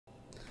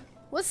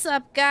What's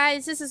up,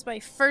 guys? This is my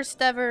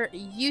first ever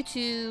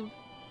YouTube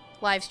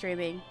live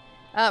streaming.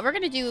 We're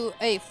gonna do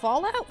a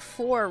Fallout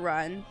 4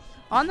 run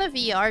on the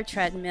VR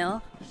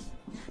treadmill.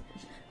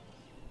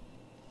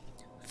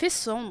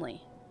 Fists only.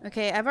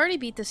 Okay, I've already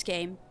beat this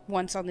game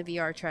once on the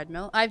VR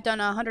treadmill. I've done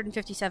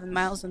 157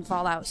 miles in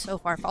Fallout so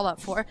far,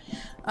 Fallout 4.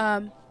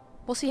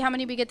 We'll see how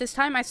many we get this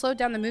time. I slowed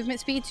down the movement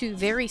speed to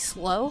very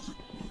slow,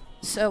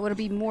 so it'll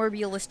be more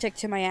realistic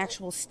to my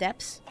actual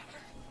steps.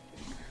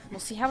 We'll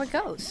see how it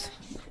goes.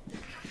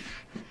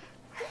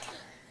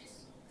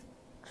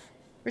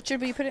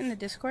 Richard, will you put it in the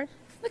Discord?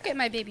 Look at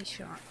my baby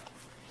Sean.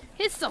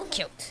 He's so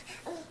cute.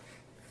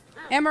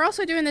 And we're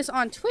also doing this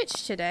on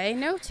Twitch today.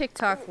 No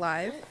TikTok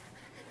live.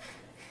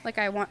 Like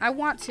I want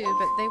to,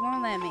 but they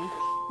won't let me.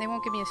 They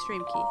won't give me a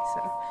stream key,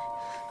 so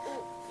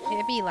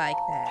it'd be like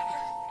that.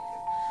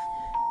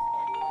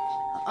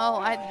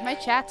 Oh, my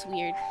chat's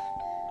weird.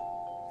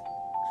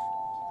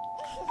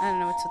 I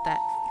don't know what's with that.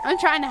 I'm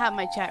trying to have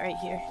my chat right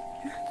here.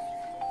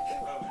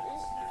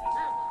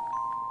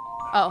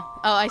 Oh,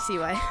 I see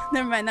why.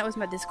 Never mind, that was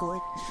my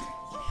Discord.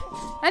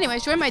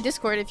 Anyways, join my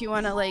Discord if you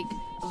want to, like,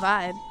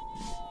 vibe.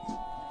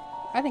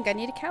 I think I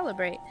need to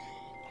calibrate.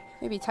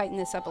 Maybe tighten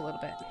this up a little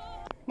bit.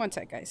 One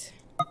sec, guys.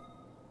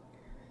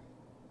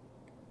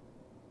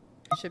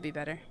 Should be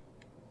better.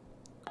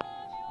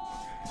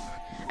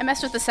 I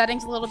messed with the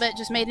settings a little bit,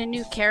 just made a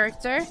new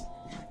character.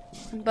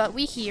 But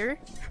we here.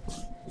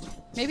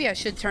 Maybe I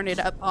should turn it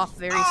up off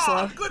very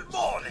slow. Good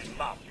morning,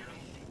 Mom.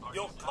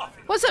 Your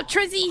coffee. What's up,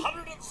 Trizzy?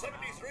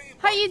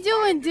 How you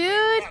doing,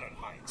 dude?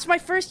 It's my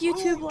first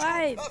YouTube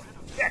live.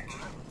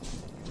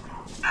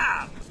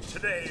 And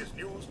today's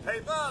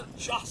newspaper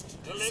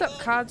just delivered. What's up,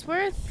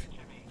 Codsworth?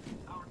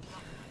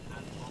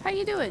 How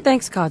you doing?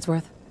 Thanks,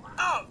 Codsworth.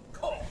 Of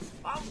course,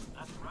 Mom.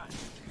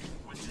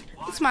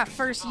 It's my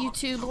first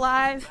YouTube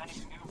live.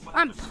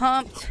 I'm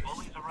pumped.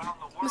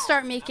 I'm gonna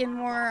start making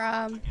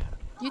more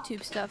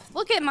YouTube stuff.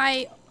 Look at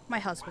my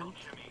husband.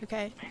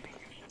 Okay.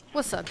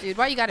 What's up, dude?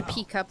 Why you got a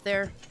pea cup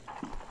there?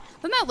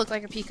 Doesn't that look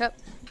like a pea cup?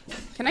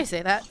 Can I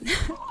say that?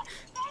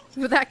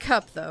 With that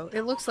cup, though,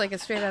 it looks like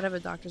it's straight out of a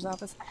doctor's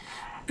office.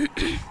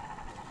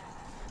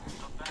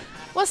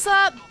 What's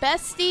up,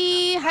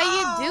 bestie? How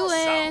you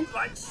doing? Sounds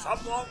like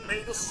someone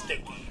made a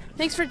sticky.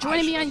 Thanks for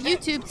joining me on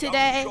YouTube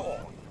today.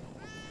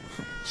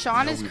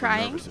 Sean is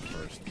crying. At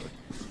first, but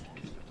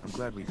I'm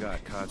glad we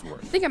got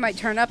Codsworth. I think I might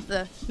turn up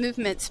the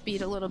movement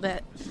speed a little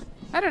bit.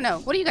 I don't know.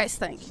 What do you guys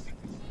think?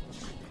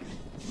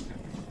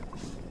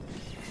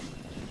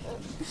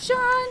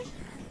 Sean!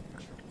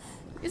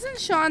 Isn't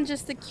Sean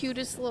just the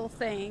cutest little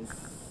thing?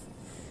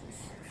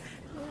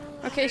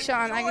 Okay,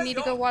 Sean, I need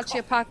to go watch the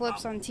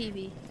apocalypse on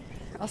TV.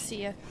 I'll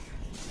see ya.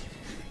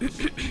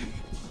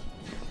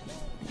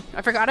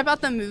 I forgot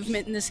about the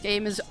movement in this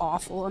game is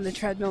awful on the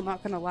treadmill,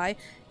 not gonna lie.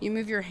 You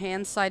move your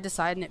hands side to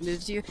side and it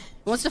moves you.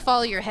 It wants to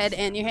follow your head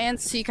and your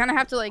hands, so you kind of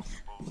have to, like,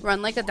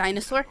 run like a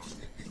dinosaur.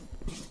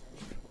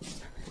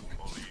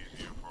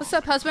 What's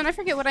up, husband? I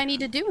forget what I need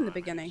to do in the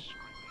beginning.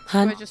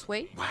 Hun? Do I just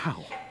wait?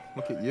 Wow,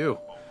 look at you.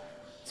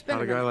 It's been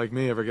Not a guy minute. like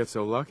me ever gets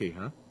so lucky,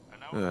 huh?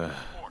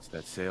 It's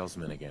that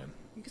salesman again.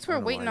 I guess we're I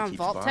don't know waiting why he on keeps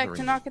Vault Tech bothering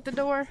to me. knock at the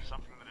door.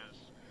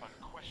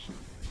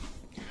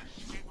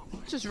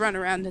 Just run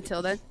around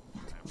until then.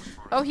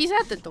 Oh, he's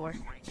at the door.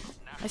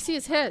 I see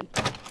his head.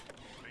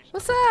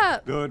 What's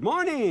up? Good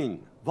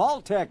morning.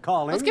 Vault-Tec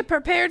calling. Let's get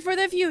prepared for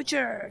the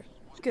future.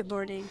 Good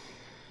morning.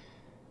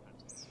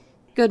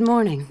 Good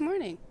morning. Good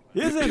morning.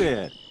 Isn't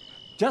it?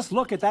 Just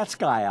look at that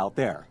sky out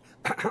there.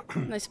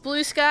 Nice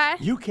blue sky.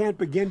 You can't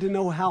begin to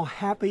know how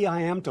happy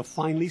I am to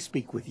finally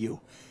speak with you.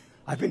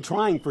 I've been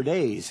trying for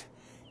days.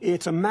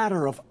 It's a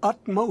matter of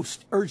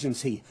utmost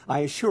urgency, I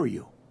assure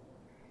you.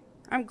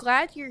 I'm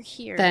glad you're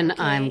here. Then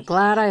okay? I'm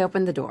glad I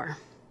opened the door.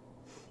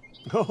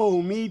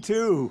 Oh, me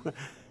too.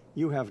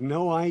 You have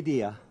no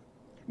idea.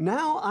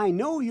 Now I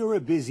know you're a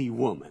busy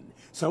woman,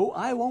 so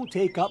I won't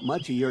take up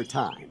much of your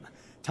time.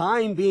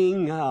 Time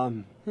being,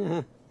 Of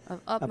a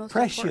utmost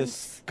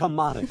precious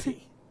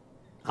commodity.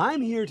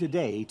 I'm here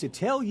today to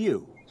tell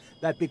you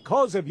that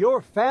because of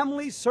your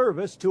family's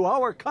service to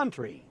our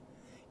country,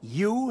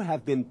 you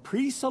have been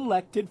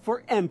pre-selected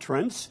for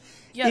entrance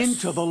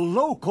into the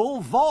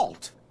local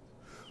vault.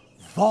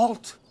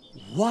 Vault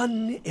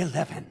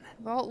 111.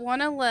 Vault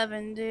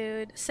 111,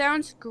 dude.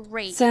 Sounds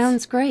great.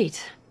 Sounds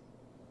great.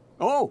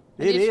 Oh,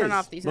 I it need to turn is.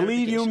 off these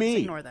Believe you notifications.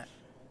 me. Ignore that.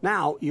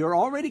 Now, you're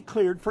already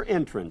cleared for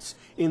entrance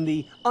in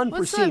the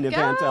unforeseen What's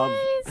up, event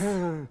guys?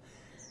 of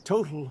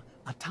total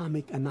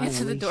atomic annihilation.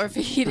 Answer the door,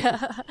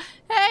 Vegeta.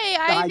 Hey,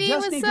 I Ivy, just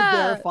what's need up? to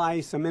verify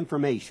some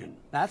information.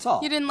 That's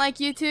all. You didn't like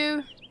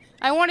YouTube?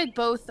 I wanted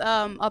both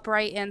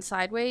upright and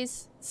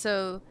sideways,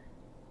 so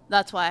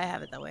that's why I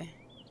have it that way.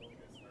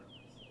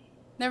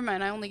 Never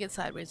mind, I only get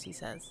sideways, he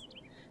says.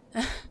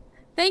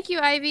 Thank you,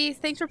 Ivy.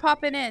 Thanks for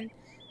popping in.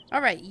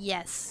 Alright,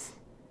 yes.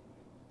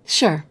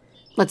 Sure.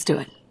 Let's do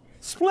it.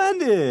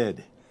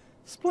 Splendid.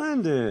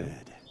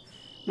 Splendid.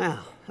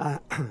 Now,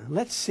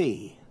 let's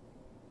see.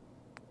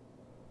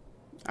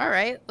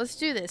 Alright, let's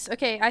do this.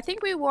 Okay, I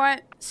think we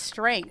want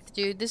strength,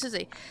 dude. This is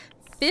a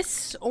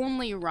fists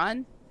only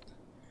run?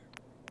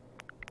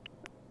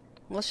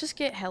 Let's just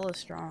get hella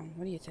strong.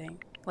 What do you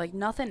think? Like,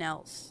 nothing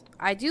else.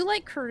 I do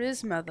like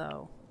charisma,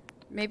 though.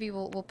 Maybe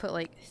we'll put,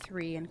 like,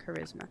 3 in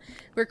charisma.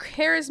 We're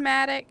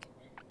charismatic.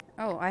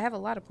 Oh, I have a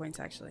lot of points,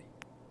 actually.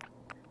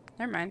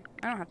 Never mind.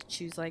 I don't have to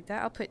choose like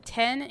that. I'll put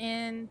 10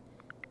 in...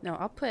 No,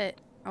 I'll put...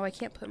 Oh, I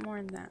can't put more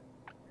in that.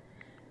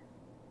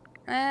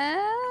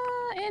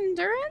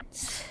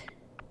 Endurance?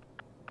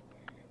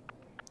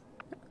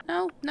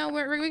 No,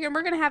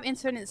 we're gonna have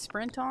infinite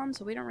sprint on,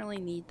 so we don't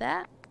really need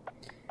that.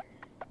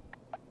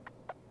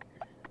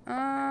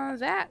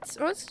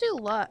 Let's do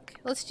luck.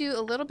 Let's do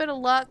a little bit of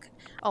luck,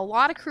 a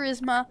lot of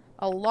charisma,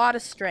 a lot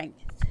of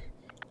strength.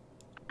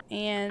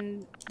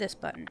 And this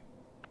button.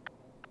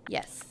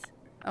 Yes.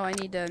 Oh, I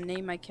need to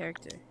name my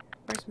character.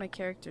 Where's my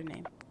character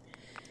name?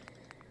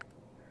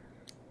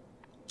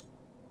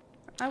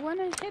 I want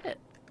to hit it.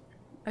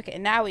 Okay,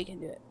 now we can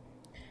do it.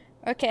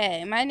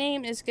 Okay, my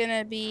name is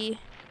gonna be,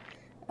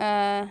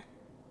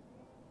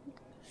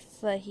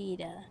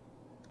 Fajita.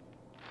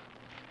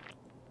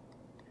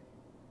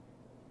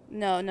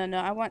 No,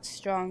 I want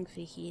strong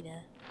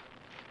fajita.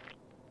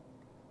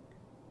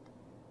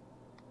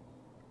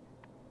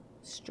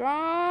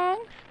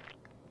 Strong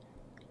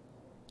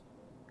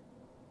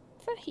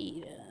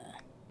fajita.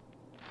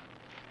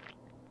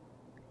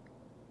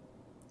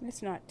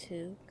 That's not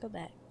 2. Go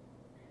back.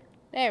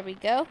 There we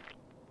go.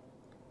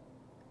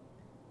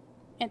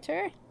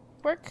 Enter.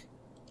 Work.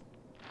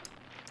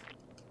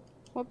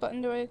 What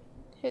button do I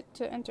hit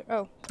to enter?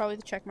 Oh, probably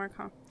the check mark,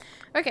 huh?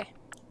 Okay.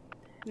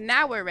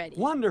 Now we're ready.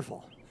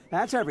 Wonderful.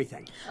 That's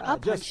everything. I'll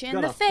punch you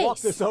in the face. Walk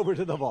this over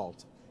to the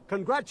vault.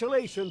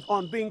 Congratulations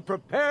on being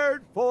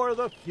prepared for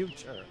the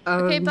future.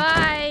 Okay,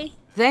 bye.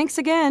 Thanks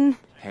again.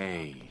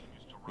 Hey,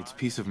 it's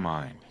peace of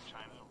mind.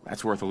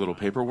 That's worth a little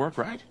paperwork,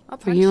 right? I'll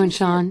For punch you and too.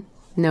 Sean,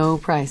 no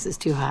price is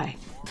too high.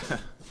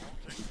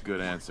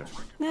 Good answer.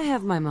 I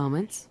have my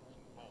moments.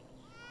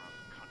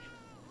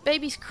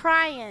 Baby's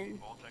crying.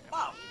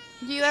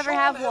 Do you ever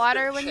have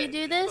water when you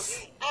do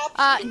this?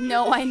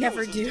 No, I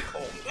never do.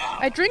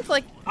 I drink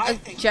like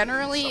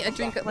generally I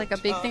drink like a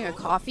big thing of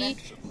coffee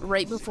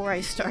right before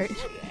I start.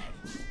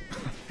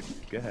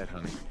 Go ahead,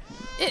 honey.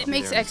 It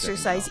makes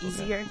exercise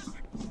easier.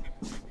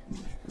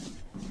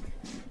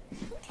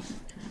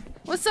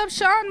 What's up,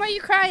 Sean? Why are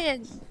you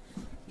crying?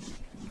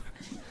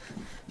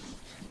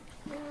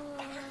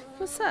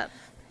 What's up?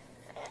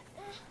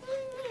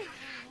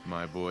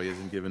 My boy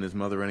isn't giving his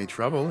mother any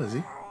trouble, is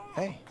he?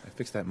 Hey, I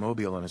fixed that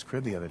mobile on his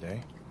crib the other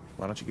day.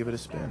 Why don't you give it a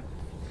spin?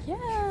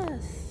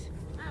 Yes.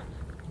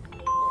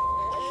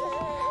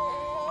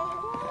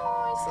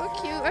 Oh, he's so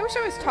cute. I wish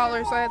I was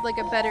taller so I had like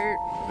a better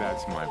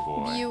That's my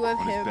boy. view of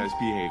on him. his best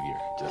behavior,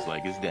 just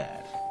like his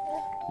dad.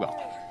 Well,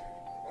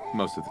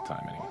 most of the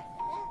time, anyway.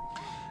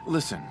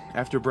 Listen,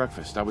 after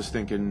breakfast, I was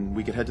thinking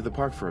we could head to the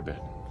park for a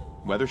bit.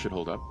 Weather should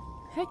hold up.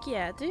 Heck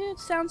yeah, dude.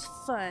 Sounds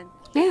fun.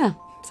 Yeah,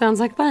 sounds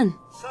like fun.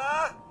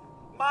 Sir,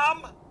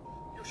 Mum,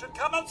 you should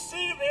come and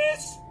see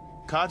this.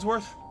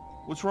 Codsworth?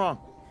 What's wrong?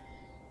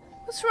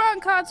 What's wrong,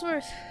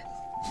 Codsworth?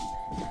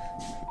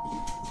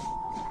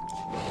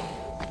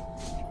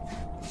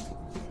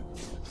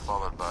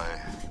 Followed by...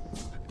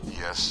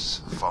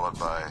 Yes, followed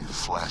by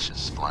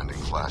flashes, blinding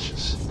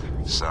flashes.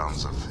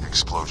 Sounds of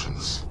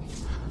explosions.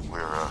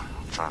 We're,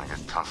 trying to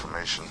get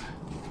confirmation.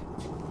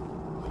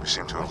 We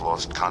seem to have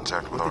lost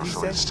contact with What our did he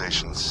affiliate say?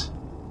 stations.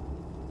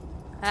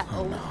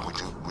 Uh-oh.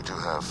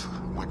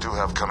 We do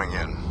have coming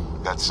in.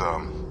 That's,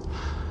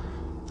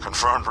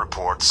 confirmed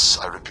reports,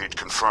 I repeat,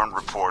 confirmed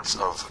reports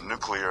of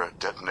nuclear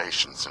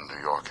detonations in New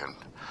York and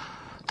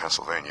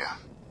Pennsylvania.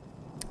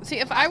 See,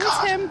 if I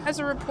was him as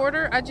a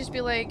reporter, I'd just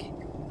be like,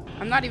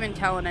 I'm not even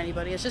telling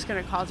anybody. It's just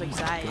gonna cause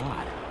anxiety.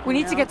 We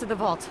need to get to the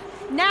vault.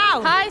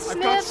 Now! Hi,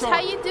 Smiths. How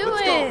you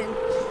doing?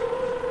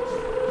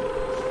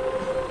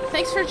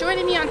 Thanks for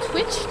joining me on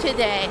Twitch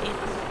today.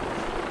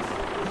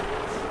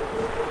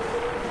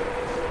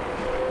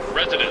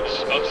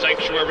 Residents of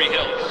Sanctuary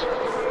Hills,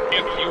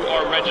 if you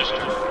are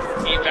registered,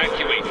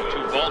 evacuate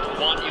to Vault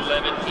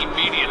 111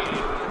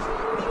 immediately.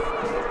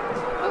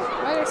 Oh,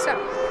 why did I stop?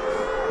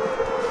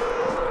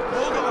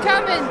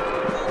 Coming!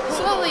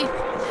 Slowly.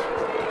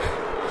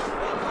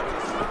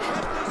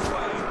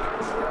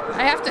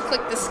 I have to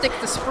click the stick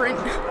to sprint.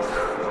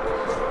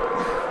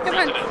 Come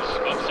on. Residents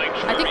of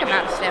Sanctuary I think I'm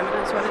out of Hills,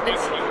 stamina is what it if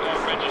is. you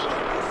are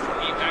registered,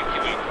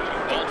 evacuate to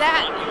Vault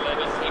that.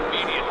 111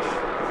 immediately.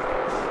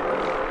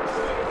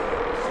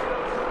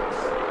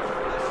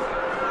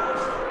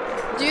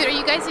 Dude, are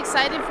you guys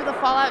excited for the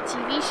Fallout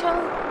TV show?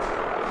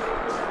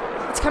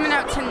 It's coming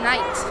out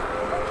tonight.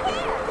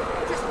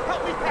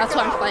 That's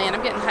what I'm playing.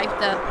 I'm getting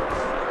hyped up.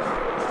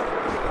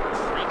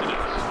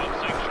 Residents of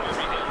Sanctuary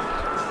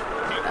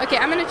Hills. Okay,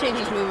 I'm gonna change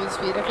this movement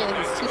speed. I feel like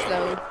it's too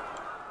slow.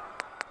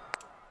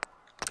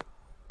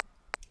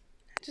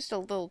 Just a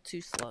little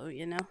too slow,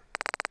 you know?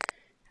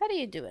 How do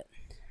you do it?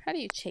 How do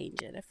you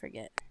change it? I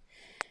forget.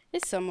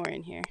 It's somewhere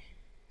in here.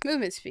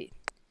 Movement speed.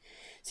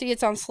 See,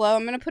 it's on slow.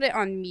 I'm gonna put it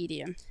on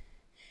medium.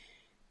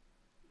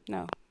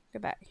 No, go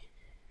back.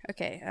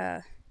 Okay,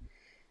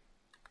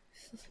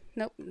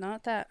 Nope,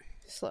 not that.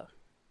 Slow.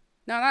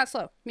 No, not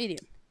slow.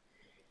 Medium.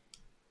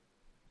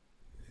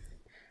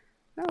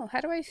 No,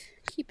 how do I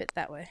keep it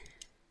that way?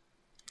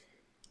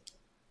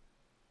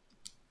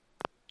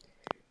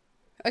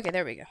 Okay,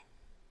 there we go.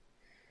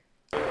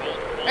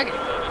 Okay.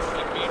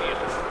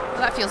 Well,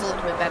 that feels a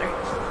little bit better.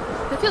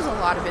 That feels a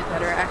lot of bit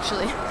better,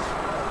 actually.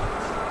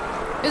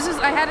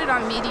 I had it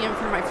on medium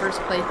for my first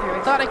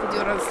playthrough. I thought I could do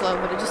it on slow,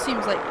 but it just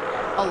seems like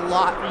a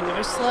lot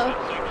more slow. If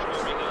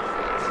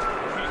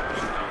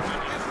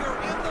you're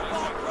in the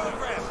vault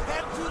program,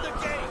 head to the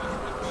gate.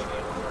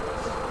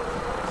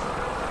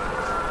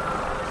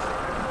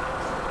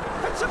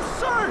 That's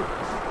absurd!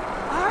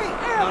 I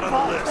am Not on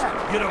Vault the list. Tech.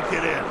 You don't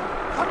get in.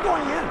 I'm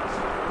going in.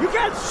 You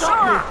can't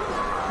stop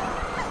me.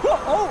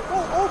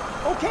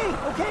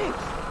 Okay.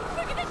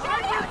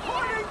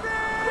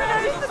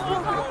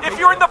 If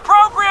you're in the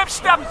program,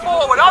 step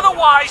forward.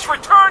 Otherwise,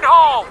 return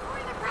home.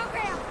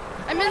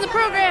 I'm in the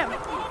program!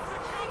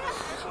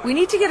 We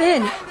need to get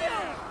in.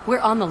 We're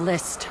on the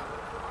list.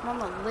 I'm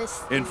on the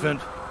list.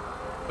 Infant,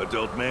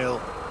 adult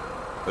male,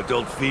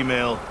 adult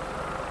female.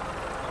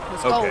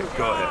 Let's Okay, go.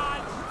 go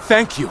ahead.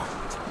 Thank you.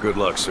 Good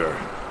luck, sir.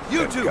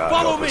 You And two, God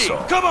follow help us me.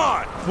 all. Come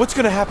on. What's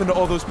gonna happen to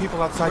all those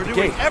people outside We're the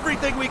doing gate?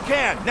 everything we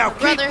can. Now keep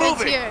Brotherhood's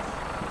moving. here.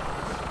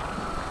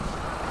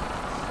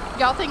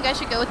 Y'all think I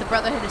should go with the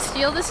Brotherhood of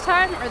Steel this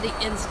time, or the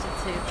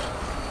Institute?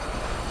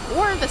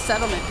 Or the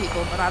Settlement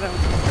people, but I don't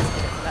care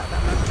for that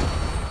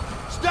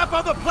much. Step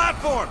on the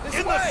platform.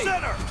 In the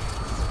center.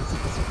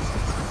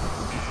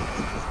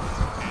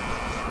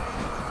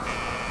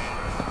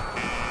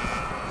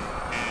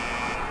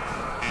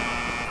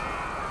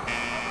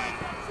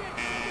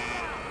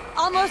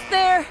 Almost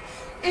there.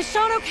 Is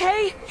Sean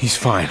okay? He's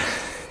fine.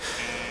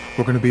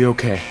 We're gonna be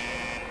okay.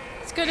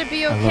 It's gonna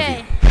be love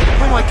okay.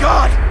 Oh my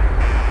God.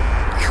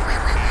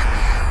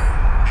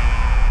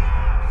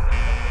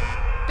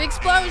 Big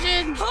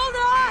explosion! Hold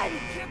on!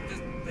 Can't this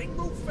thing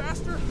move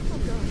faster?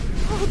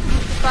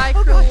 Bye,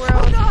 cruel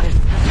world.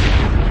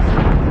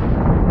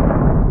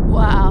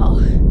 Wow.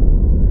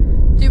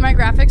 Dude, my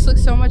graphics look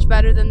so much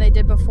better than they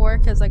did before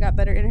because I got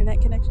better internet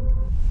connection.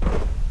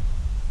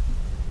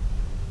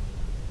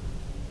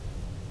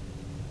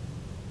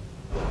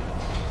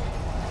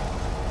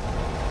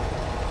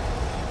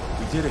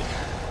 We did it.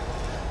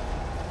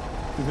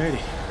 We made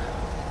it.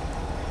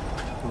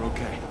 We're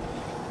okay.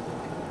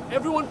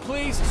 Everyone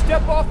please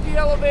step off the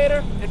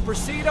elevator and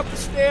proceed up the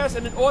stairs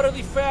in an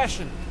orderly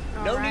fashion.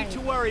 No need to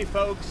worry,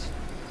 folks.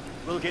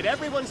 We'll get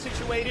everyone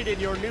situated in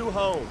your new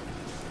home.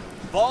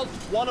 Vault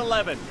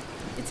 111.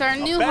 It's our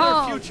new A better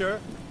home. future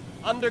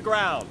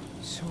underground.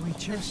 So we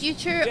just...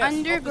 Future Yes,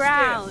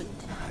 underground.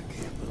 I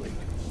can't believe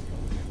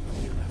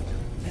it. You left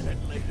a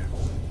minute later.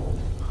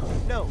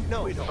 No,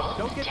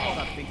 don't get caught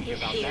up thinking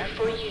about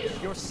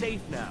that. You're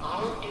safe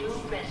now.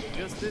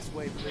 Just this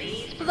way,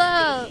 please.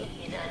 Hello.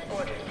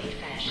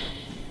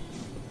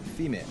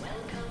 Female.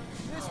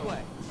 This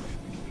way.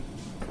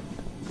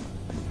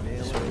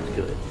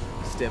 Good.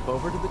 Step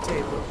over to the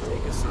table.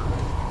 Take a seat.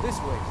 This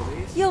way,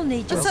 please. You'll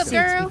need your What's up, seats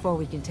girl? before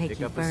we can take Pick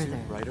you up a suit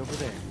further. right over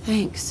there.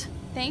 Thanks.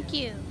 Thank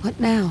you. What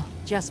now?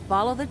 Just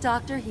follow the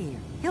doctor here.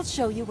 He'll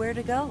show you where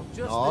to go.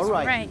 All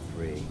right, Right. you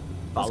three. Let's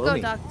Follow go,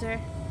 me. doctor.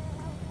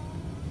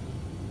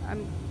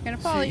 I'm gonna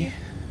follow See? you.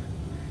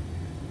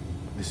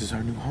 This is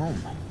our new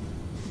home.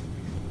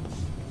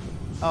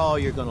 Oh,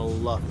 you're gonna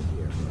love it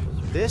here.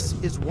 This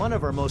is one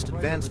of our most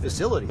advanced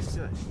facilities.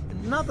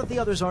 Not that the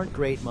others aren't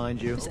great,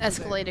 mind you. Just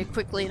escalated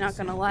quickly, not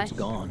gonna lie. It's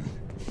gone.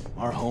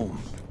 Our home.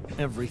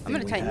 Everything I'm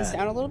gonna we tighten this had.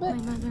 down a little bit.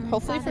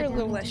 Hopefully for a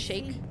little less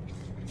shake.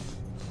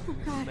 Oh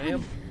God,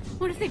 Ma'am?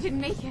 what if they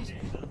didn't make it?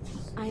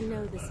 I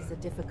know this is a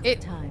difficult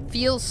It time.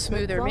 feels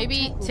smoother. Vault Maybe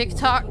Tech will be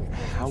TikTok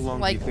How long do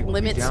you like think we'll be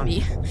limits down me.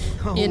 here?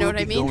 Oh, You know we'll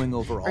what I be mean? going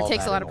over Or all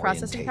takes a that lot in of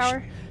processing power.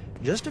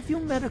 orientation. Just a few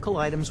medical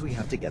items we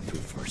have to get through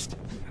first.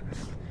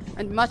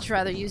 I'd much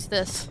rather use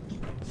this.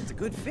 It's a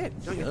good fit,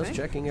 don't you Just think?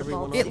 checking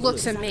everyone. It else.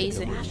 looks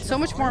amazing. So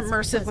much more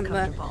immersive when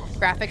the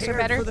graphics are Prepared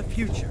better. for the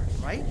future,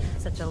 right?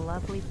 Such a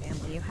lovely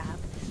family you have.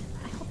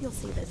 I hope you'll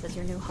see this as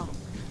your new home.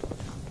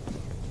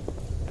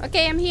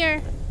 Okay, I'm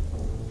here.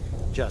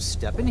 Just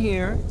step in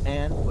here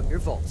and put your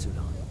vault suit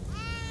on.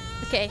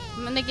 Okay,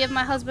 I'm gonna give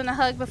my husband a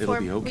hug before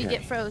be we okay.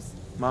 get froze.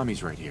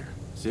 Mommy's right here.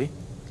 See?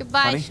 Goodbye,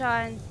 Honey?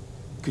 Sean.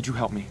 Could you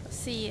help me?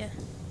 See ya.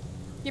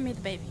 Give me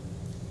the baby.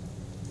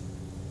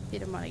 You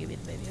don't want to give me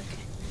the baby,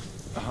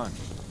 okay. Hon,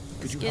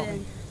 could Let's you get help in.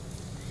 me?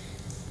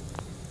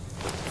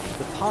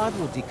 The pod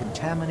will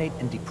decontaminate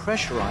and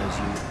depressurize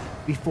you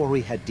before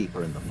we head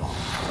deeper in the vault.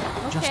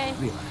 Just Okay.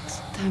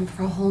 relax. Time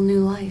for a whole new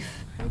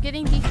life. I'm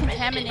getting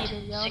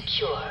decontaminated, y'all.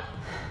 Secure.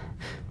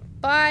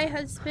 Bye,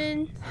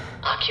 husband.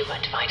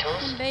 Occupant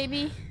vitals. And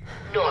baby.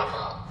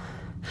 Normal.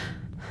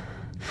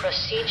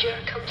 Procedure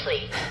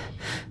complete.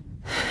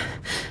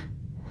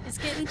 It's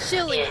getting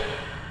chilly. In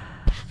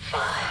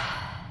 5,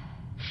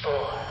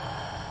 4,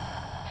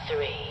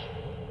 3, 2,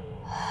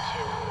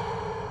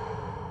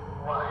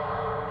 1.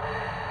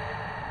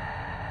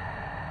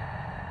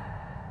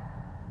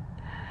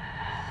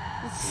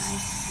 It's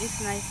nice.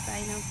 It's nice,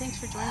 Dino. Thanks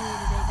for joining me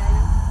today,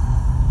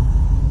 Dino.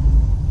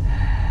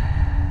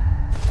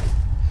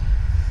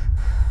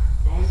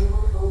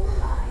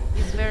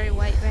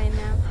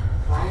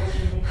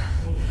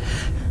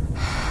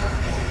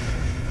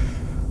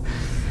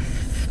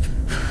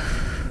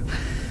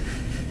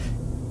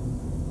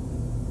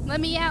 Let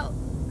me out.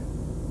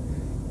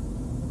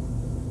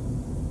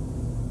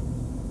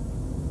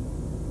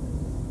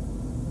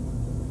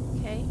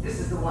 Okay. This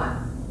is the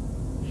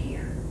one.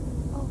 Here.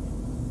 Oh.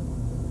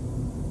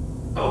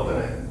 Open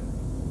it.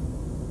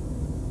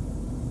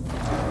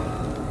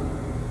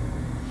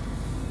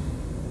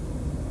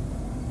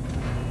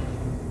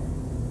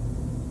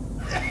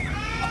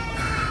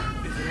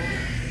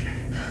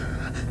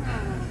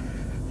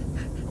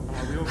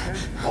 Are we okay?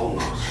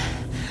 Almost.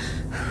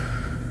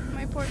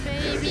 My poor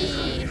baby.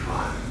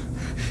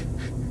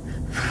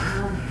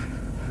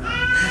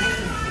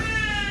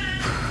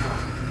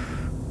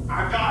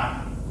 I got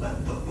it.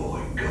 Let the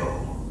boy go.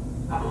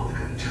 I'm only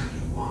gonna tell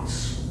you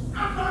once.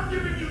 I'm not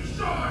giving you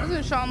shot.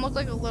 Doesn't Sean look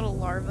like a little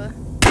larva?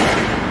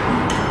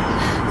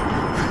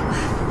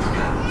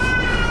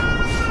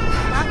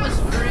 That was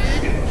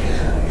rude.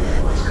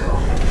 Let's go.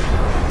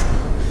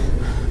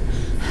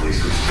 At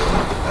least we still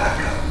have the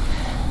backup.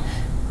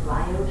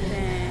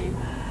 Dang.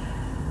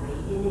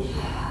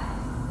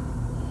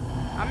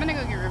 I'm gonna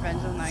go get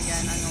revenge on that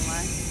guy, not gonna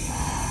lie.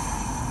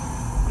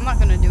 I'm not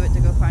gonna do it to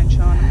go find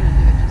Sean, I'm gonna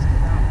do it just to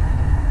get out.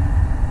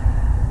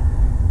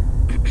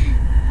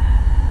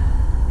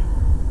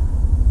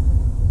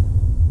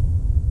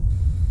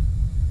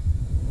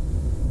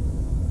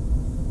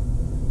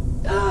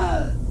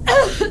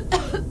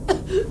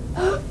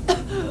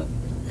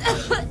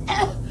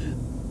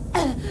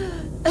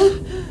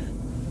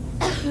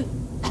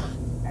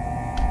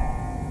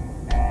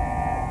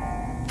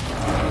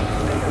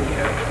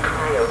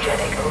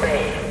 Cryogenic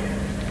array.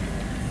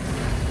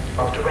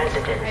 Most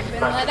residents I've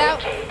been must let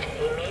out. vacate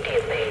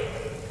immediately.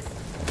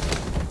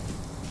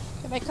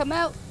 Can I come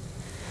out?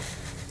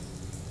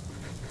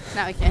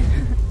 Now I can.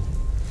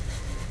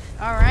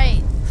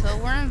 Alright, so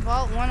we're in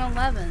Vault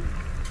 111.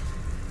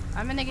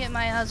 I'm gonna get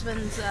my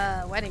husband's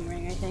wedding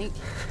ring, I think.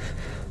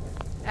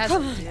 As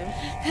we do.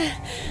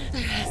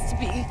 There has to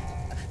be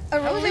I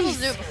was able to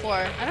do it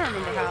before. I don't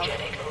remember how.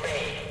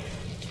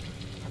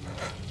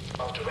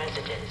 Most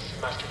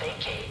residents must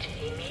vacate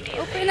immediately.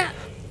 Open up!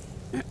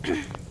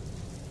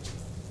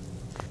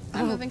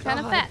 I'm moving kind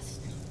of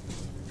fast.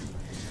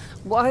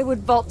 Why would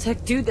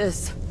Vault-Tec do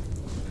this?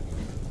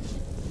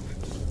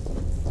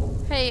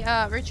 Hey,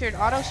 Richard,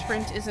 auto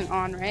sprint isn't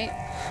on, right?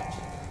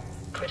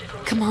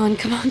 Come on,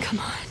 come on, come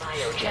on.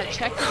 Yeah,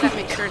 check that,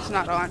 make sure it's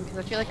not on, because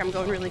I feel like I'm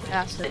going really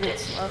fast and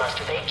it's slow.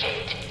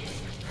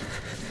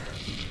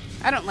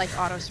 I don't like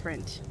auto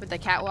sprint. With the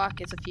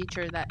catwalk, it's a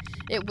feature that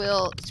it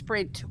will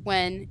sprint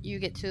when you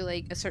get to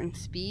like a certain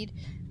speed,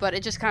 but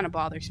it just kind of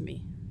bothers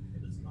me.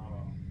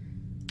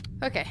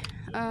 Okay.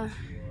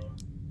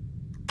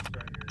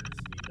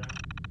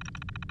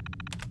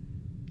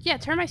 Yeah,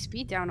 turn my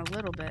speed down a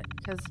little bit,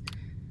 because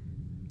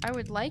I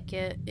would like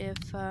it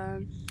if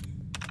I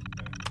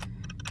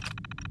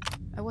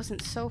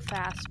wasn't so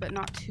fast, but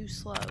not too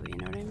slow, you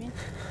know what I mean?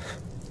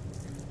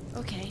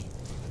 Okay.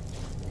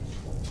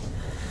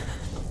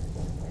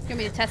 You want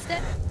me to test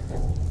it?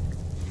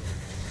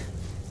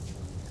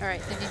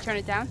 Alright, did you turn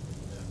it down?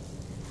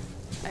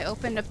 I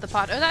opened up the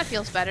pod. Oh, that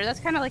feels better. That's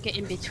kind of like an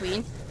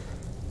in-between.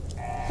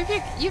 If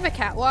you have a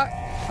catwalk,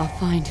 I'll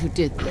find who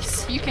did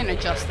this. you can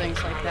adjust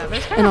things like that, but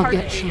it's kind And of I'll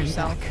hard get to do Sean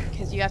yourself, back.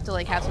 because you have to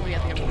like have somebody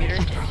at the computer.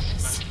 I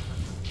promise.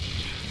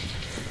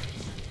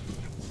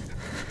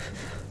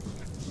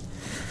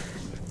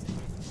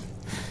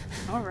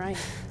 Alright.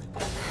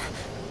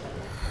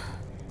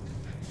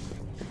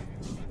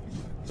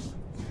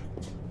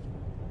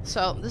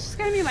 So, this is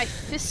gonna be my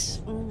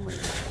fists only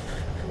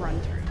run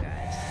through,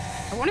 guys.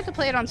 I wanted to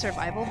play it on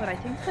survival, but I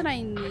think that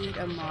I need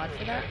a mod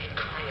for that.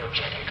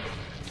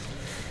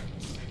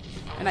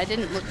 And I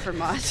didn't look for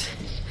mods.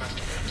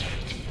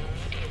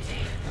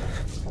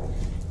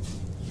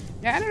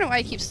 Yeah, I don't know why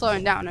I keep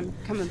slowing down. I'm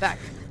coming back.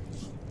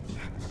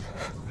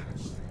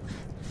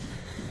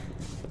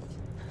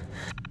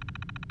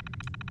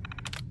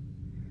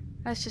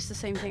 That's just the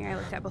same thing I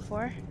looked at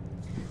before.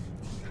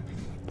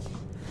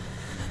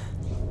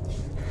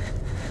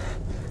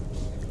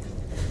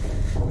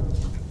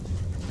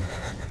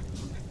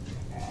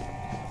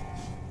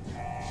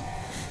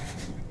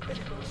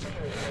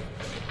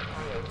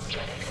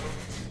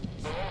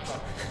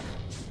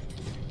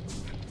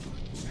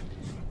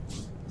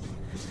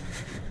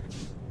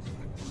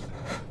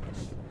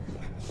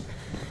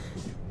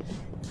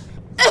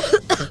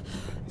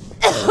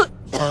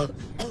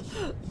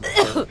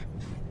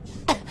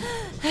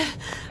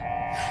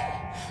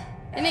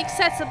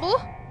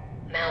 Inaccessible.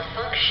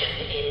 Malfunction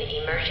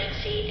in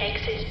emergency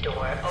exit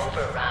door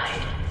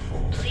override.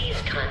 Please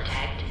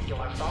contact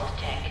your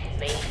Vault-Tec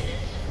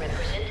maintenance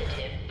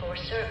representative for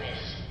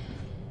service.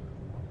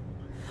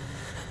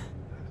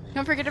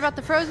 Don't forget about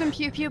the frozen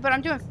pew pew, but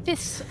I'm doing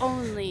fists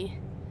only.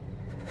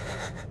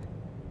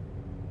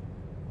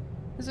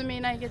 Doesn't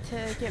mean I get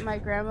to get my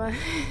grandma.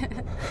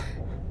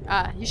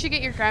 You should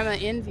get your grandma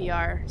in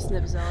VR,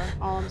 Snipzilla.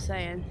 All I'm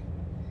saying.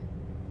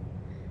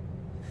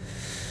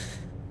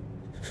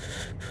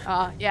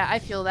 Yeah, I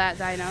feel that,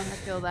 Dino. I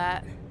feel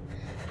that.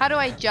 How do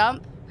I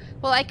jump?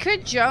 Well, I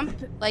could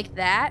jump like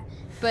that,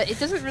 but it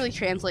doesn't really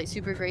translate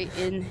super great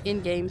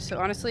in games. So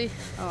honestly,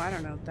 oh, I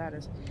don't know what that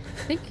is.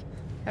 I think,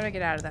 how do I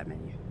get out of that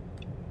menu?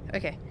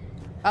 Okay,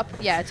 up.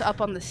 Yeah, it's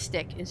up on the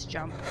stick is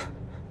jump.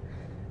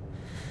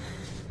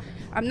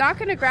 I'm not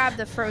gonna grab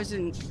the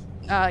frozen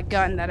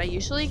gun that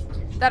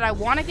I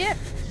want to get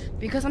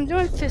because I'm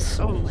doing fists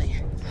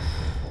only.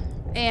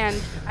 And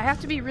I have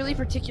to be really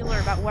particular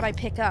about what I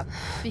pick up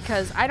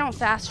because I don't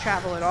fast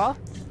travel at all.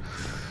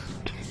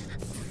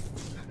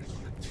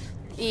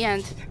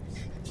 And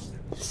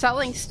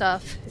selling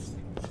stuff,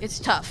 it's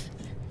tough.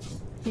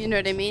 You know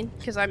what I mean?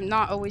 Because I'm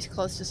not always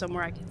close to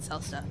somewhere I can sell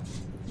stuff.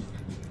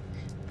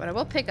 But I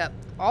will pick up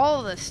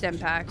all the stem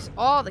packs,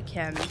 all the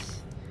chems,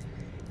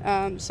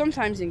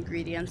 sometimes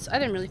ingredients. I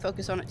didn't really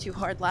focus on it too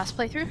hard last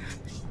playthrough.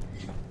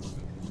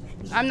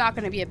 I'm not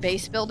going to be a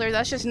base builder.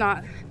 That's just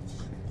not...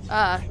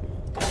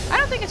 I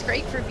don't think it's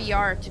great for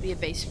VR to be a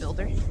base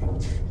builder.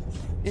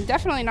 And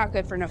definitely not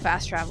good for no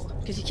fast travel,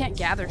 because you can't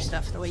gather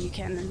stuff the way you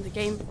can in the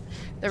game,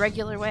 the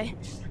regular way.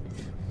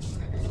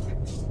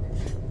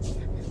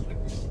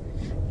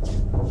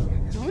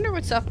 I wonder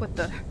what's up with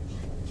the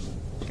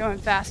going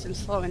fast and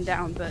slowing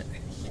down, but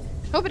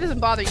hope it doesn't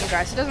bother you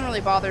guys. It doesn't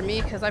really bother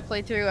me, because I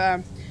played through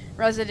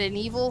Resident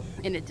Evil,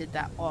 and it did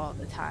that all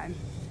the time.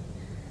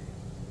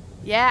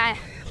 Yeah,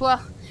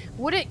 well,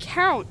 would it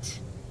count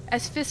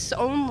as fists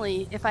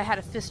only if I had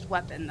a fist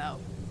weapon, though?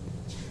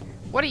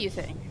 What do you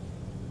think?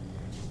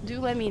 Do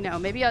let me know.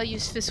 Maybe I'll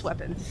use fist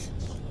weapons.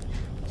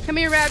 Come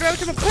here, Rad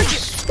Roach. I'm gonna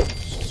punch you.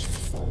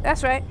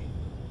 That's right.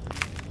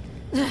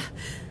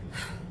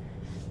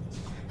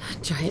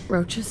 Giant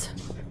roaches.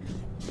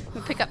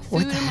 We'll pick up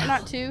food and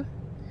whatnot, too.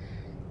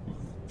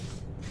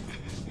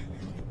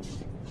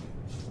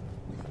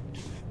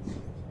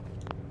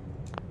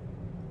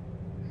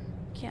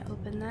 Can't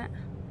open that.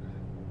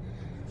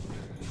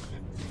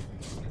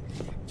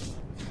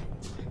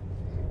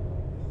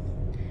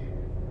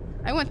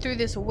 I went through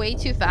this way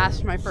too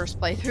fast for my first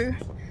playthrough,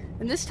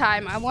 and this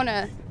time I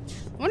wanna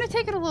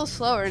take it a little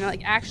slower and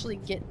like actually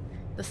get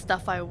the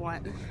stuff I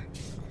want.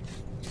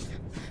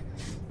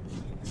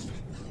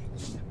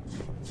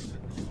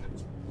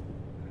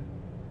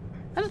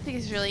 I don't think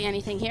there's really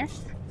anything here.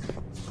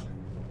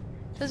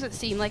 Doesn't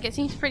seem like it.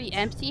 Seems pretty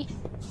empty.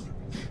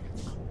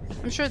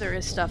 I'm sure there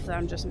is stuff that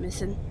I'm just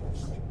missing.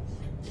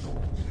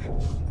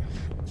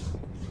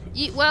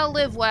 Eat well,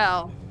 live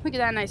well. Look at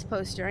that nice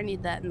poster. I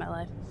need that in my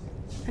life.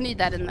 I need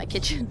that in my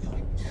kitchen.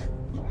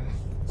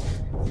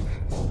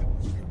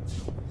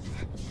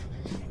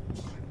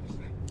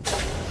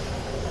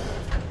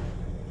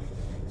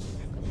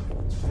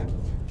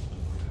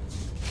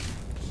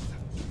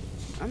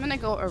 I'm gonna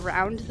go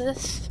around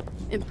this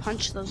and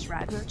punch those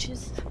rad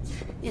roaches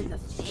in the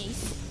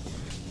face.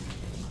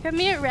 Come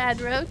here, rad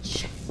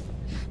roach.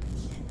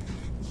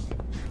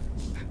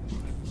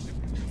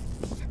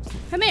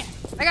 Come here.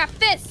 I got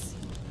fists.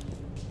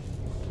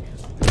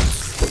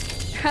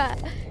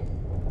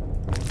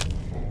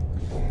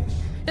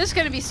 This is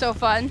gonna be so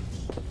fun.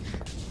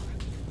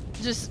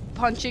 Just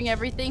punching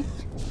everything.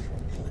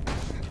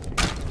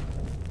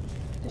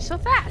 They're so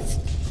fast.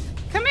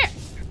 Come here.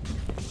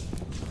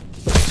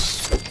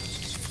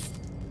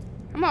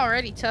 I'm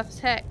already tough as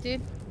heck,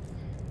 dude.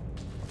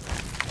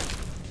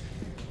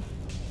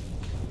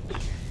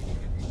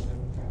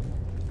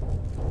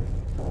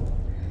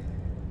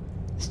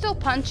 Still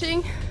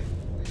punching.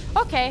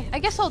 Okay, I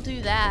guess I'll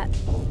do that.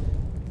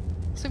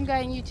 Some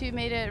guy on YouTube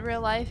made it real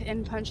life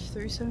and punched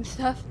through some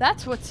stuff.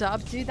 That's what's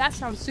up, dude. That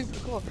sounds super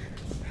cool.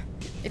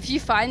 If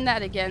you find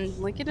that again,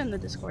 link it in the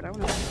Discord. I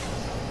want to.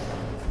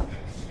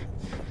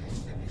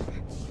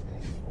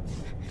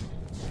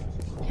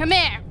 Come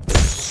here.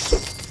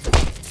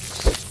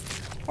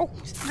 Oh,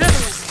 another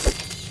one.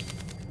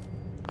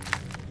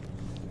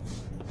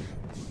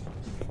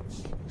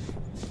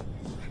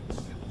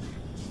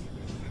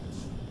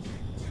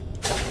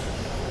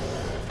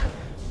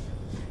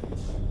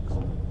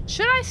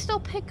 Should I still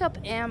pick up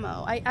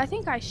ammo? I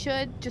think I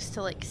should, just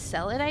to like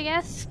sell it, I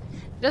guess.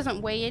 It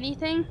doesn't weigh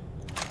anything.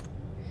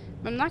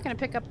 But I'm not gonna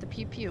pick up the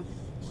pew pew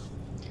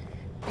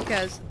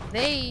because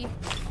they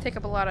take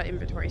up a lot of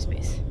inventory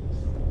space.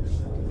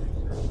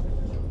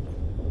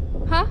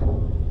 Huh?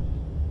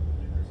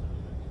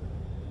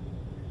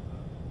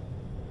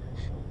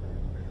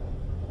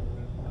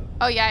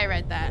 Oh yeah, I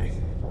read that.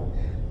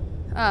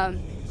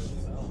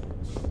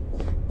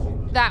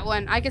 That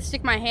one, I could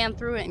stick my hand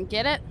through it and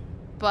get it,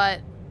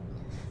 but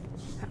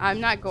I'm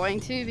not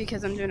going to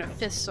because I'm doing a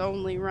fists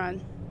only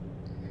run.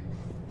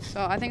 So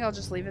I think I'll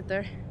just leave it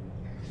there.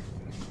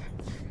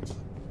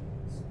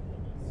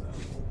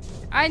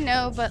 I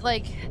know, but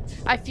like,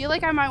 I feel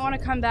like I might want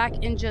to come back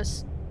and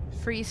just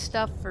freeze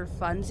stuff for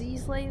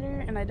funsies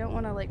later, and I don't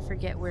want to like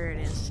forget where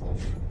it is.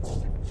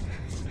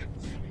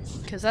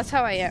 Because that's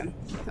how I am.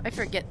 I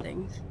forget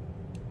things.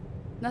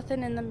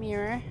 Nothing in the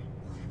mirror.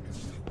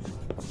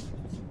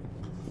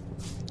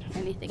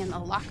 Anything in the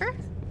locker?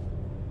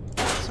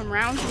 Some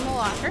rounds in the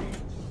locker.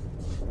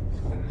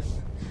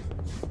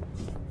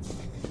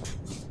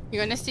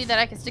 You're gonna see that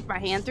I can stick my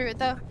hand through it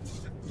though?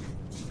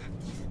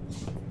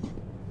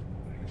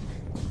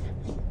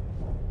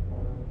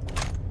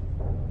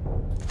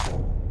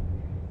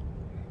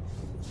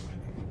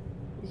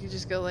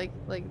 go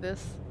like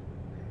this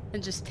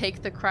and just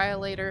take the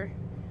cryolator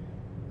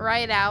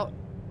right out.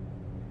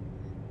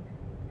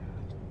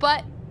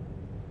 But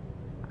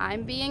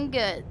I'm being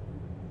good.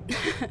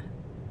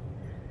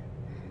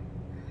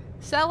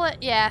 Sell it?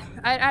 Yeah,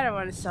 I don't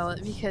want to sell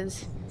it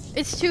because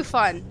it's too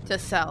fun to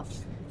sell.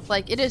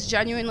 Like, it is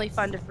genuinely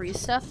fun to freeze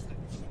stuff.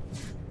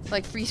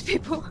 Like, freeze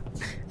people.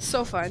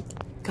 So fun.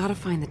 Gotta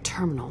find the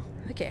terminal.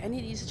 Okay, I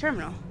need to use the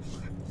terminal.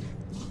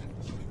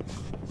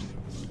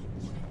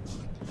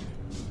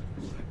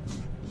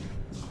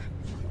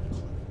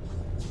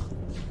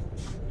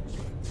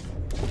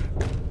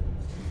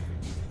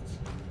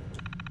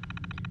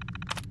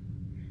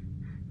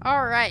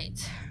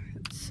 Alright.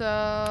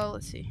 So,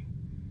 let's see.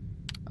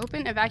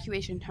 Open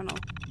evacuation tunnel.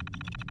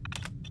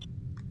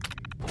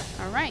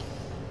 Alright.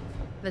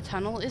 The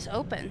tunnel is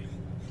open.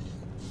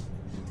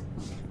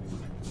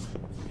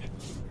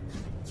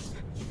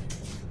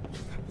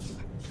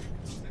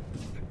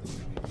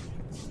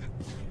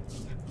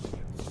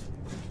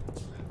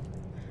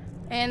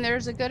 And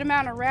there's a good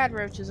amount of rad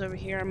roaches over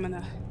here I'm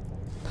gonna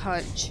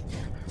punch.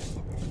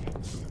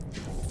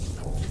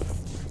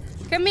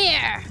 Come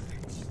here!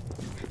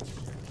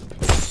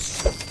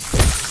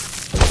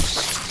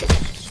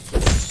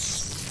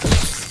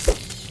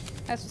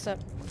 That's what's up.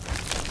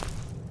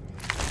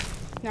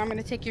 Now I'm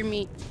gonna take your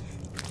meat.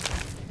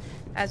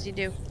 As you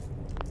do.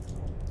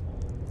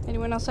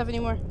 Anyone else have any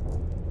more?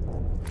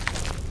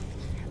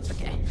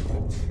 Okay.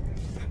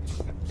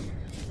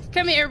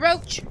 Come here,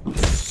 roach!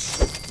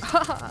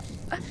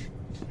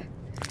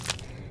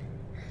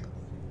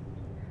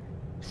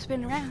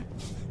 Spin around.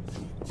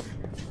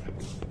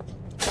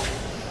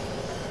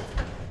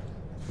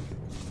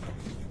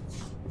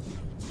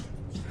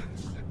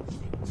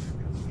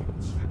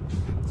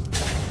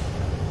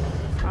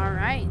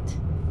 Alright.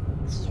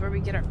 This is where we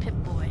get our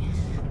Pip-Boy.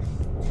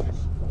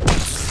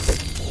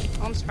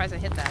 Oh, I'm surprised I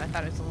hit that. I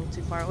thought it was a little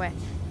too far away.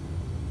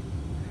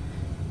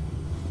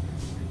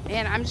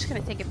 And I'm just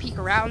gonna take a peek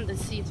around to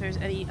see if there's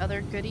any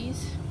other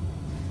goodies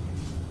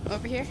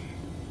over here.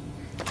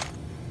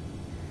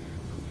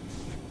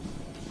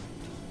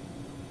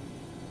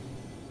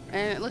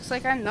 And it looks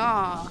like a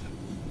gnaw.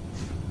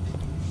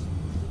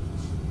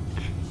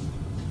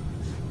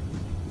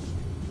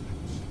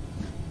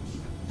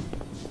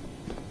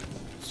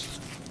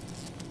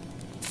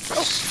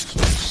 Oh!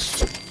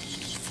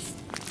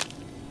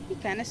 He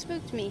kinda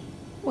spooked me.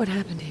 What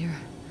happened here?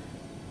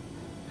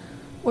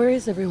 Where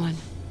is everyone?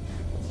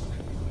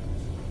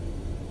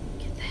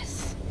 Look at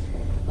this.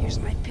 Here's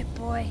my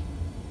Pip-Boy.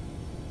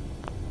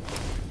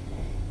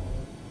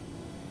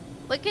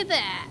 Look at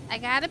that. I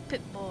got a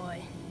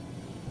Pip-Boy.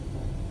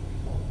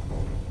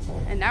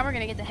 And now we're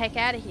gonna get the heck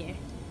out of here.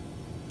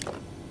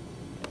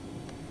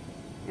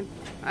 And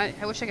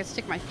I wish I could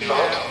stick my finger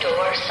out. Vault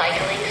door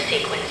cycling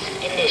sequence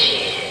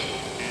initiated.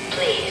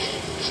 Please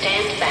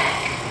stand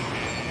back.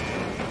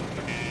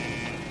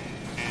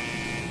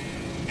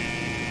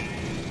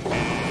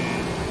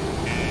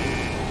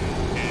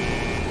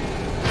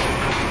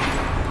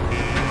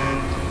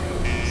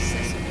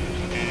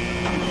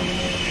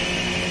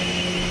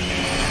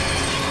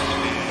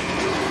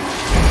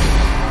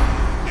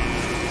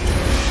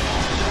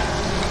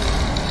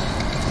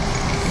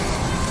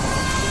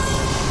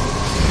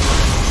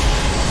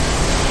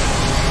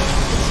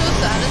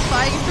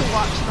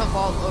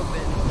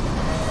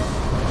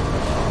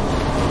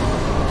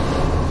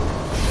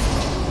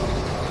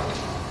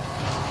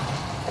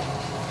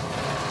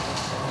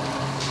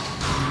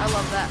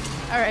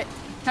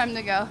 Time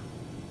to go.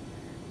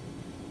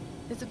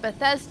 It's a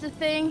Bethesda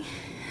thing.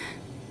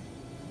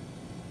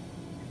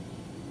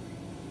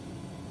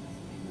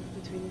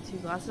 Between the two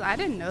glasses. I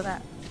didn't know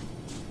that.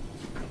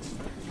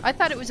 I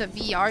thought it was a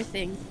VR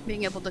thing,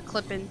 being able to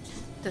clip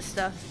into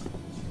stuff.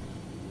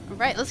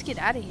 Alright, let's get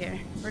out of here.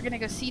 We're gonna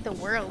go see the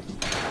world.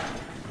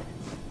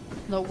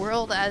 The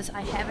world as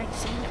I haven't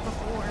seen it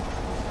before.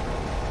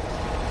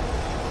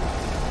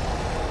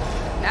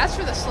 And as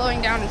for the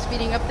slowing down and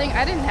speeding up thing,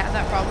 I didn't have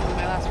that problem in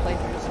my last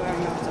playthrough, so I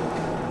don't know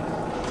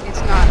if it's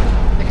not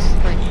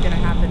like gonna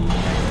happen.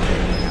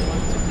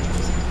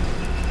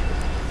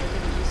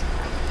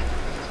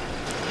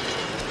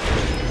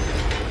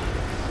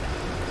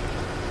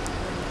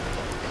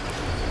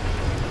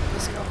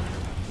 Let's go.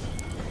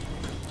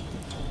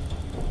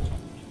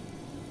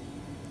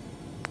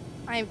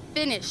 I am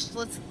finished.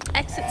 Let's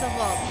exit the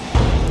vault.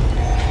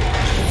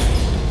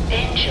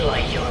 Enjoy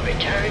your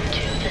return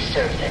to the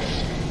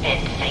surface.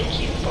 And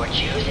thank you for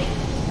choosing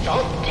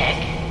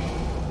Vault-Tec.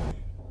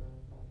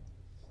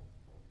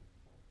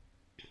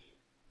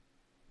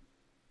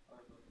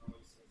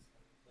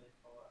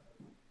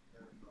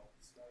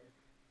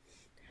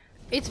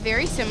 It's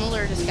very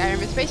similar to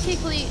Skyrim. It's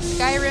basically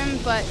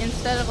Skyrim, but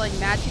instead of like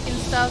magic and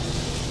stuff,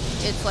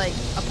 it's like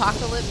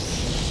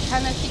apocalypse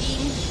kind of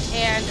theme.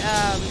 And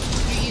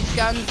you use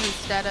guns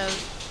instead of,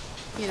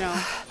 you know,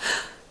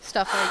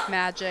 stuff like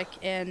magic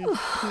and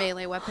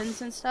melee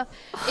weapons and stuff.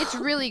 It's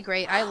really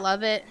great. I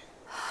love it.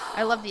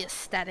 I love the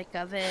aesthetic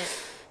of it,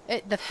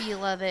 the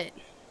feel of it.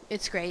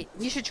 It's great.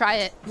 You should try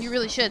it. You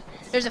really should.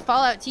 There's a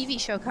Fallout TV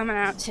show coming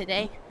out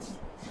today.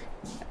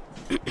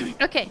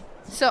 Okay,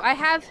 so I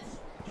have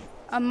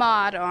a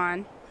mod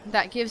on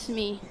that gives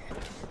me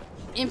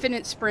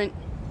infinite sprint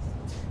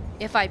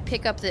if I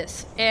pick up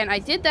this. And I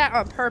did that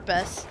on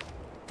purpose,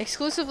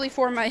 exclusively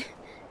for my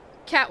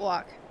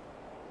catwalk.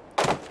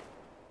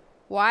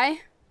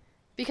 Why?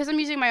 Because I'm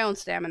using my own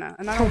stamina,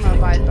 and I don't want to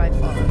abide by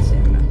Fallout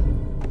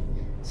stamina.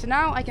 So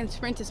now I can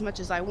sprint as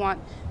much as I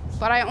want,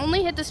 but I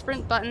only hit the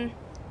sprint button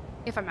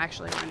if I'm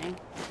actually running,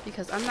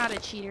 because I'm not a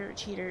cheater,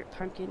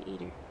 pumpkin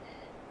eater.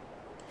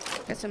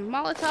 Got some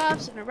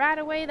Molotovs and a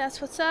Radaway, that's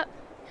what's up.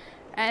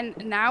 And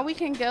now we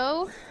can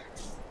go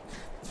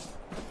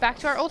back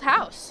to our old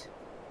house.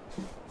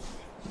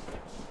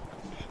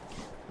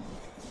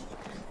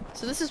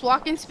 So this is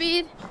walking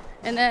speed,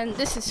 and then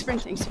this is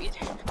sprinting speed.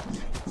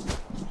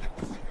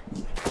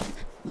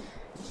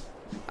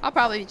 I'll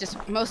probably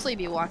just mostly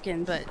be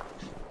walking, but,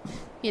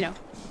 you know.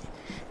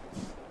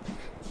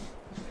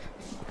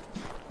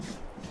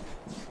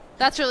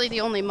 That's really the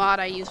only mod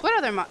I use. What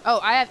other mod? Oh,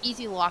 I have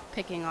easy lock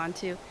picking on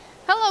too.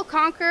 Hello,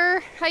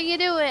 Conquer. How you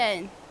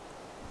doing?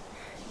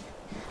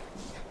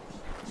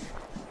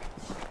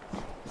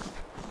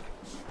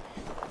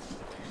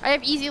 I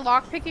have easy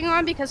lock picking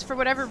on because for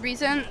whatever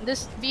reason,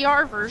 this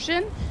VR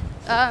version,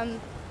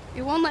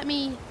 it won't let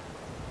me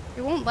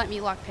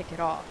lock pick at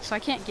all. So I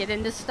can't get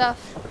into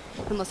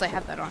stuff unless I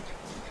have that on.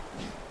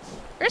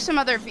 There's some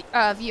other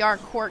VR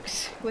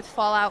quirks with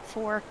Fallout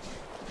 4,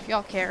 if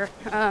y'all care.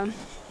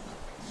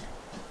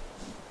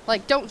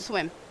 Like, don't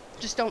swim.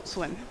 Just don't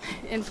swim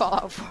in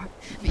Fallout 4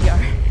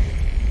 VR.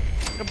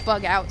 It'll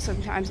bug out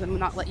sometimes and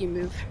not let you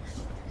move.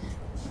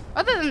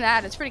 Other than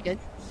that, it's pretty good.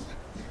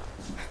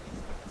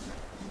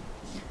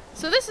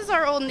 So this is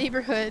our old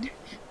neighborhood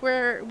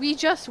where we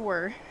just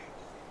were.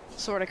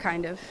 Sorta,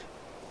 kind of.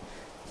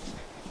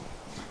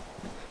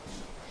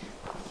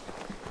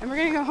 And we're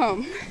gonna go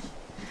home.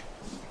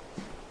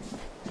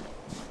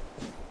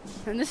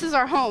 And this is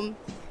our home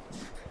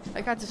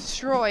that got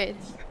destroyed.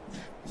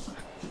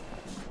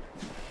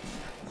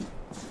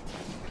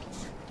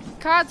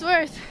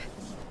 Codsworth!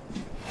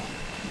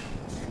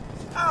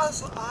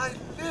 As I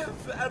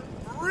live and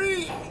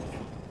breathe!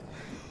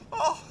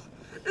 Oh,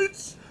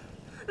 it's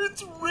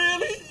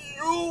really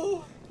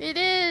you! It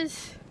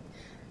is!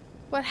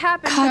 What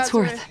happened,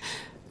 Codsworth?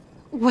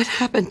 What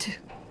happened to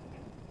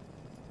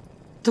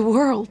the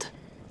world?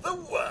 The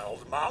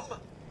world,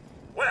 Mum?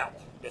 Well,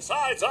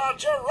 besides our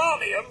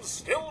geraniums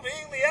still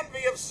being the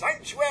envy of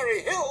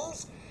Sanctuary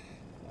Hills,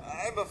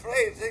 I'm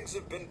afraid things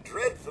have been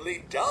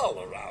dreadfully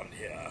dull around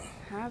here.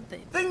 Have they?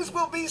 Things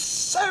will be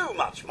so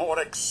much more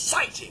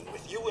exciting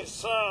with you and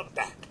Sir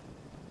back.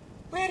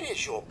 Where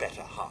is your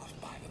better half,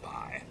 by the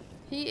by?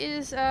 He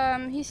is,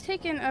 he's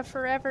taken a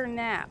forever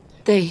nap.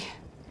 They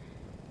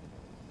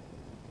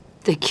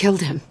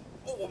killed him.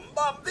 Oh,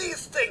 Mum,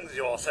 these things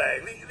you're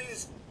saying,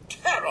 these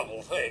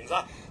terrible things,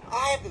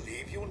 I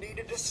believe you need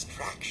a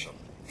distraction.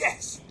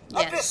 Yes,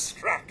 a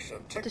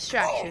distraction to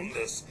calm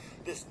this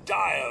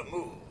dire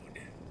mood.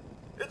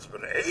 It's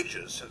been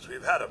ages since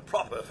we've had a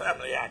proper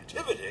family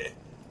activity.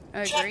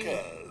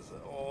 Checkers,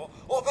 or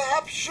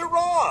perhaps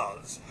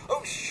charades.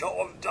 Oh,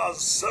 Sean does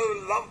so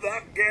love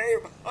that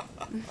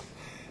game.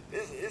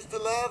 Is the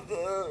lad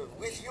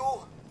with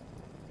you?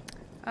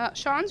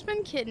 Sean's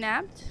been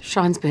kidnapped.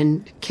 Sean's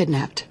been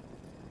kidnapped.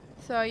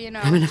 So, you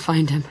know. I'm gonna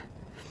find him.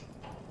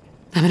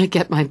 I'm gonna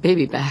get my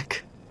baby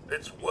back.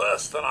 It's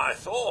worse than I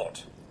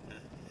thought.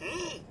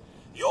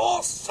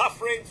 You're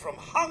suffering from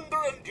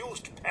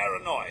hunger-induced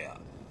paranoia.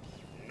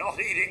 Not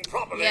eating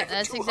properly. Yeah,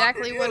 that's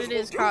exactly what it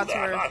is,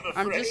 Codsworth.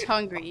 I'm just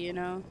hungry, you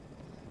know.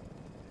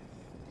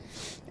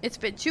 It's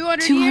been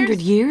 200 years. 200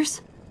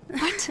 years?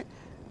 What?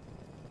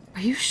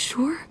 Are you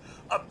sure?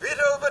 A bit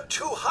over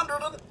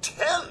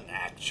 210,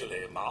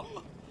 actually,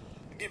 Mum.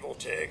 Give or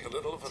take a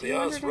little for the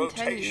Earth's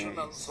rotation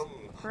and some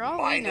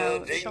minor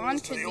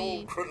dings to the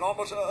old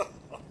chronometer.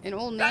 An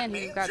old man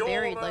who got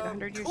buried like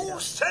 100 years ago. 2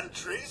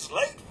 centuries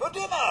late for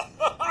dinner.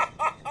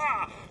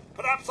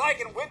 Perhaps I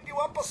can whip you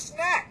up a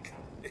snack.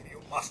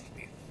 You must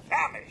be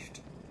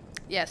famished.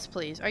 Yes,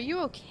 please. Are you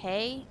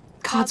okay,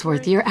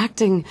 Codsworth, you're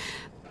acting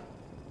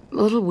a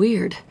little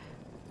weird.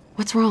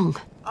 What's wrong?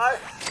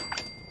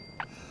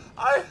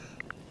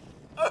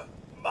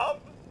 Mum,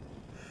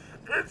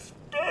 it's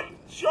been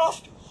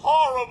just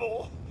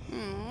horrible.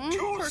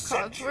 2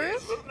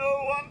 centuries with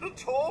no one to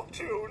talk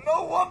to,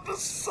 no one to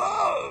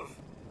serve.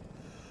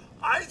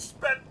 I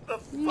spent the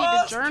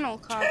first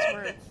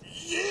 10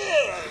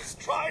 years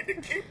trying to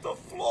keep the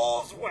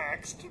floors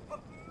waxed, but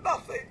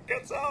nothing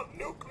gets out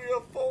nuclear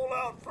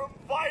fallout from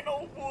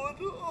vinyl wood.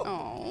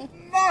 Oh.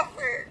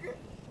 Nothing.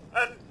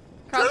 And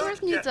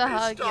Codsworth needs a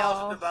hug,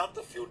 y'all. About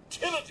the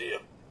futility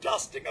of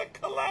dusting a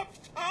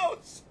collapsed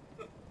house.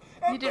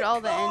 You did all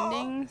the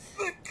endings?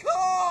 The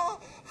car!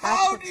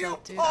 That's what's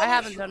up, dude. I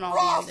haven't done all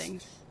the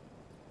endings.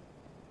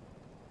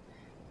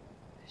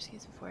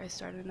 Excuse me before I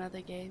start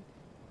another game.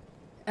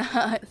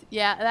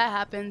 Yeah, that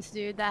happens,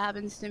 dude. That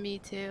happens to me,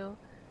 too.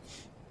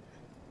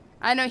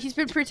 I know, he's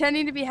been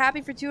pretending to be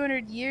happy for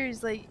 200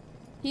 years. Like,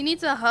 he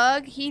needs a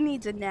hug, he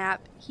needs a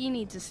nap, he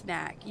needs a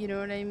snack. You know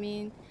what I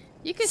mean?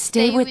 You can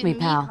stay with me,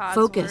 pal. Codsworth.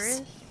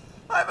 Focus.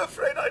 I'm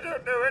afraid I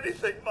don't know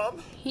anything,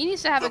 Mum. He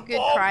needs to have a good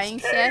bombs crying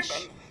came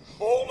sesh. and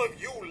all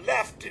of you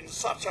left in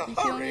such a You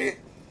feel me? hurry.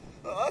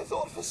 I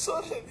thought for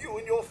certain you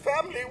and your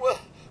family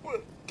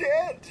were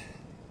dead.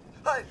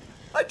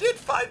 I did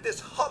find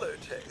this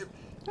holotape.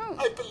 Oh.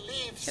 I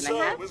believe Can I Sir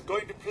have? was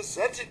going to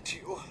present it to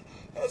you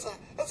as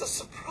a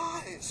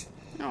surprise.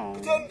 Oh.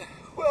 But then,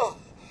 well,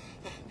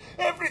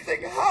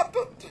 everything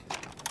happened.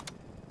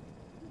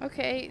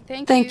 Okay,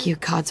 thank you. Thank you,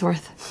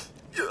 Codsworth.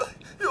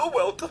 You're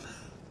welcome.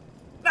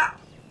 Now,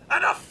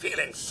 enough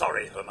feeling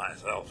sorry for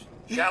myself.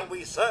 Shall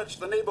we search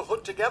the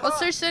neighborhood together? Let's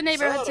search the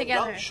neighborhood Sir,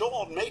 together. Young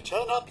Sean may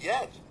turn up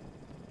yet.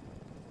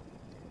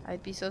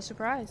 I'd be so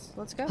surprised.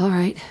 Let's go. All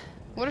right.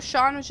 What if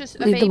Sean was just a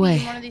Lead the baby way.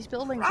 in one of these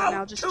buildings right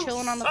now, just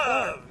chilling on the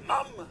floor?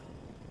 Mum.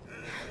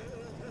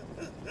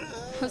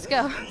 Let's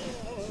go.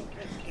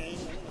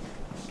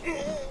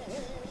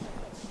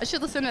 I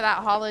should listen to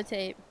that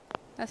holotape.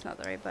 That's not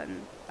the right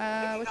button.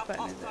 Which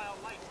button is it?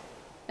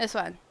 This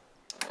one.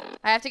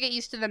 I have to get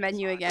used to the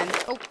menu again.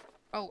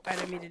 Oh, I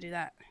didn't mean to do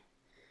that.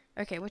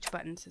 Okay, which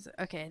buttons is it?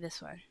 Okay,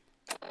 this one.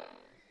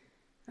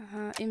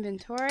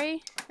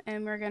 Inventory,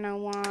 and we're gonna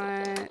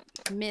want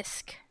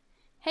MISC.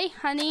 Hey,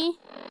 honey.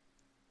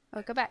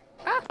 Oh, go back.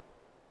 Ah!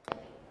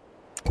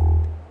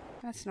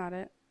 That's not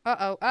it.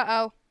 Uh-oh,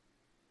 uh-oh.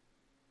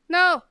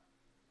 No!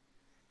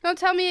 Don't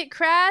tell me it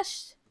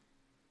crashed.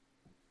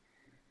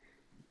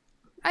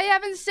 I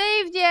haven't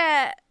saved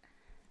yet.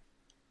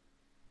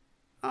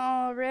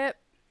 Oh, rip.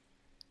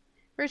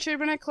 Richard,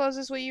 when I close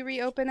this, will you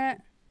reopen it?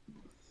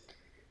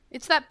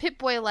 It's that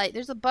Pip-Boy light.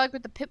 There's a bug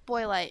with the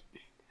Pip-Boy light.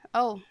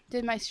 Oh,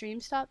 did my stream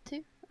stop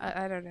too?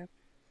 I don't know.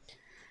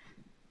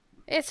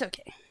 It's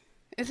okay.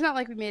 It's not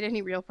like we made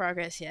any real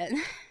progress yet.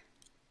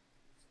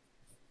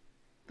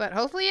 But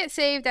hopefully it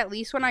saved at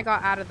least when I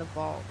got out of the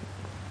vault.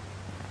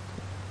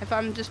 If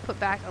I'm just put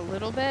back a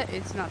little bit,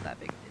 it's not that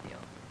big of a deal.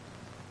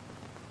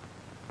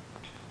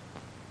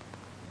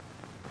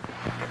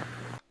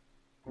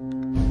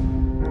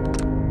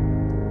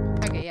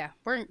 Okay, yeah.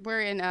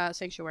 We're in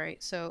Sanctuary,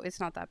 so it's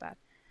not that bad.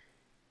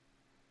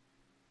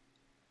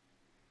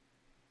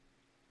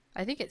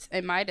 I think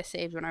it might have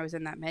saved when I was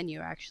in that menu,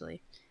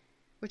 actually,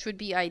 which would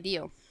be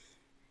ideal.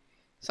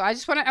 So I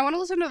want to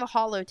listen to the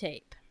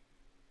holotape.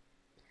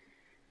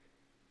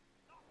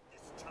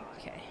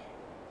 Okay,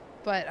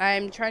 but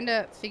I'm trying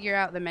to figure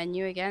out the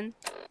menu again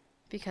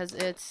because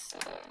it's,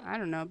 I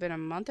don't know, been a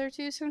month or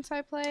two since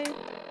I played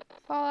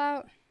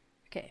Fallout.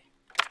 Okay.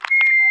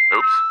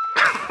 Oops.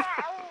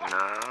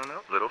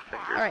 No, little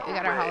fingers. All right, we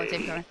got our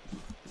holotape going.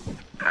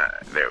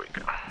 There we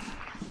go.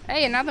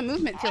 Hey, and now the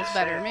movement feels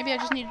better. Maybe I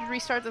just needed to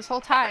restart this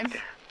whole time.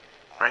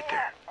 Right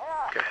there.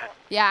 Go ahead.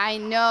 Yeah, I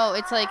know.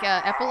 It's like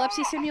a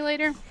epilepsy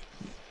simulator.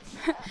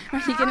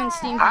 When you get in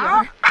Steam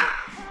VR.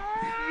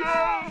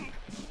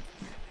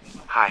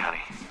 Hi,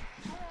 honey.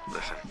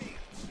 Listen,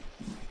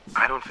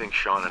 I don't think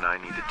Sean and I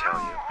need to tell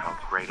you how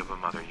great of a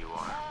mother you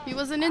are. He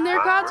wasn't in there,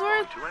 But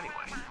we're Codsworth? going to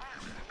anyway.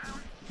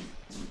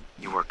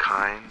 You were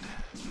kind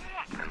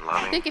and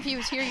loving. I think if he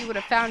was here, you would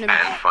have found him.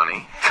 And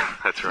funny.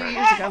 That's 2 right.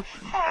 years ago.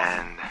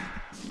 And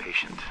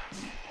patient.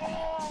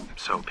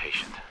 So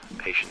patient.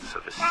 Patience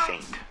of a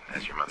saint,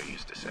 as your mother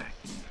used to say.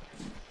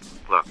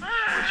 Look,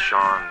 with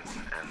Sean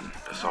and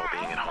us all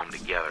being at home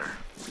together,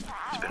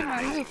 it's been an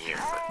amazing year,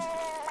 but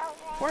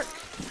Work.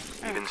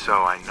 even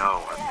so, I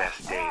know our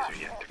best days are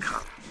yet to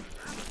come.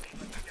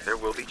 There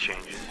will be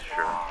changes,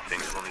 sure.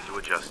 Things we'll need to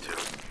adjust to.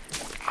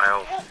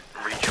 I'll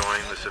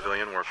rejoin the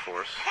civilian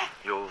workforce.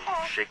 You'll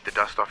shake the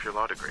dust off your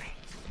law degree.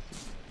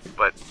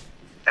 But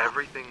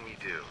everything we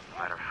do, no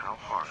matter how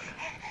hard,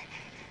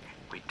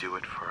 we do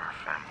it for our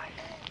family.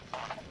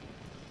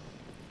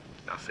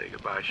 Now say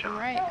goodbye, Sean.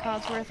 Alright,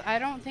 Codsworth. I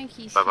don't think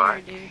he's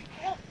Bye-bye. here, dude.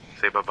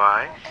 Say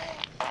bye-bye.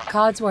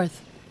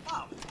 Codsworth.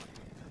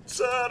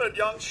 Sir and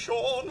young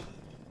Sean,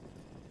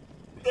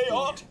 they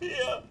aren't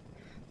here.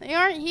 They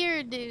aren't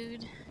here,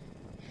 dude.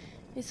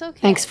 It's okay.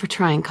 Thanks for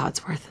trying,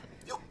 Codsworth.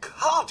 You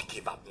can't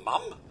give up,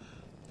 Mum.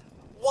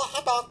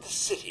 What about the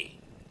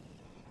city?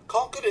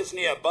 Concord is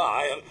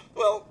nearby, and,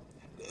 well,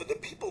 the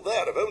people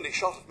there have only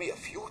shot at me a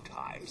few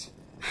times.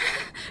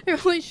 They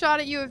only shot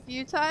at you a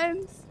few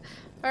times?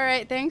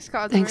 Alright, thanks,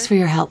 Codsworth. Thanks for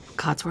your help,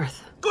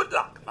 Codsworth. Good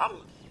luck,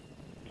 Mum.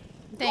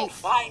 Thanks.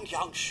 You'll find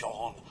young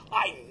Sean.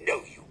 I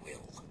know you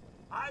will.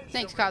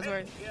 Thanks,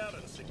 Codsworth. Here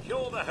and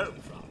secure the home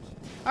front.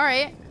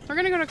 Alright, we're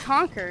gonna go to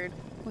Concord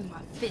with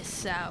my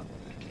fists out.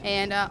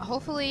 And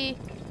hopefully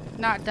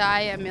not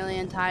die a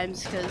million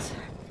times, because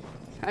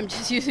I'm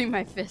just using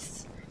my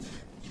fists.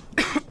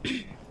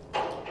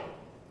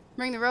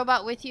 Bring the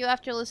robot with you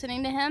after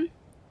listening to him?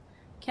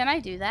 Can I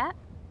do that?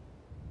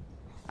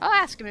 I'll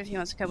ask him if he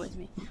wants to come with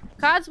me.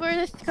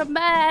 Codsworth, come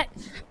back!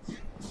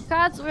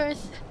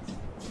 Codsworth!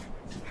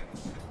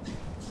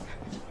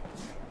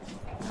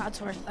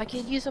 Codsworth, I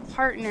could use a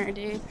partner,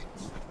 dude.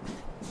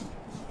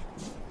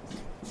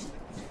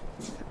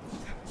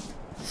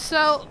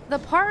 So, the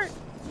part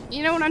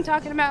You know what I'm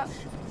talking about?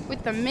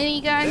 With the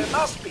minigun. There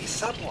must be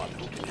someone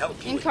who can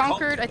help you in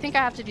Concord. I think I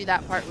have to do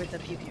that part with the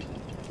pew pew.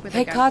 With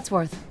Hey,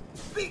 Codsworth.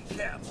 Be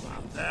careful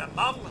out there,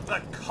 Mum.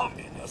 The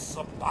communists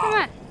are bad. Come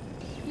on.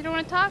 You don't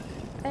want to talk?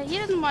 He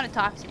doesn't want to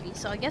talk to me,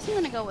 so I guess I'm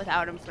going to go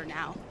without him for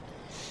now.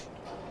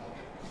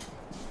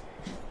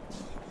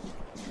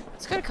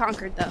 Let's go to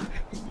Concord, though.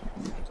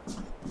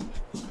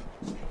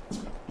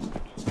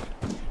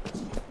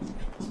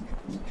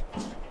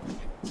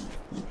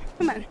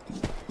 Come on.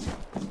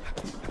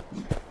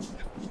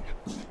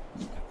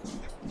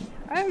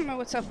 I don't know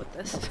what's up with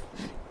this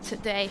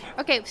today.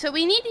 Okay, so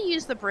we need to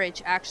use the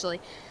bridge,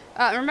 actually.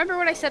 Remember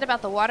what I said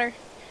about the water?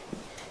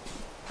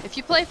 If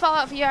you play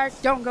Fallout VR,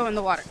 don't go in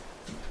the water.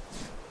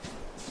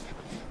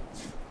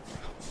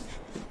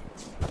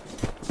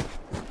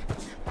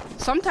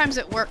 Sometimes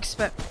it works,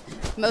 but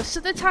most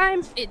of the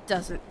time, it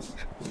doesn't.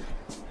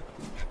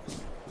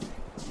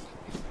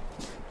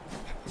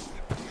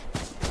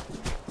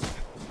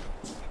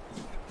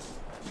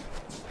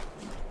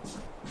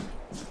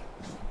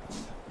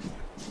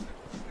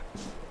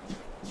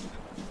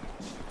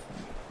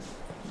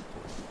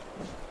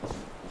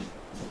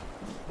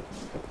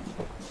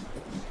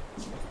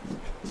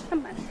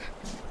 Come on.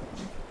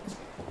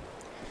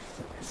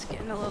 It's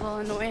getting a little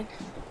annoying.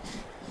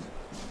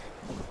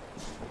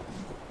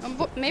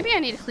 Maybe I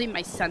need to clean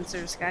my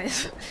sensors,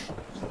 guys.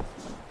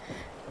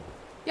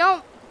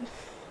 Y'all,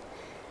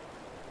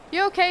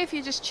 you okay if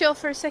you just chill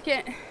for a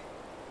second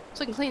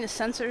so I can clean the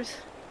sensors?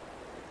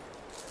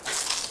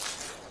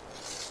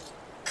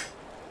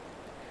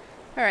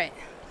 Alright,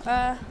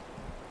 let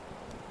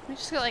me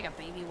just get like a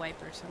baby wipe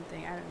or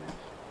something, I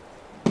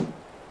don't know.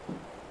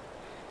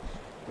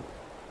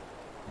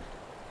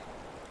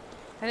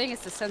 I think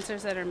it's the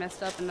sensors that are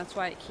messed up and that's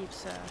why it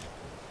keeps,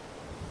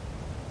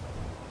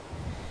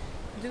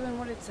 doing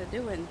what it's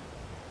doing.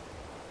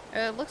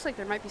 It looks like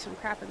there might be some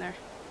crap in there.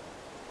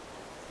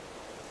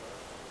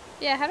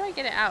 Yeah, how do I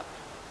get it out?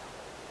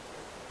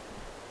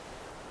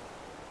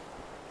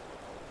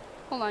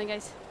 Hold on,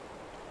 guys.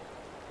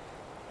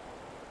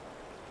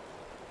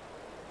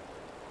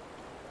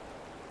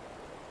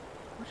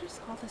 What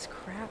is all this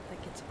crap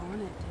that gets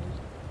on it,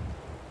 dude?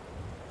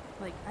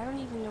 Like, I don't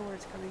even know where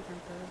it's coming from,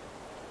 bro.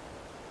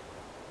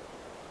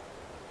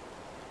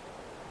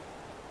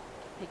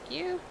 Thank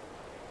you.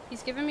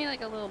 He's giving me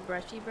like a little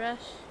brushy brush.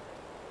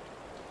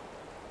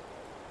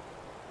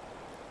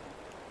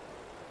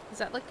 Does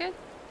that look good?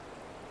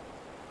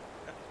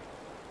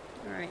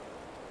 Alright.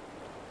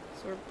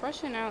 So we're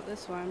brushing out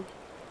this one.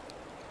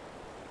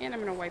 And I'm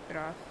gonna wipe it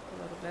off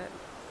a little bit.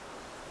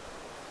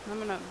 I'm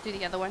gonna do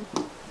the other one.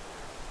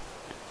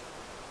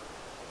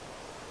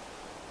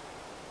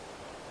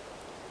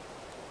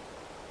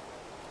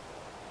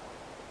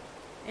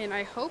 And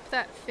I hope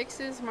that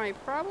fixes my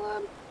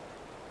problem.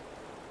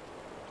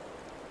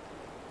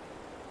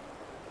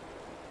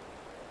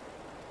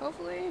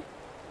 Hopefully.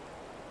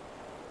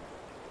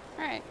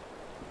 Alright.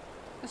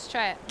 Let's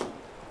try it.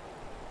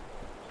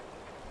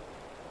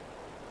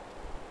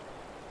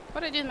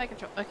 What did I do with my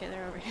control? Okay,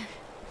 they're over here.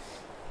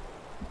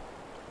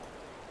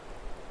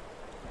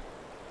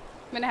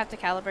 I'm gonna have to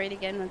calibrate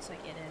again once I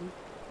get in.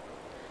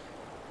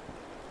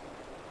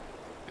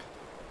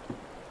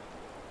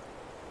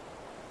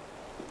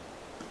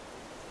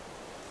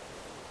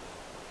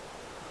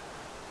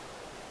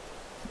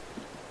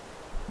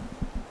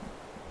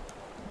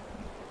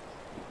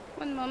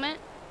 One moment.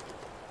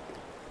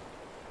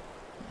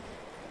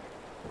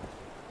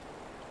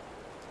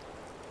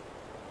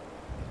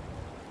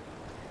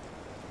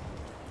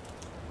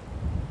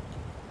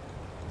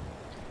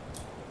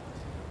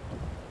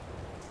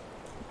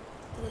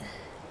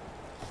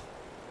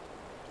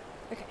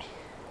 Okay.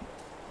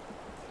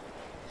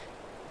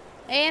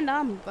 And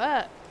I'm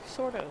back,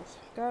 sort of.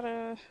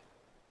 Gotta...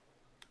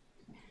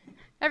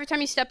 Every time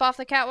you step off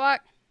the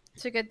catwalk,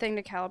 it's a good thing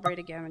to calibrate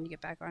again when you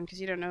get back on, because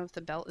you don't know if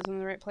the belt is in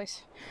the right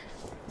place.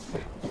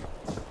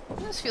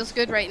 This feels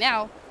good right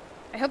now.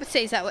 I hope it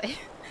stays that way.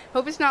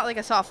 Hope it's not like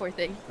a software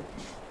thing.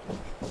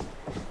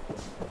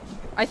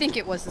 I think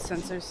it was the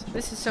sensors.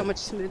 This is so much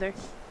smoother.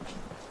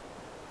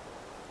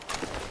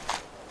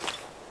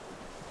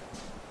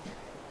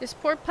 This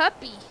poor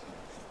puppy.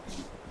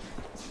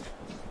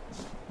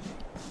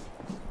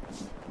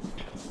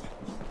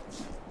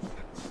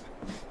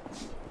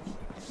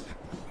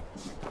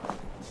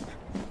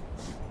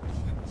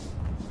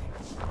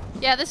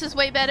 Yeah, this is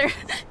way better.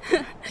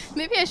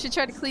 Maybe I should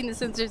try to clean the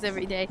sensors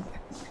every day.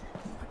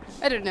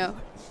 I don't know.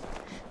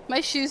 My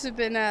shoes have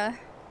been, I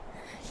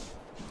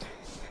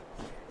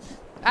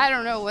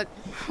don't know what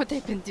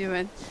they've been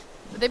doing.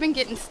 But they've been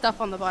getting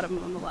stuff on the bottom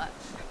of them a lot.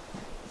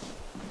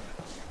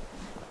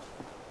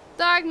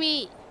 Dog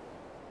meat!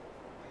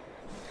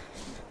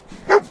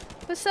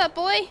 What's up,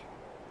 boy?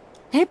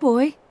 Hey,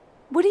 boy.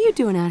 What are you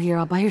doing out here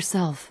all by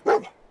yourself?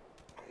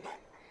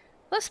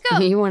 Let's go!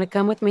 You want to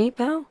come with me,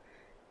 pal?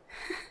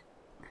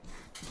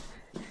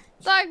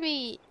 Dog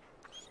meat!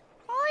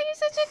 Oh, you're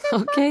such a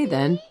good Okay, puppy.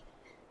 then.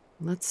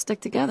 Let's stick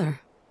together.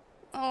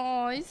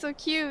 Oh, he's so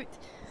cute.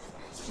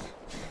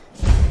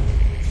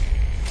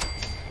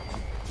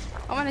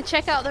 I want to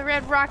check out the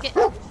red rocket.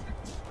 You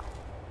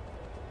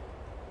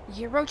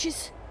hear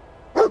roaches?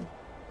 The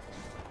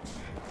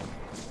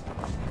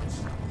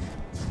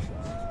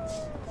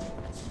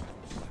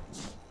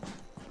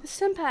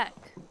stim pack.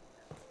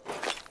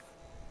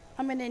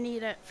 I'm gonna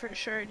need it for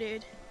sure,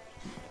 dude.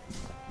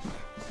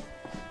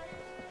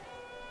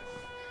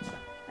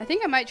 I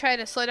think I might try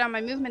to slow down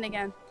my movement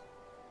again.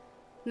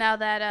 Now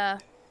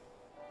that,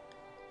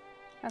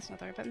 that's not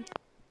the right button.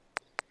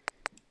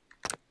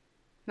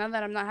 Now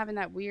that I'm not having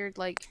that weird,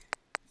 like,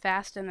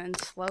 fast and then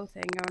slow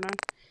thing going on.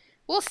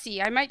 We'll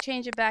see. I might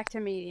change it back to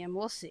medium.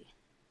 We'll see.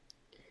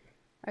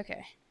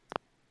 Okay.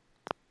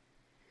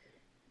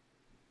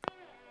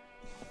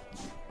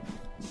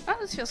 Oh,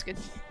 this feels good.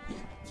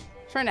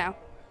 For now.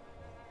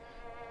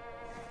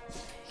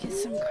 Get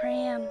some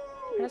cram.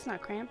 That's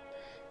not cram.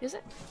 Is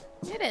it?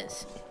 It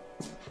is.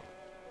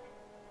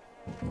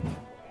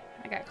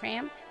 I got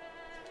cram.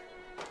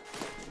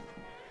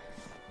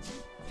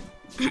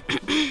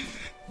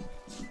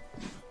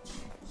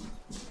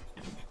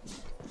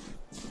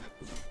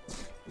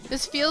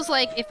 This feels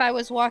like if I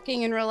was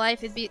walking in real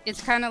life,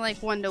 it's kind of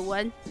like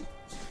 1-to-1.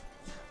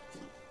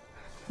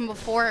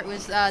 Before it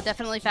was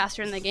definitely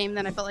faster in the game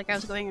than I felt like I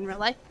was going in real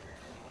life.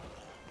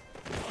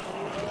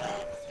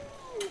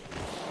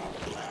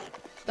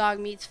 Dog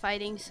meat's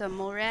fighting some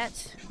mole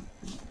rats.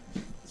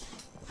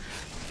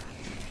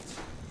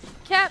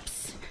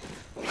 Caps!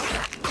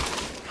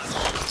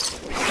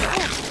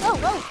 Oh,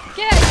 whoa!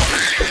 Get out of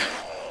here!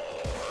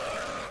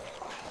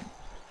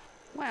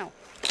 Wow.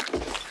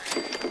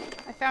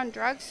 I found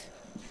drugs.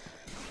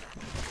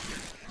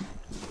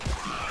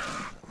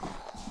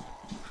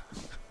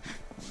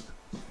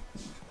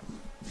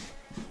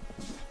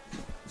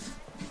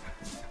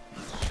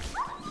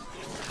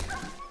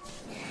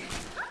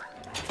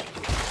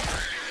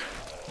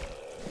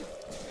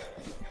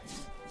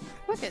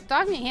 Look at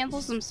Dog Meat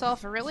handles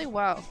himself really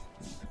well.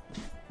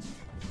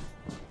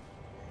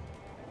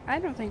 I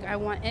don't think I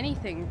want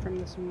anything from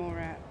this mole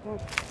rat.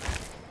 Well,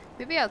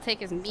 maybe I'll take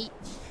his meat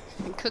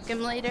and cook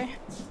him later.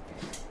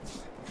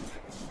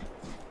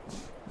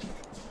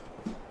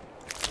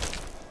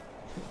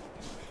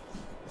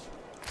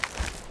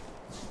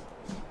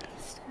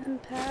 Stim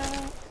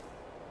pack.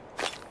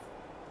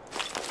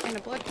 And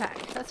a blood pack.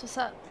 That's what's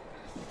up.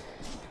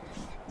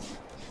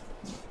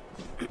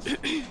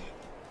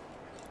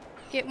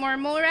 Get more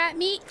mole rat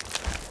meat.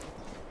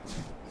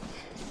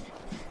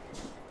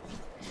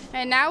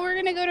 And now we're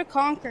gonna go to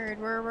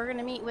Concord, where we're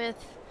gonna meet with,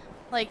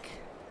 like,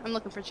 I'm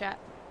looking for chat,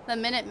 the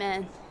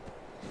Minutemen.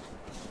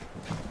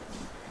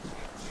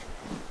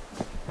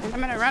 And I'm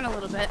gonna run a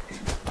little bit.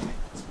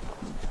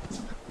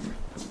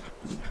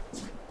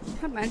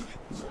 Come on.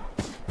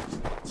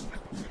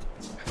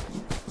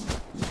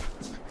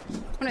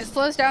 When it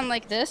slows down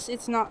like this,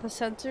 it's not the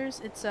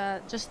sensors, it's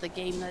just the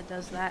game that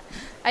does that.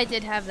 I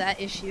did have that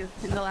issue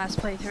in the last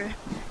playthrough.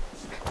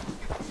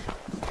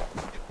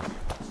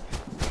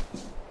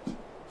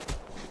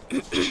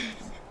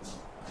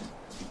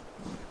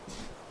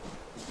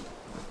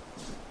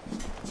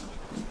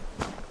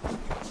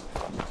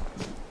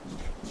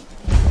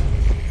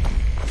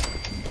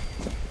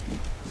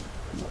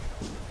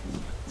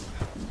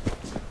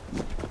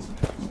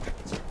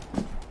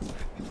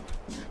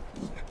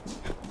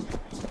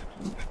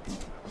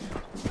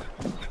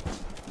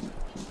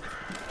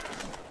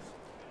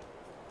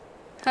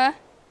 Huh?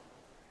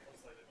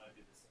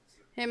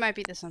 It might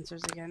be the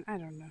sensors again. I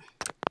don't know.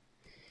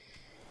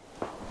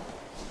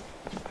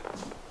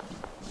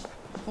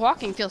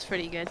 Walking feels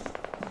pretty good.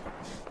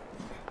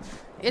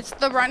 It's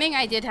the running.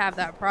 I did have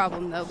that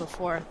problem though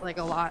before, like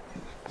a lot.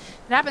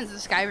 It happens in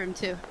Skyrim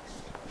too.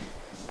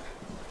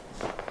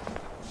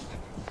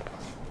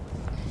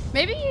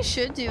 Maybe you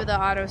should do the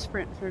auto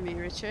sprint for me,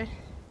 Richard.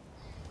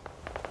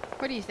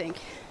 What do you think?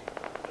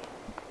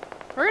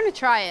 We're gonna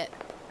try it.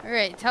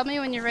 Alright, tell me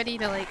when you're ready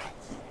to, like,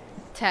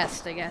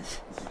 test, I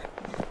guess.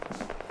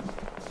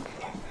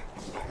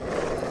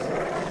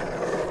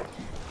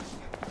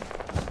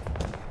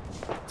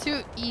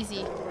 Too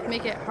easy.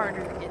 Make it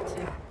harder to get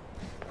to.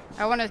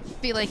 I want to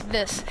be like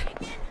this.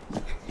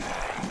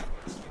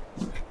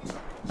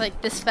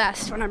 Like this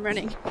fast when I'm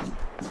running.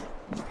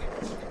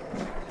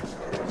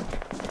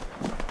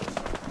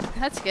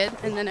 That's good.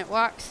 And then it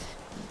walks.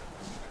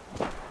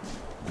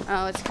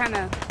 Oh, it's kind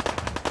of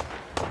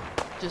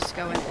just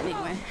going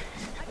anyway.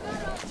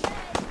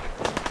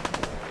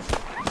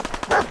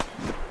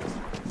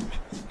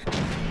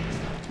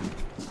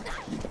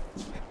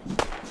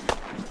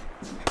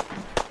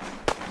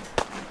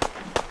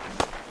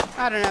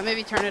 I don't know,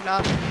 maybe turn it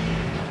off.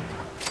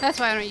 That's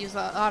why I don't use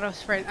the auto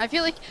sprint. I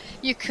feel like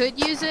you could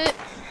use it,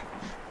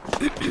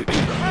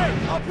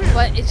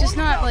 but it's just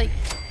not like,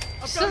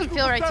 it just doesn't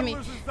feel right to me.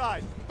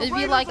 It'd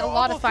be like a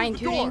lot of fine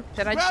tuning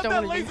that I just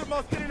don't want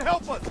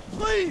to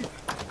do.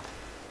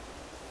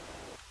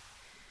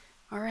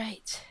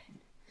 Alright.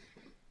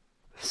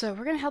 So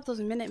we're gonna help those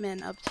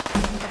Minutemen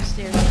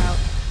upstairs out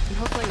and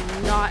hopefully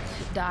not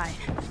die.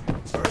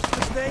 First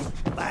mistake,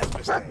 last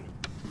mistake.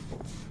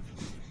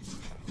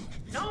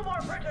 No more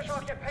British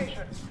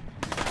occupation.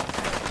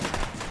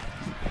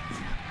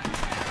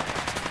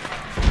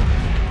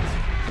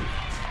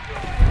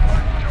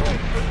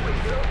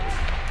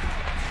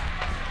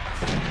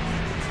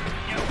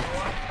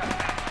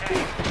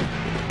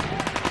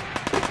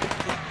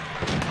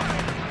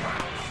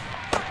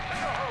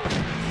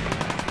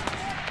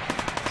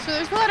 So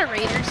there's a lot of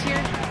raiders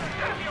here.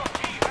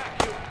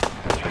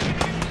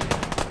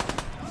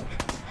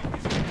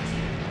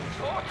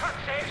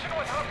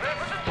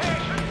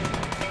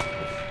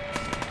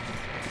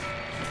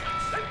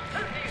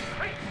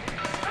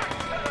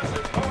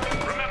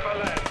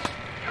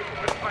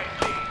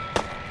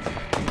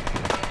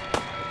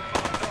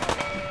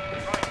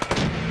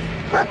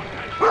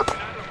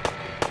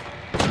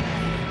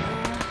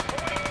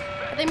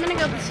 I think I'm gonna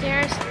go up the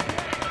stairs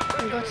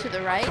and go to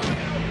the right.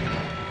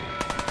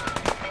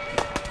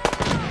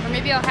 Or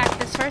maybe I'll hack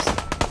this first.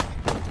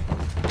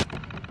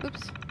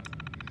 Oops.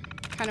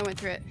 Kinda went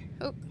through it.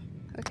 Oh,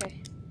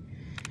 okay.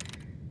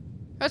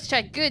 Let's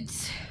check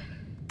goods.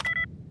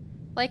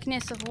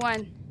 Likeness of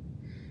 1.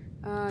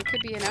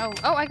 Could be an O.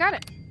 Oh, I got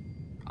it.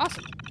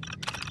 Awesome.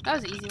 That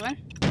was an easy one.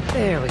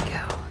 There we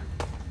go.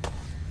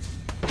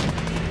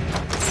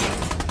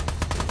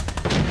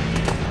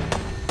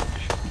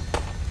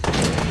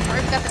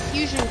 I've got the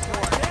fusion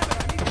core.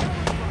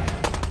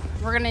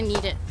 We're gonna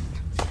need it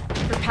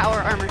for power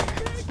armor.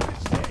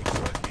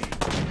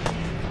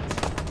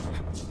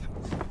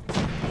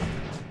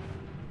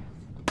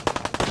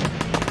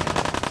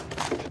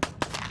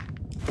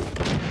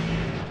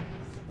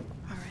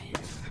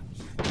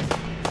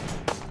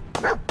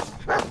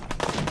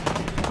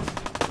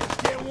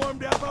 Get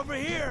warmed up over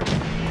here.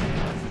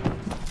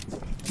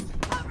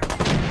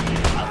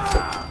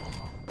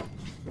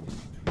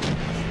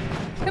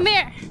 Come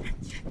here.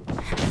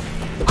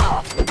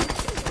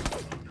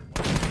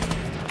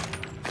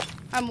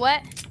 I'm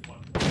wet.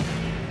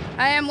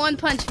 I am One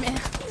Punch Man.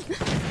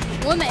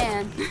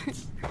 Woman.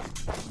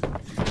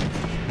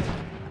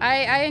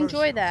 I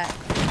enjoy that.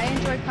 I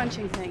enjoy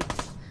punching things.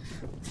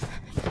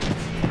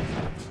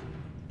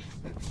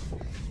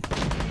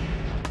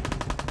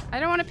 I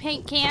don't want a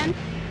paint can.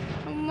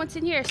 What's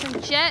in here?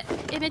 Some jet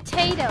and a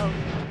potato.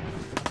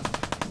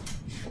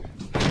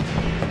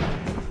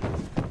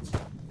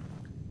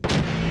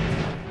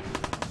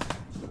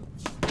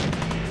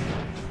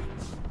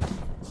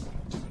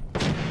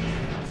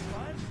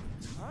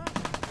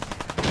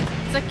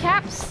 The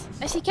caps.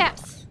 I see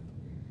caps.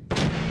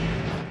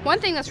 One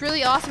thing that's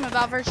really awesome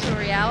about virtual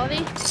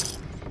reality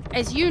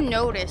is you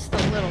notice the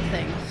little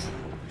things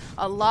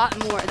a lot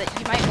more that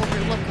you might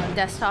overlook on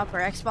desktop or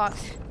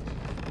Xbox.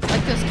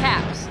 Like those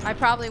caps. I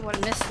probably would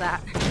have missed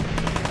that.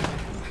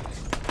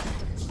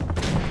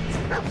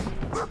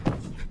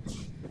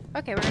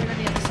 Okay, we're gonna go to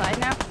the other side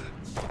now.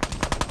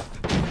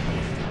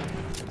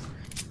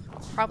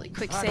 Probably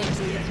quick save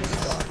to get through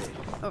this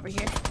over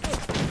here.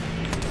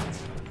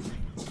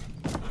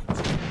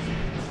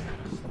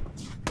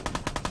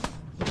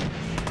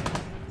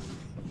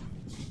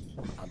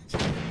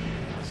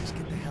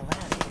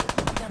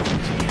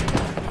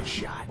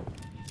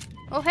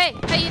 Oh hey,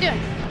 how you doing?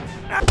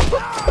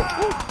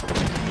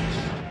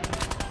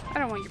 I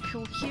don't want your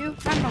pool cue.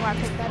 I don't know why I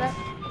picked that up.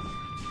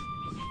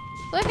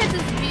 Look at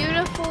this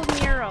beautiful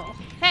mural.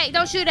 Hey,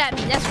 don't shoot at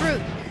me. That's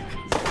rude.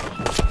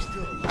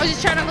 I was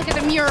just trying to look at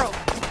the mural.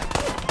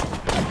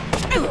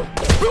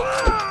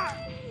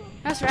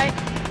 That's right.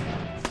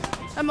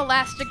 I'm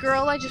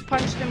Elastigirl. I just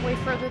punched him way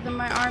further than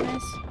my arm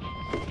is.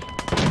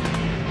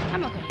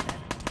 I'm okay with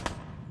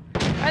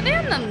that. Are they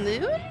on the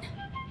moon?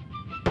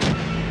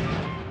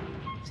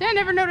 See, I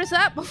never noticed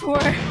that before.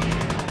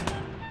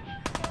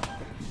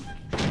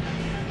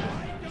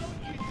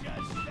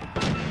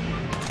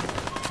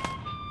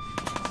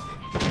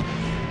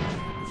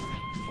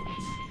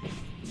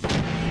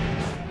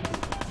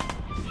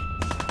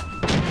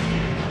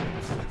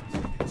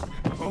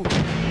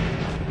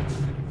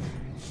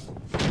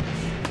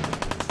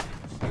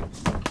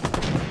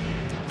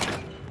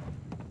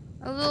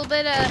 A little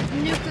bit of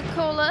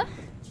Nuka-Cola.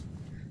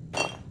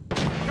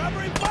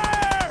 Covering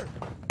fire!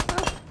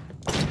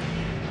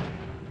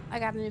 I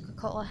got a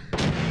Nuka-Cola.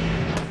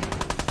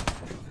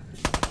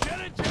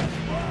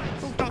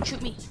 Oh, don't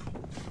shoot me.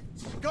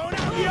 Going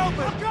out in the open!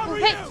 I'll cover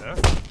hey.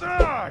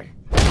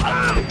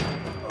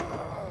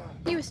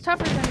 you! He was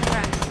tougher than the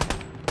rest.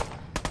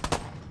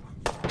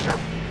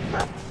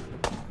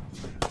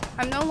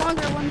 I'm no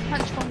longer One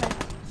Punch Woman.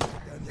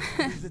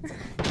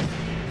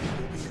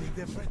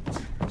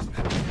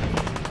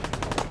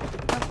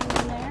 Nothing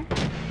in there.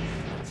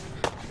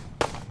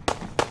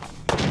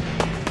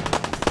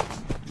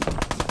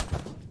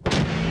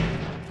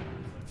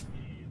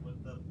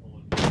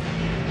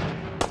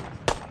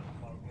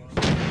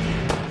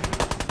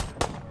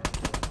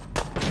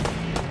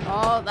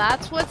 Oh,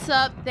 that's what's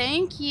up.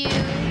 Thank you,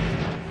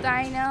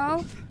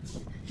 Dino,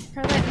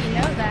 for letting me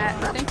know that.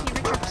 Thank you,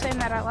 Richard, for saying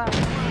that out loud.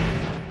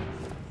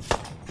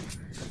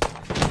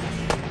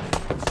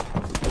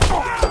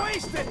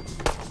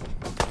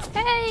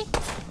 Hey!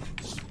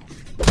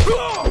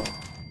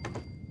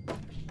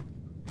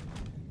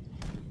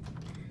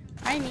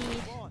 I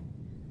need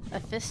a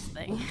fist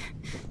thing.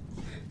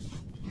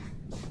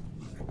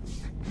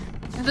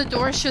 And the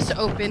door's just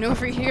open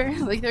over here.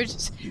 Like they're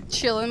just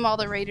chilling while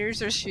the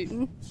raiders are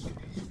shooting.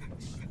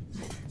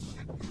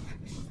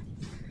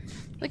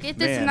 Look at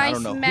this Man, nice I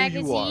don't know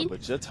magazine. who you are,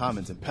 but your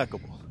timing's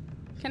impeccable.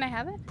 Can I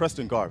have it?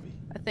 Preston Garvey.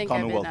 I think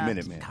Commonwealth I'm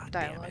in Minuteman.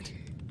 dialogue.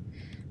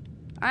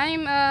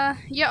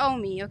 You owe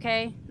me,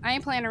 okay? I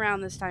ain't playing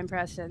around this time,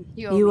 Preston.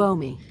 You owe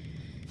me.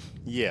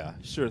 Yeah,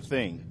 sure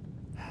thing.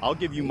 I'll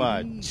give you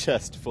my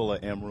chest full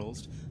of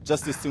emeralds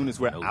just as soon as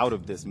we're out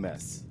of this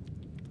mess.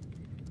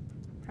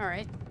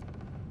 Alright.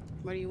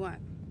 What do you want?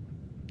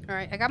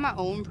 Alright, I got my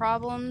own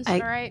problems,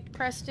 alright,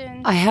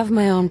 Preston? I have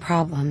my own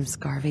problems,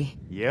 Garvey.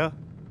 Yeah?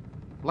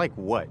 Like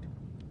what?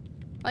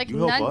 Like you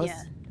help none us,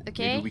 yet,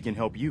 okay? Maybe we can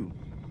help you.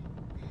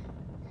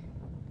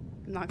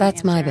 I'm not gonna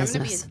That's my answer. I'm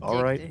gonna be business. a dick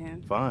All right, to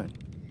him. fine.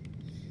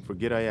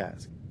 Forget I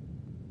asked.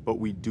 But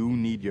we do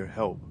need your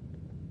help.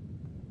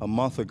 A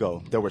month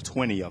ago, there were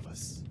 20 of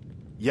us.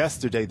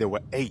 Yesterday, there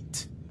were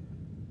 8.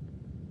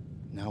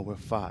 Now we're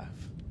 5.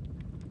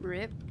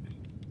 Rip.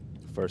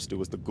 First it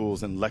was the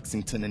ghouls in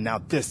Lexington, and now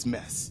this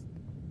mess.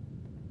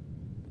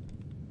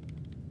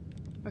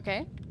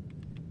 Okay.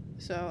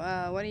 So,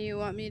 what do you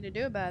want me to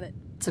do about it?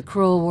 It's a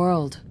cruel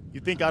world.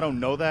 You think I don't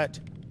know that?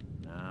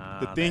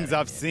 The things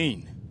I've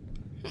seen.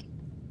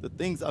 The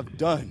things I've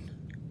done.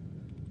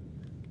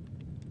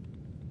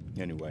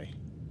 Anyway.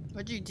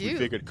 What'd you do? We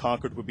figured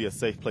Concord would be a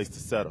safe place to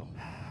settle.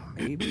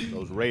 Maybe.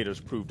 Those raiders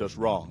proved us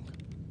wrong.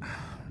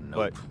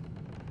 But,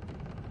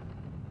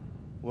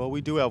 well,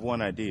 we do have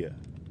one idea.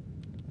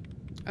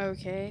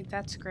 Okay,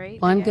 that's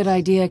great. One good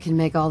idea can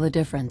make all the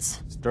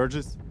difference.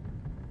 Sturgis,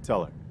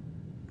 tell her.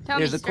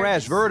 There's a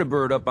crashed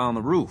vertibird up on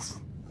the roof.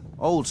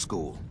 Old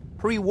school.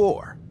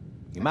 Pre-war.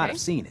 You might have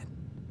seen it.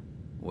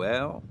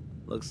 Well,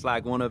 looks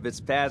like one of its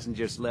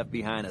passengers left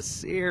behind a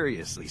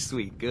seriously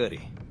sweet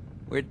goodie.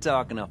 We're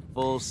talking a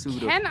full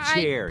suit of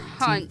Cherry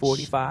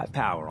T-45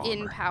 power armor.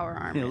 In power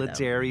armor,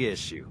 Military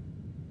issue.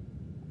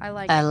 I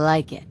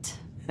like it.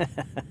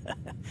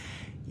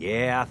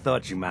 Yeah, I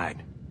thought you might.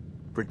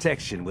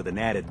 Protection with an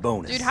added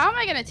bonus. Dude, how am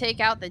I gonna take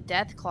out the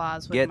death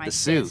claws with Get my the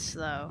suit. fists,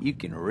 though? You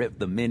can rip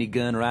the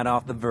minigun right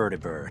off the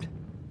vertibird.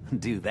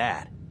 Do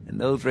that, and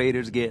those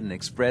raiders get an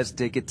express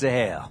ticket to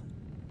hell.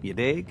 You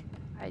dig?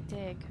 I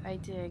dig.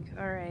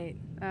 Alright,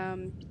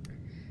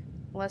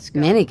 let's go.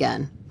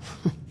 Minigun.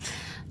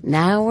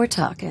 Now we're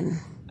talking.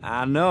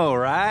 I know,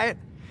 right?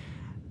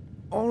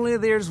 Only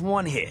there's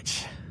one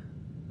hitch.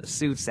 The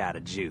suit's out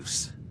of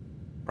juice.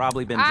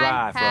 Probably been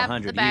dry for 100 years. I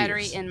have the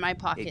battery in my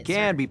pocket, It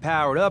can be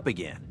powered up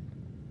again.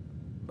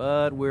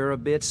 But we're a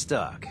bit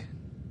stuck.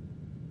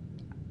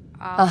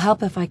 I'll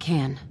help if I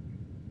can.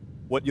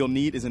 What you'll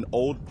need is an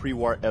old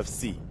pre-war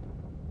FC.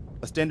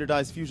 A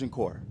standardized fusion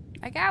core.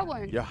 I got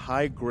one. Your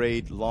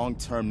high-grade,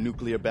 long-term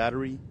nuclear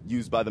battery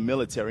used by the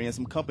military and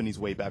some companies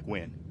way back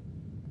when.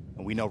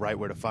 And we know right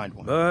where to find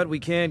one. But we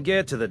can't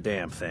get to the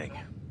damn thing.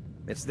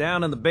 It's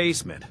down in the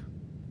basement.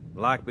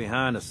 Locked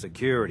behind a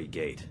security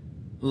gate.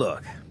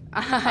 Look,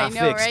 I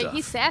know, fix right? stuff.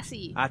 He's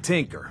sassy. I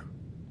tinker.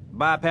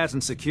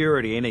 Bypassing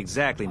security ain't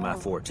exactly my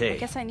forte. I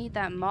guess I need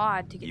that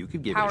mod to get You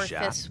could give it a power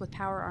shot. fists with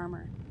power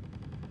armor.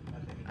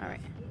 Alright.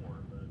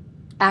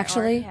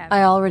 Actually,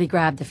 I already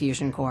grabbed the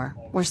fusion core.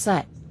 We're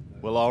set.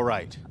 Well, all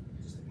right.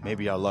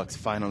 Maybe our luck's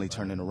finally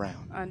turning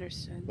around.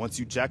 Understood. Once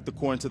you jack the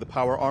core into the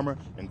power armor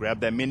and grab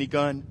that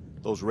minigun,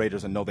 those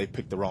raiders will know they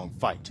picked the wrong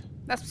fight.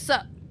 That's what's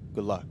up.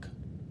 Good luck.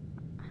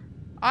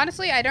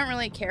 Honestly, I don't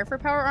really care for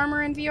power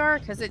armor in VR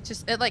because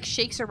it like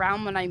shakes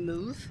around when I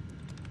move.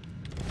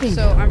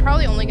 So I'm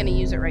probably only going to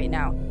use it right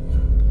now.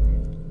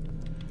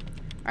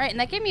 Alright, and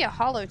that gave me a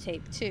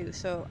holotape too,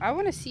 so I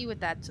want to see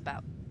what that's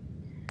about.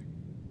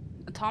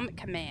 Atomic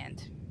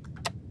Command.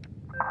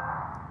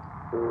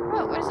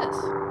 Oh, what is this?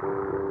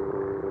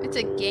 It's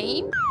a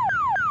game?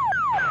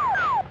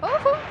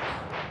 Oh!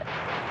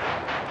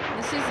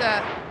 This is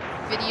a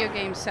video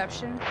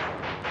gameception.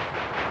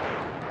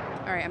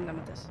 Alright, I'm done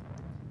with this.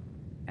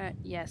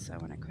 Yes, I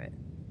want to quit.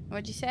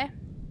 What'd you say?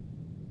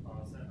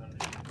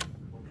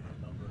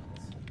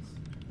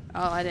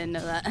 Oh, I didn't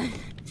know that.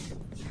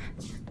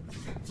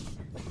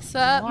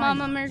 Sup,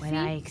 Mama Murphy? What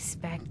I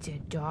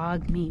expected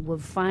dog meat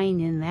would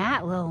find in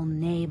that little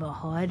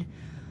neighborhood.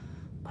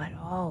 But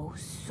oh,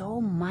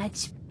 so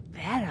much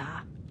better.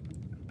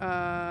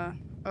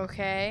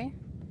 Okay.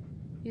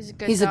 He's a good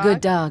dog. He's a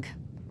good dog.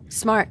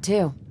 Smart,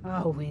 too.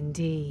 Oh,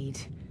 indeed.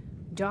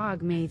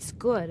 Dog mate's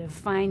good at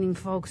finding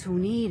folks who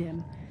need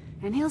him.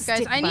 And he'll Guys,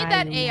 stick I need by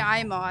that them.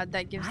 AI mod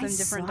that gives them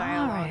different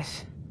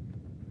dialogues.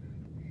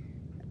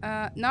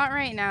 Not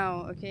right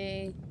now,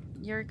 okay?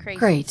 You're crazy.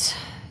 Great.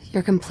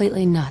 You're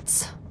completely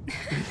nuts.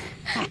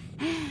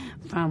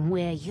 From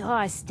where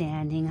you're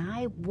standing,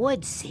 I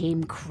would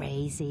seem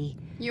crazy.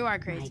 You are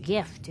crazy. My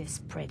gift is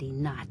pretty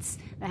nuts,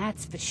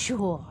 that's for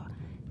sure.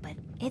 But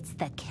it's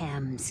the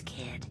chems,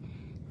 kid.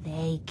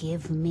 They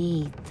give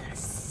me the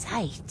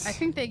sight. I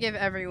think they give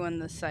everyone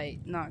the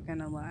sight, not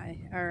gonna lie.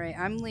 Alright,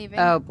 I'm leaving.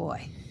 Oh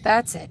boy.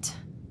 That's it.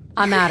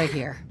 I'm out of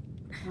here.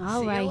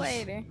 All See right. you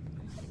later.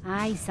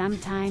 I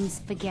sometimes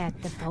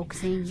forget the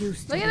folks ain't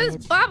used to Look at it.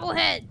 this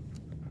bobblehead!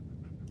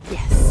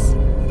 Yes.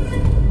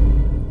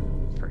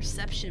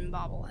 Perception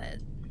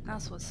bobblehead.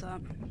 That's what's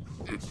up.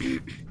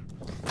 Need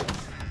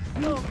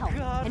help.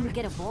 And we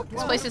get a bullet.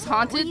 This place is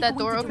haunted? That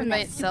door opened by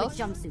itself?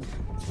 Jumpsuit.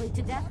 Sleep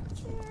to death?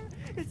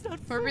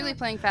 We're really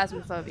playing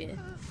Phasmophobia.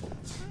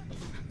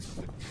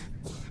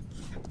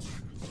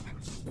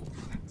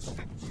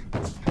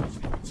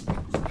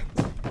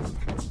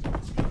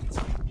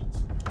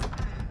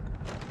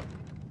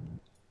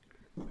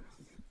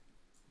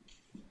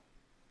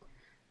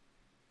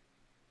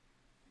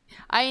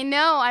 I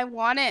know, I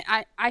want it.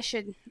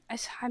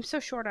 I'm so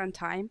short on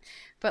time,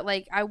 but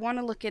like, I want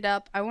to look it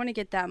up. I want to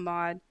get that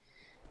mod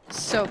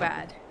so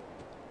bad.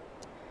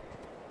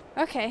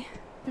 Okay,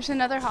 there's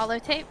another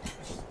holotape.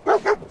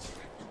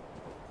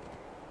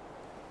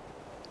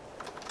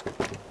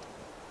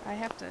 I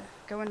have to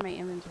go in my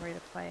inventory to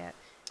play it.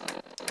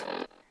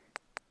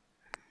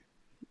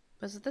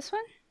 Was it this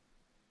one?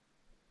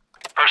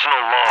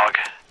 Personal log.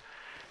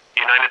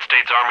 United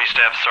States Army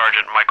Staff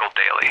Sergeant Michael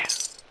Daly.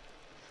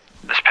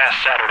 This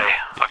past Saturday,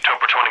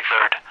 October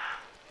 23rd,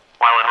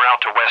 while en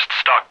route to West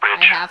Stockbridge,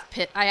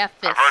 I have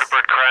fists. a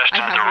vertibird crashed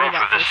into the roof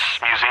of this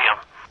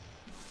museum.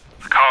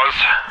 The cause?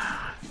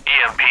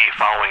 EMP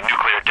following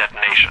nuclear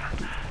detonation.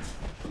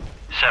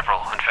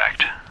 Several, in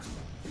fact.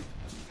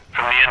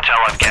 From the intel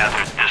I've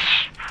gathered, this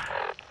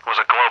was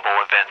a global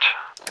event.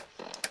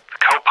 The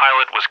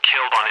co-pilot was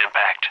killed on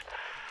impact.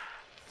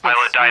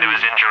 Pilot died of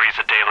his injuries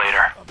a day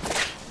later.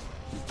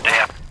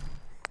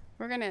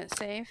 We're gonna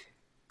save.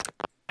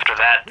 After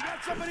that,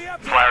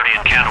 Flaherty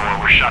and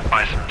Canoa were shot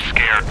by some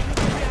scared,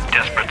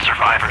 desperate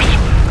survivors.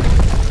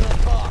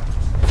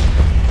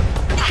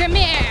 Come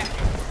here!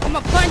 I'm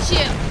gonna punch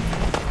you!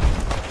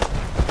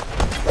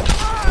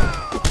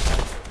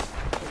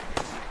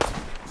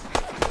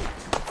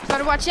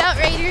 Better watch out,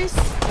 Raiders!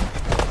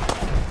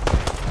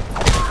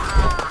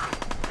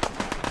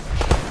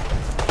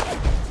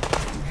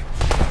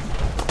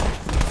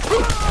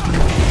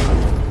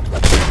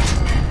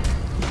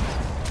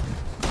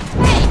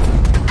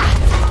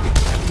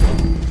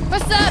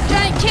 What's up,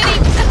 giant kitty?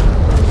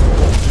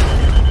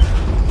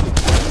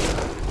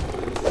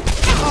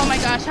 Oh my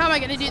gosh, how am I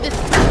gonna do this?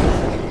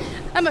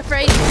 I'm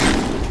afraid.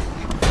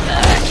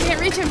 I can't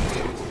reach him.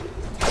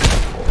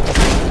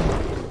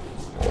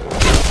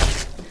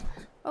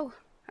 Oh,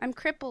 I'm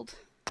crippled.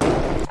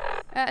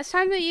 It's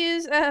time to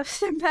use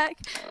Stimpak.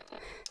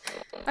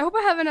 I hope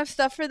I have enough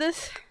stuff for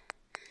this.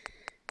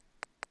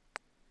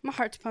 My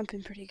heart's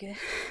pumping pretty good.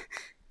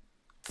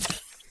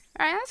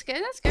 Alright, that's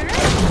good, right?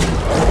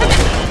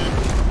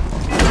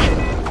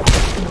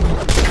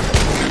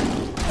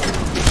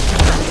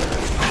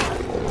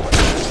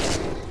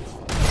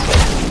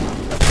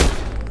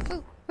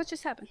 Ooh, what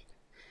just happened?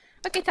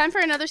 Okay, time for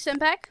another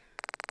Stimpak.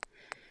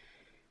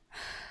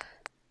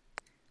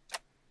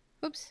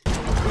 Oops.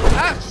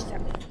 Oh,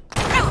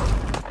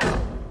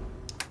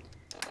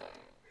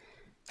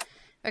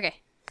 okay.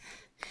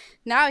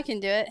 Now I can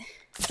do it.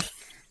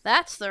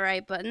 That's the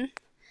right button.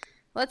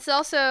 Let's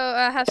also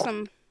have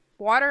some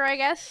water, I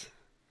guess.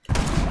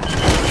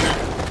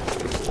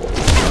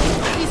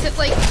 He's at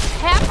like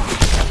half.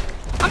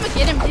 I'm gonna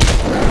get him, dude.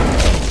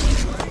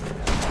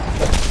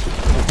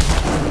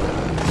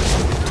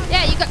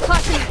 Yeah, you got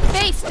caught in the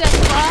face,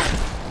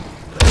 Deathclaw.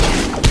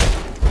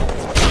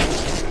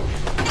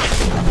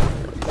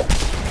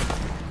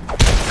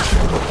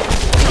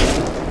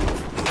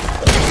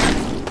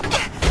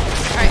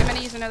 Alright, I'm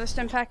gonna use another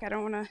Stimpak. I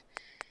don't wanna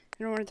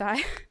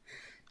die.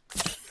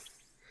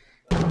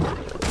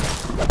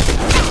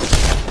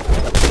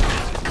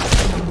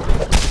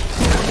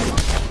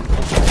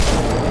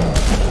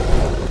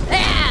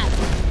 Ah!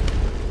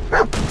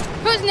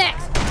 Who's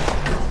next?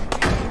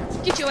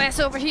 Get your ass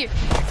over here.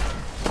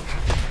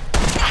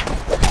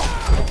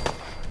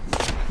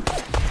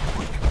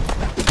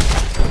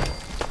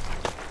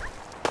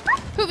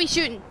 Who be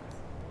shooting?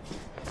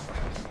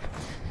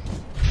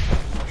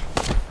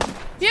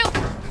 You!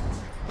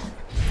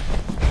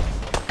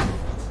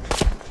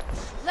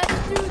 Let's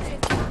do this,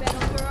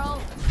 battle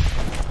girl.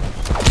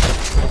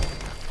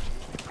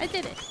 I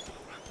did it.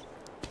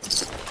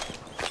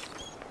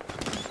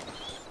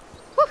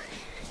 Whew.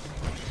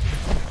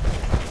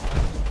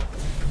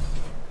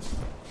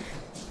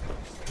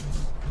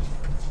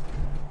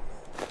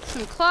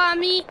 Some claw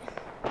meat.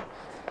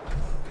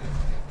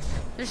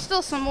 There's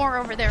still some more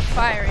over there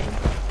firing.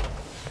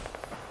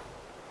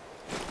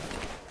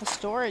 A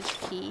storage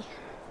key.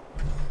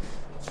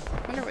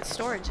 I wonder what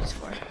storage is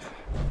for.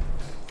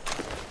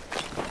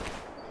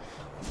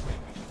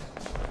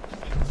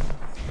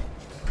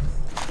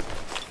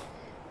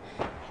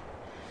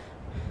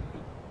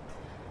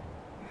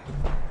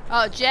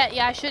 Oh, jet.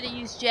 Yeah, I should have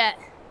used jet.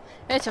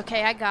 It's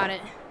okay. I got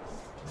it.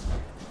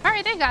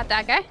 Alright, they got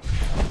that guy.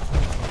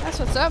 That's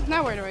what's up.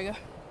 Now where do we go?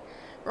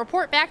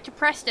 Report back to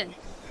Preston.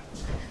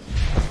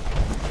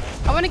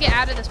 I want to get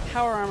out of this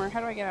power armor. How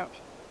do I get out?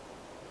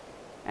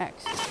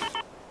 X.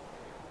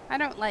 I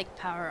don't like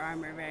power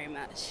armor very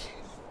much.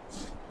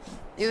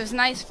 It was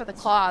nice for the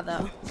claw,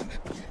 though.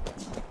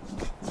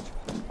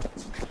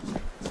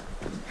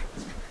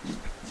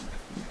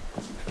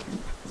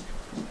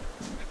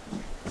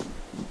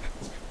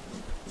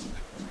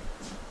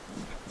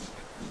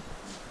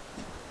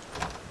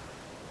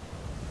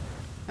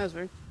 That was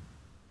weird.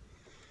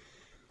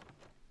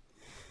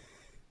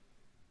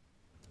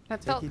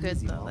 That felt good,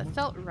 though. Mama. That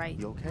felt right.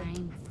 You okay?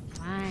 I'm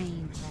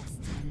fine,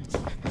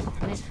 Preston.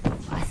 Quit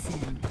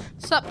fussing.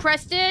 Sup,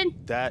 Preston?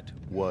 That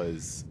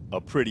was a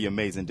pretty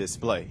amazing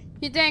display.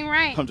 You're dang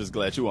right. I'm just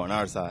glad you're on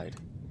our side.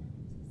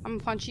 I'm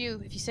gonna punch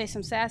you if you say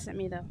some sass at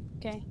me, though.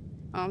 Okay?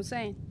 All I'm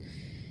saying.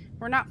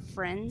 We're not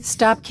friends.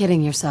 Stop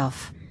kidding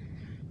yourself.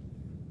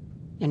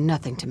 You're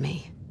nothing to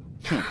me.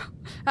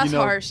 That's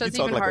harsh. You That's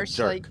talk even like a harsh.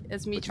 jerk, Like,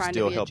 it's me but trying you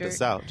still to be a helped jerk.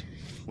 us out,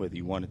 whether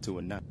you wanted to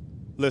or not.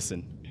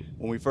 Listen,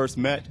 when we first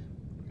met,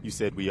 you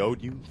said we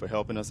owed you for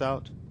helping us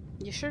out.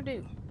 You sure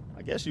do.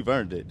 I guess you've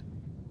earned it.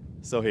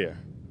 So here.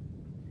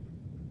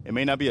 It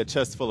may not be a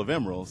chest full of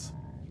emeralds,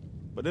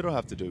 but it'll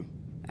have to do.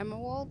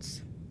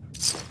 Emeralds?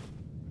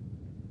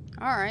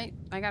 Alright,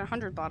 I got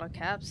 100 bottle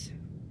caps.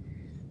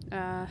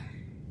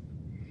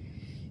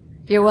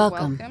 You're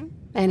welcome.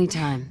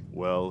 Anytime.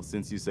 Well,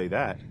 since you say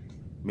that,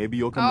 maybe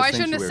you'll come Oh, to I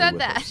shouldn't have Sanctuary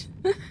said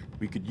with that. us.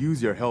 We could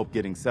use your help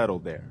getting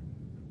settled there.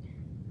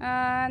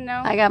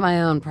 No. I got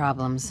my own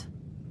problems.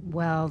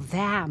 Well,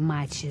 that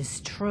much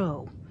is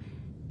true.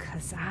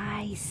 'Cause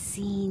I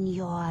seen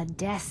your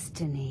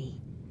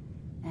destiny.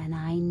 And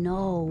I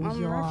know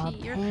your Murphy,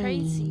 pain. you're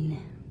crazy.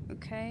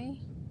 Okay?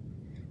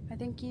 I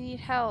think you need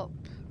help.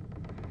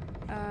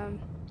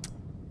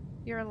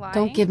 You're lying.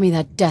 Don't give me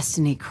that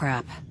destiny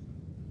crap.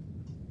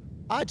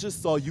 I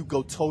just saw you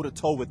go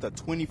toe-to-toe with a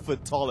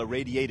 20-foot-tall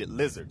irradiated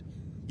lizard.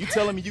 You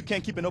telling me you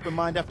can't keep an open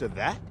mind after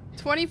that?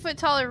 20-foot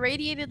tall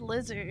irradiated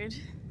lizard.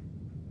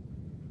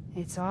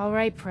 It's all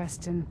right,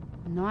 Preston.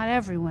 Not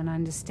everyone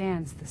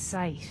understands the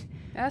sight.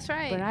 That's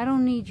right. But I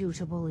don't need you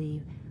to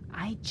believe.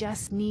 I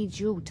just need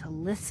you to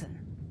listen.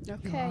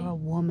 Okay. You're a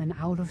woman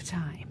out of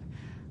time,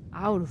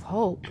 out of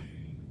hope.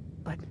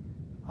 But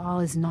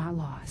all is not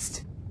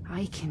lost.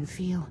 I can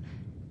feel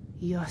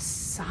your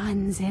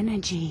son's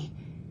energy.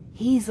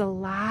 He's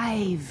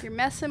alive. You're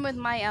messing with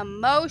my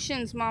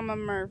emotions, Mama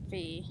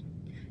Murphy.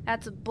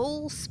 That's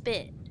bull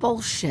spit.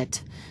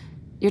 Bullshit.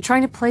 You're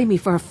trying to play me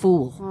for a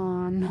fool.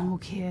 Oh, no,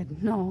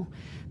 kid, no.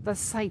 The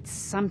sight's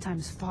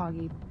sometimes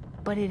foggy,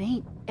 but it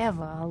ain't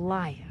ever a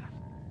liar.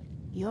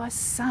 Your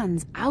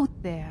son's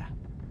out there.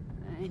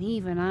 And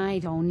even I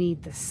don't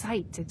need the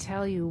sight to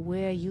tell you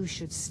where you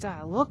should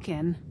start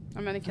looking.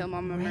 I'm gonna kill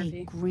Mama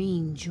Murphy.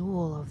 Green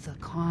jewel of the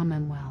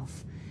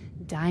Commonwealth.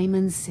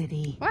 Diamond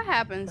City. What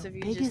happens if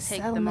you just Biggest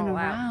take them settlement all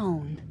out?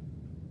 around.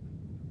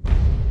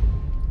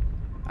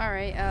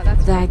 Alright,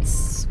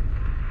 that's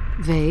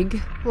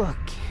vague. Look,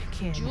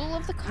 kid. Jewel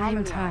of the I'm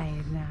Commonwealth.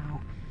 tired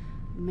now.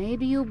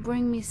 Maybe you'll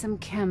bring me some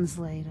chems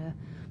later.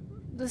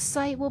 The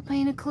sight will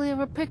paint a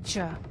clearer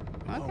picture.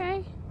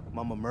 Okay.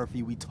 Mama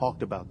Murphy, we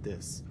talked about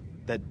this.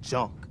 That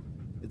junk.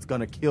 It's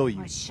gonna kill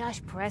you. Oh,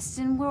 shush,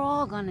 Preston. We're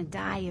all gonna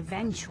die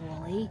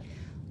eventually.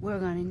 We're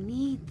gonna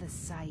need the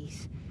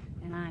sight.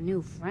 And our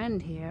new friend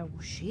here,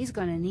 she's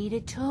gonna need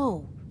it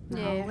too.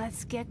 Now Yeah.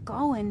 let's get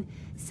going.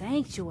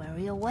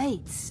 Sanctuary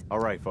awaits. All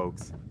right,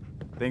 folks.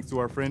 Thanks to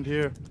our friend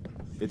here,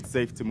 it's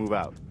safe to move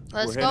out.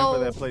 Let's We're heading go. for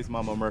that place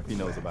Mama Murphy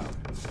knows about.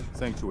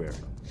 Sanctuary.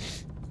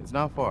 It's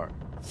not far.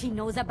 She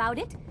knows about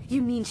it?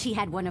 You mean she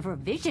had one of her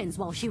visions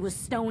while she was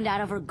stoned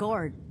out of her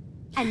gourd?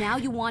 And now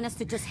you want us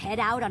to just head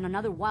out on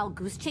another wild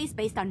goose chase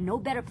based on no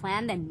better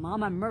plan than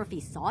Mama Murphy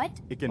saw it?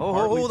 It can Oh,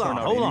 hardly hold turn on,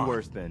 out hold any on.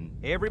 worse than...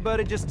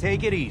 Everybody just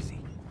take it easy.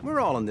 We're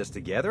all in this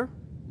together,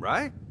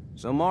 right?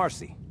 So,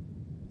 Marcy,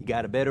 you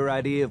got a better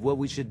idea of what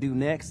we should do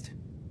next?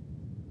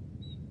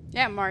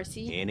 Yeah,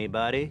 Marcy.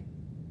 Anybody?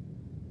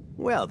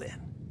 Well then,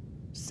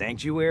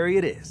 Sanctuary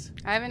it is.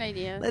 I have an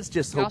idea. Let's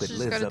just Y'all hope it should just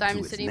lives go to up to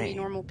Diamond its City and be name.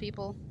 normal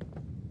people.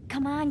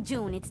 Come on,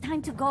 June, it's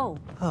time to go.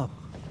 Oh,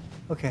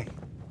 okay.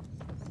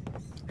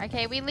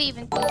 Okay, we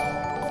leaving.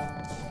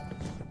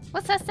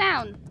 What's that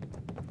sound?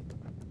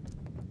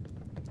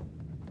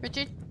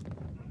 Richard?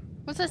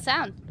 What's that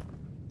sound?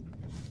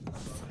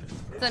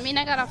 Does that mean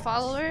I got a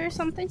follower or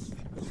something?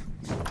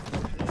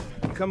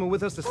 You coming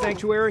with us to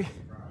Sanctuary?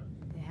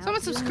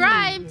 Someone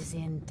subscribed! Is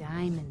in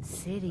Diamond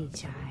City,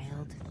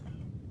 child.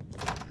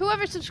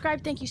 Whoever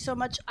subscribed, thank you so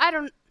much.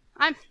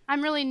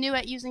 I'm really new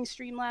at using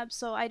Streamlabs,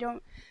 so I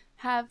don't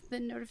have the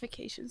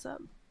notifications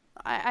up.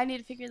 I need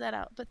to figure that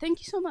out, but thank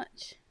you so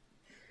much.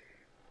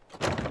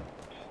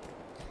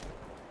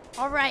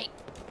 Alright,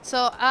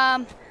 so,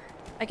 I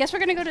guess we're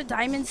gonna go to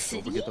Diamond Don't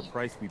City? forget the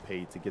price we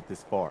paid to get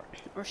this far.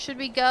 Or should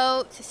we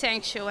go to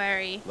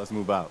Sanctuary Let's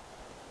move out.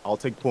 I'll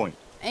take point.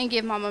 and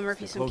give Mama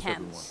Murphy Stay some close,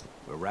 everyone. chems?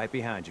 We're right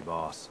behind you,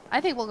 boss.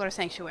 I think we'll go to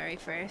Sanctuary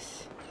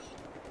first.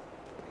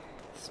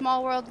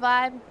 Small world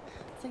vibe.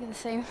 It's like the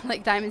same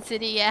like Diamond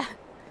City, yeah.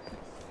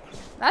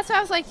 That's what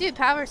I was like, dude,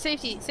 power,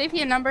 safety.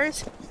 Safety in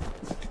numbers.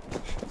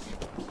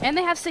 And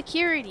they have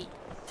security.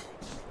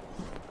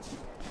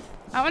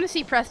 I want to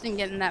see Preston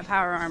getting that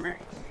power armor.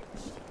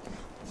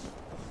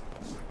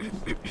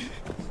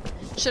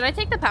 Should I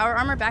take the power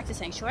armor back to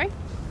Sanctuary?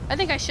 I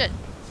think I should.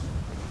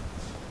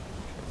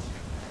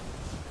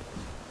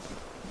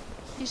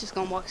 He's just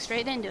gonna walk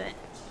straight into it.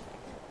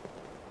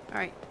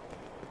 Alright.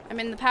 I'm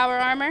in the power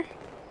armor.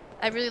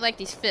 I really like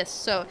these fists,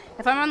 so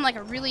if I'm on like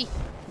a really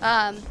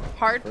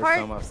hard First part,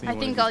 time I've seen I one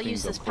think of I'll these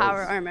use things this up power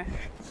close. armor.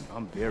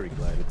 I'm very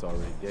glad it's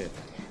already dead.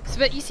 So,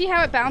 but you see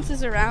how it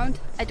bounces around?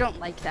 I don't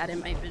like that in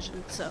my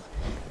vision, so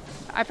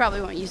I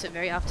probably won't use it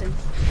very often.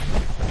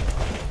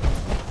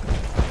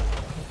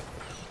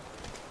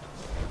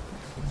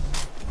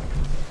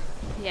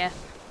 Yeah.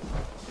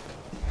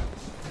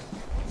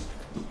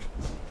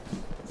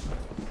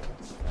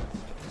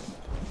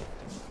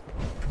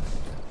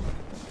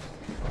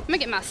 I'm gonna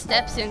get my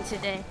steps in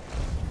today.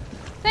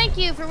 Thank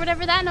you for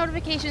whatever that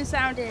notification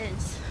sound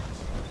is.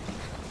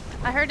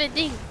 I heard a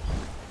ding.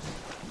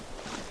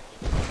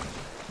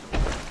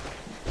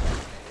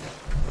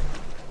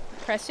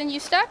 Preston, you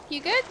stuck?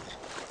 You good?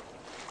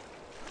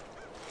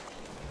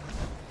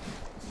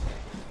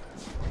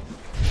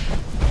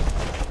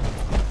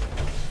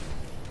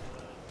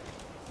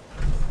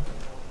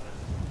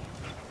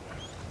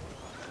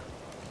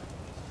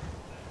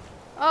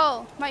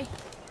 Oh, my...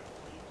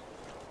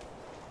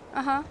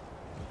 Uh-huh.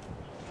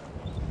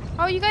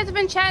 Oh, you guys have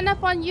been chatting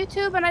up on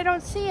YouTube and I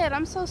don't see it.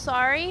 I'm so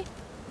sorry.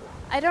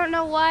 I don't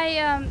know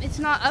why it's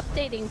not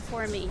updating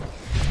for me.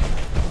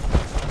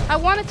 I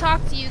want to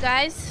talk to you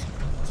guys.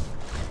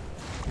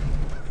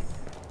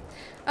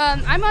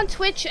 I'm on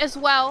Twitch as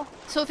well,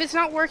 so if it's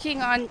not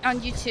working on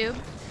YouTube,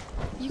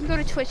 you can go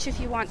to Twitch if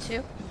you want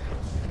to.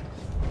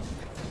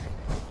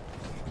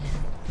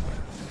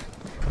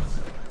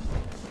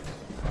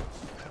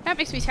 That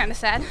makes me kind of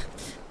sad.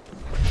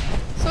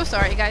 So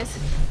sorry, guys.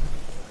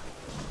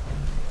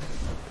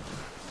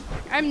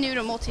 I'm new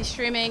to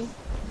multi-streaming,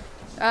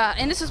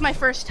 and this is my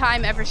first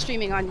time ever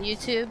streaming on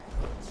YouTube.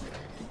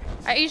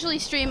 I usually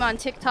stream on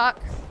TikTok,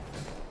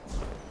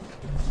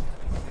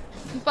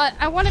 but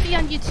I want to be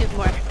on YouTube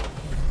more.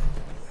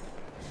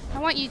 I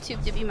want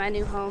YouTube to be my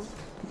new home.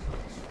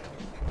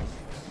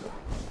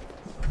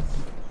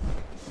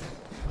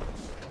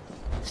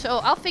 So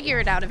I'll figure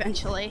it out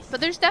eventually, but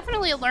there's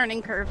definitely a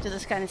learning curve to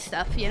this kind of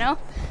stuff, you know?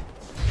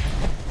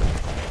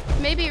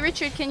 Maybe,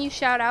 Richard, can you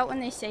shout out when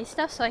they say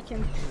stuff so I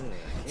can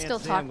still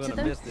talk to them? I'm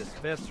gonna miss this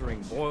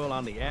festering boil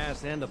on the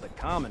ass end of the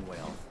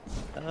Commonwealth.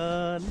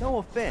 No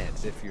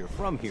offense if you're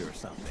from here or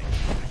something.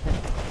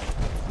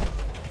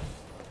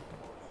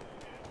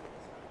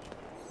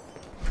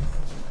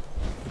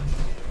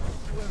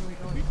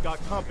 We've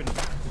got company.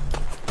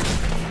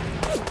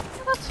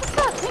 What's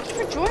up? Thank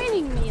you for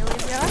joining me,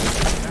 Olivia.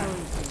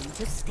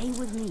 Just stay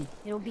with me.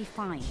 It'll be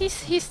fine.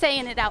 He's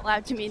saying it out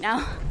loud to me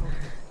now.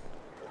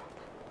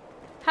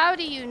 How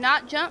do you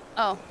not jump?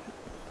 Oh,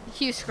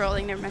 Hugh's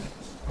scrolling. Never mind.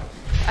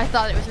 I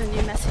thought it was a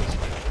new message.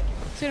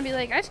 It's gonna be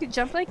like, I just could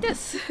jump like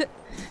this.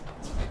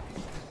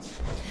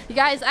 You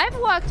guys, I've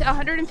walked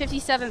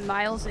 157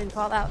 miles in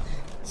Fallout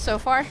so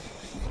far,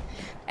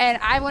 and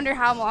I wonder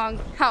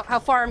how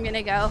far I'm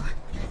gonna go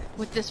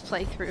with this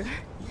playthrough.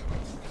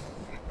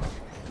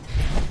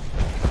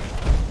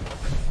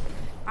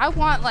 I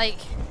want like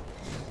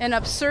an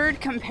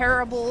absurd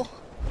comparable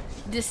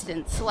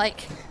distance,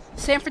 like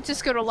San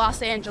Francisco to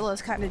Los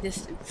Angeles kind of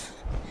distance.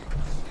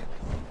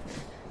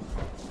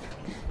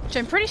 Which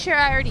I'm pretty sure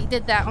I already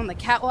did that on the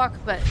catwalk,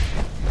 but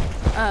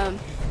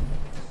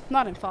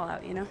not in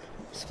Fallout, you know,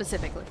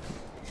 specifically.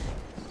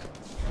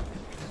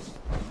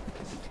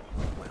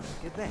 Well,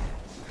 look at that.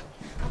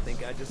 I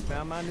think I just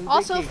found my new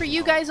Also, for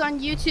you guys on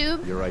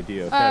YouTube, your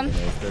idea of having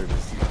a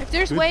service. If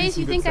there's ways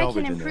you think I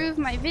can improve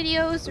my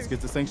videos or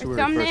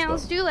thumbnails,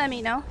 first, do let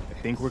me know. I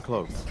think we're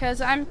close.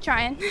 Because I'm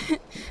trying.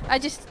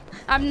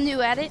 I'm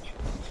new at it.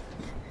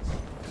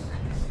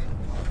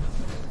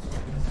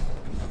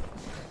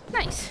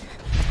 Nice.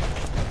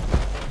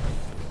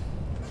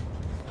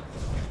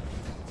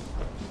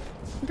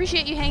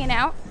 Appreciate you hanging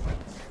out.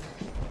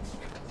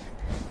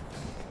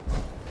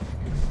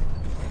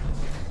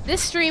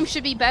 This stream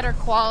should be better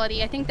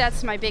quality. I think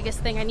that's my biggest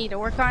thing I need to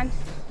work on.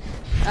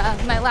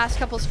 My last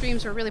couple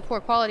streams were really poor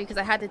quality because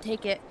I had to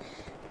take it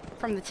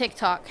from the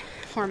TikTok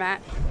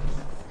format.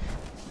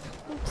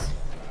 Oops.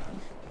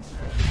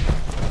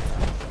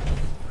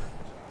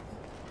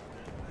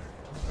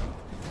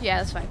 Yeah,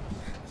 that's fine.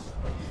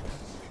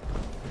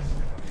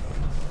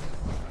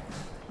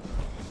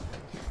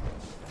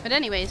 But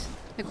anyways,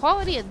 the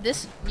quality of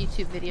this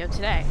YouTube video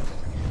today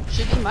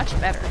should be much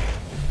better.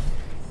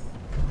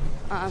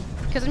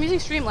 Because I'm using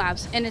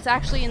Streamlabs, and it's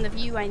actually in the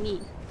view I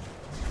need.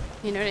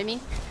 You know what I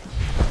mean?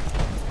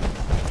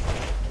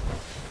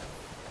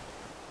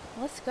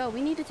 Let's go.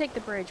 We need to take the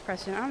bridge,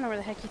 Preston. I don't know where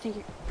the heck you think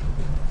you're...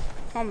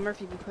 Tom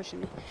Murphy be pushing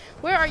me.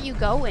 Where are you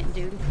going,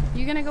 dude?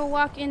 You gonna go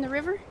walk in the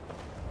river?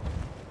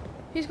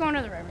 He's going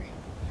to the river.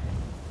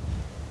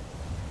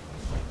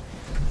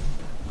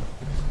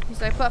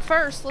 He's like, but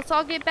first, let's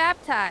all get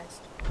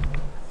baptized.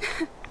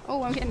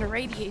 Oh, I'm getting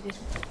irradiated.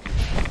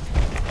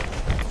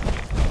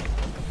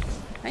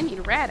 I need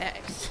a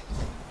Rad-X.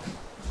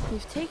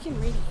 You've taken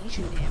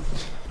radiation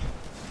damage.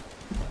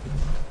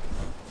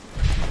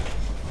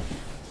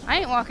 I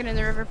ain't walking in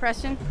the river,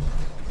 Preston.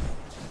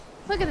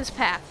 Look at this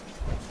path.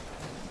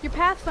 Your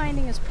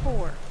pathfinding is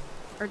poor.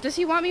 Or does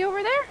he want me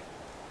over there?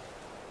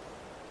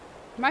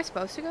 Am I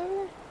supposed to go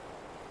over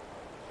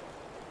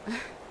there?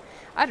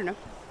 I don't know.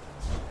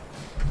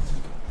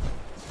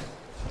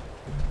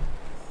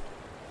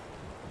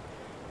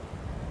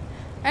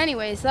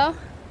 Anyways, though,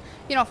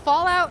 you know,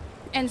 Fallout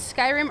and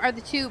Skyrim are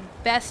the two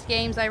best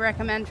games I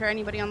recommend for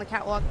anybody on the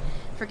catwalk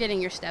for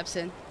getting your steps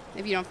in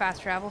if you don't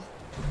fast travel.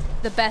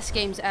 The best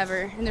games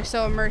ever, and they're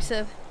so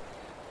immersive,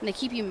 and they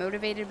keep you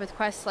motivated with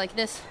quests like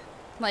this.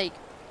 Like,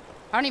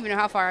 I don't even know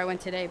how far I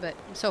went today, but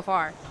so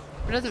far.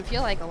 It doesn't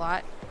feel like a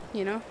lot,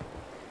 you know?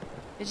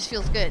 It just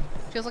feels good.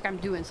 It feels like I'm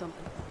doing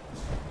something.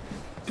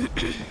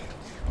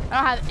 I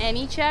don't have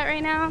any chat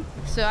right now,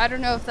 so I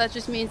don't know if that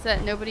just means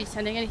that nobody's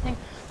sending anything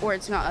or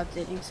it's not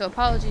updating. So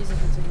apologies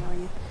if it's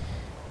annoying you.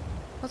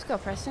 Let's go,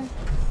 Preston.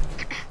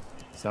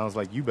 Sounds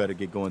like you better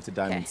get going to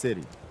Diamond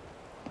City.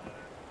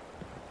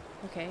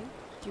 Okay.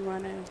 Do you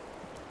want to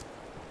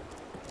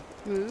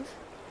move?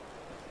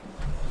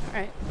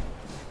 Alright.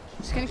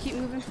 Just gonna keep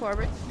moving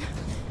forward.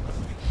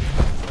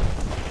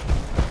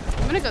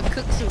 I'm gonna go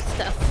cook some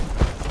stuff.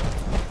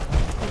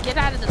 And get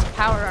out of this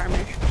power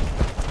armor.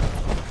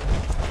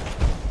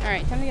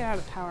 Alright, time to get out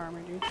of the power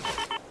armor, dude.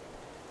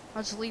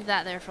 I'll just leave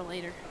that there for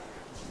later.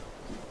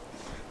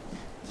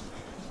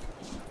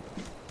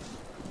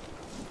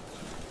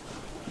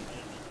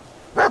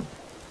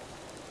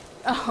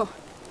 Oh,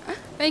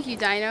 thank you,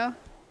 Dino.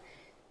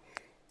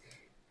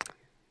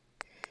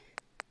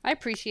 I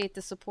appreciate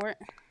the support.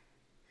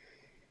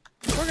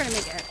 We're gonna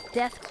make a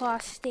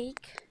Deathclaw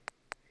steak.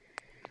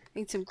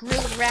 Need some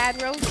grilled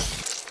rad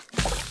roast.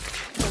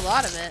 A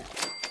lot of it.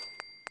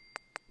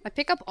 I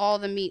pick up all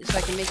the meat so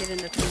I can make it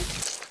into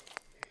food.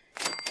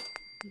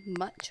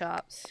 Mutt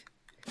chops.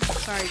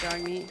 Sorry,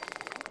 dog meat.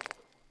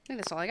 I think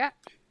that's all I got.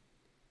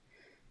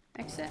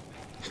 Exit.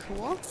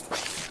 Cool.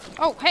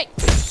 Oh, hey!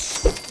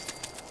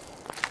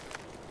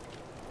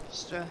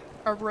 Just a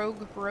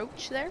rogue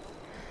roach there.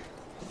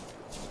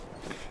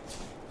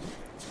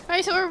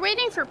 Alright, so we're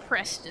waiting for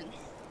Preston.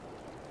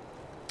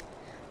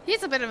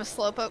 He's a bit of a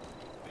slowpoke.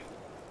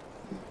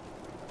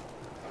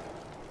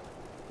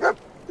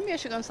 Maybe I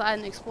should go inside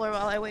and explore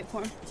while I wait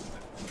for him.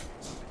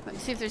 Let me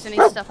see if there's any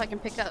stuff I can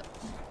pick up.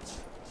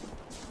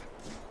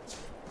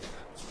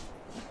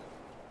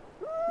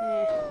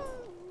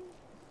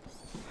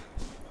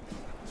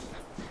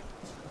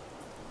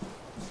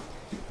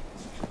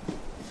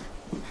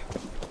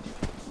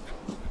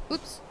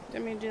 Oops,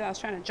 didn't mean to do that. I was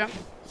trying to jump.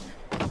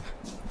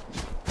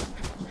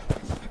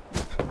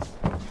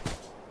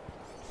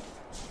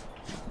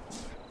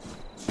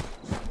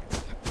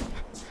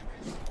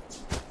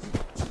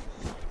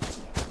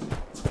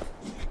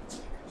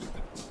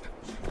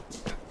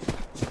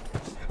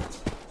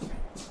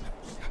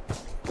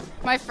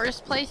 My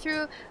first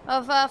playthrough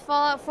of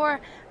Fallout 4,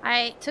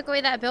 I took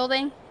away that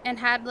building and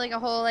had like a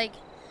whole like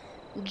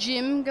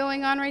gym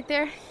going on right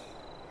there.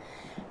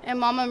 And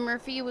Mama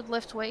Murphy would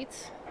lift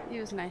weights. It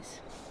was nice.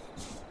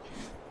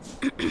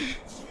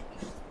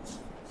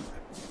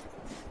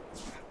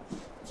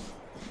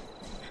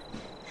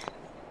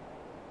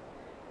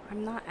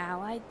 I'm not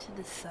allied to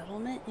the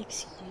settlement?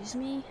 Excuse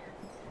me?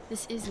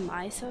 This is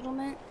my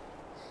settlement?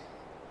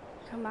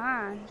 Come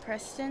on,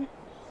 Preston.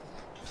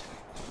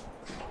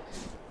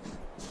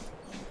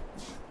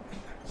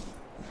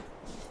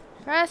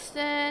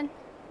 Preston!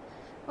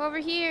 Over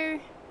here!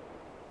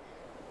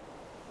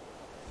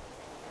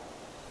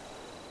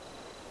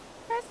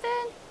 Preston!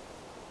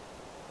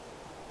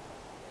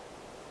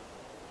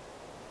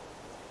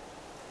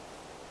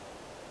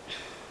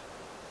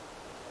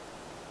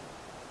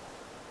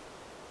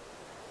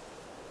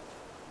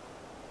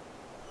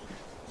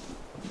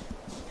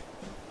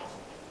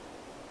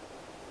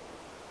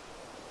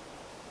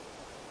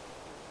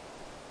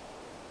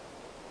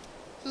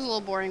 This is a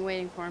little boring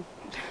waiting for him.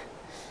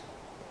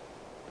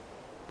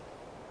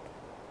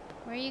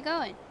 Where are you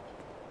going?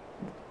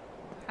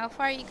 How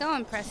far are you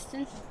going,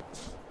 Preston?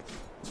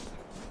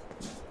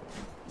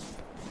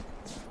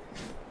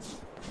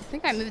 I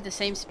think I moved the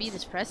same speed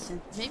as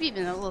Preston. Maybe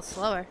even a little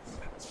slower.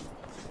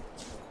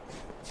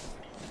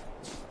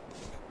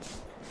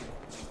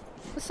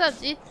 What's up,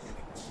 dude?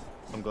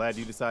 I'm glad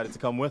you decided to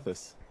come with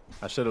us.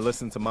 I should have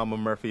listened to Mama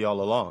Murphy all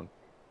along.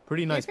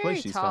 Pretty nice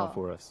place she's found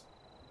for us.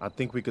 I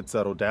think we could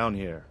settle down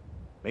here.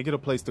 Make it a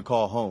place to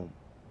call home.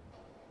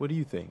 What do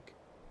you think?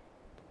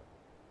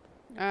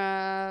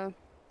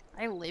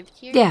 I lived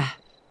here? Yeah.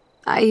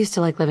 I used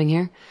to like living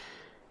here.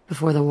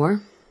 Before the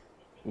war.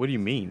 What do you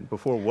mean?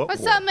 Before what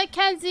What's war? up,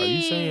 Mackenzie? Are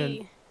you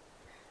saying...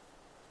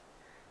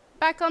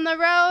 Back on the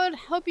road.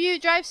 Hope you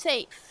drive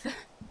safe.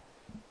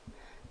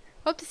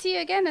 Hope to see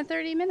you again in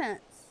 30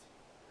 minutes.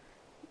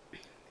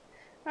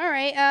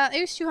 Alright, it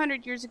was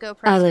 200 years ago,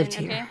 Preston. I lived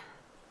here. Okay?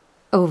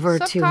 Over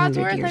Sup,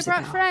 200 Codsworth? years I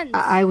brought ago. friends.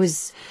 I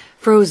was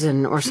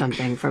frozen or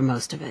something for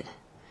most of it.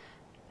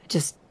 I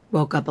just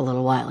woke up a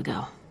little while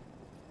ago.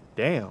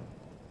 Damn.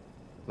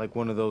 Like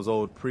one of those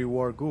old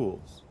pre-war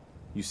ghouls.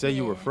 You say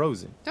you were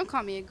frozen. Don't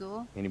call me a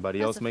ghoul. Anybody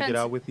That's else make it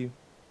out with you?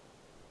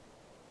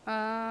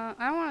 I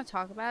don't want to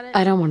talk about it.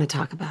 I don't want to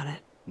talk about it.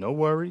 No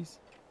worries.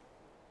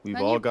 We've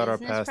None all of got your our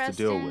business, past to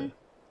deal Preston. with.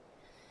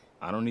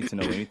 I don't need to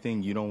know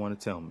anything you don't want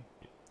to tell me.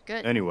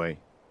 Good. Anyway,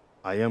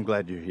 I am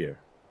glad you're here.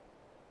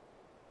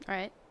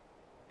 Alright.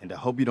 And I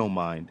hope you don't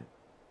mind,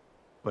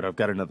 but I've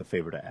got another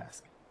favor to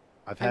ask.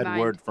 I've had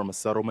word from a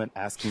settlement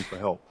asking for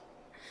help.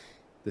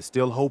 There's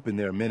still hope in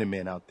there are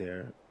Minutemen out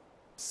there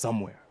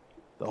somewhere.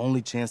 The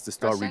only chance to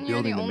start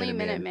rebuilding the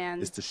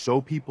Minutemen is to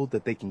show people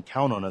that they can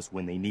count on us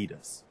when they need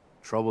us.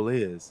 Trouble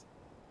is,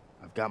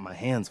 I've got my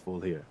hands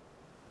full here.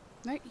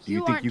 No, Do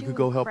you think you could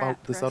go help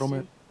out the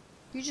settlement?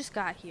 You just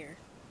got here.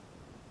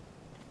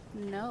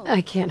 No. I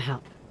can't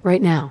help.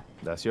 Right now.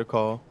 That's your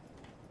call.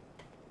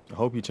 I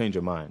hope you change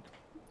your mind.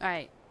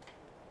 Alright.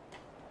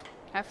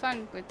 Have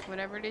fun with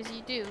whatever it is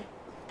you do.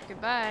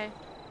 Goodbye.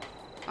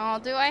 Oh,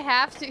 do I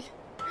have to?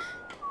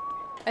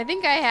 I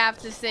think I have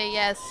to say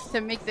yes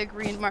to make the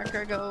green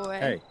marker go away.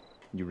 Hey,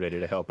 you ready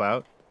to help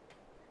out?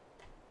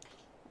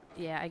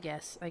 Yeah, I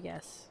guess.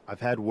 I've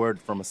had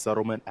word from a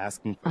settlement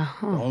asking for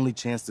the only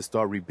chance to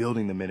start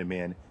rebuilding the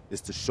Minutemen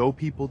is to show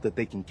people that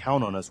they can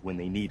count on us when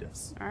they need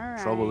us.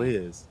 Alright. Trouble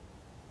is,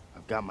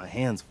 I've got my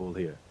hands full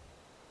here.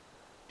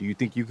 Do you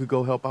think you could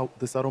go help out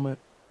the settlement?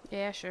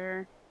 Yeah,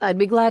 sure. I'd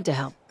be glad to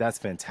help. That's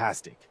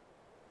fantastic.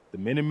 The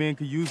Minutemen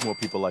could use more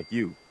people like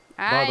you.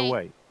 By the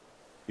way,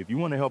 if you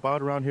want to help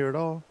out around here at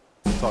all,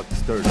 talk to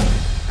Sturdy.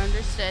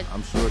 Understood.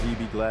 I'm sure he'd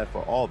be glad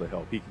for all the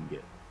help he can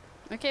get.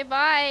 Okay,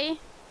 bye.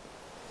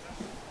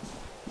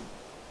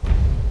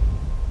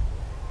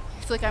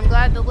 It's like, I'm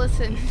glad to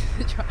listen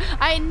to the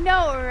I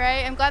know,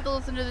 right? I'm glad to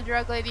listen to the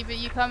drug lady, but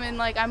you come in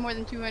like I'm more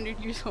than 200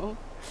 years old.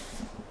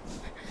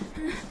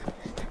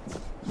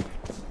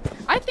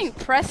 I think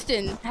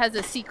Preston has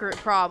a secret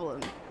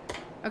problem.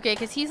 Okay,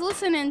 because he's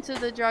listening to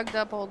the drugged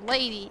up old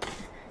lady.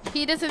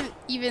 He doesn't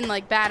even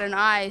like bat an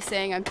eye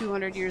saying I'm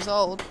 200 years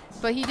old.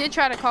 But he did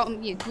try to call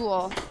me a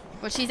ghoul.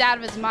 But she's out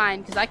of his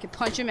mind because I could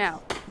punch him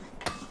out.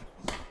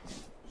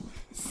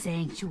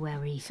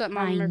 Sanctuary.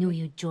 I knew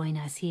you'd join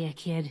us here,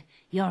 kid.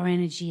 Your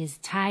energy is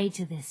tied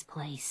to this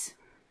place.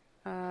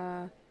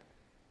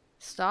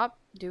 Stop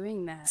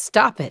doing that.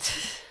 Stop it.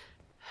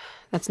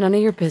 That's none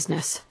of your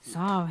business.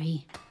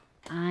 Sorry.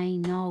 I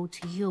know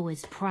to you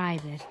it's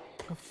private,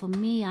 but for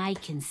me I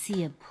can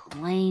see it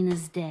plain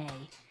as day.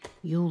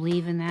 You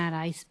leaving that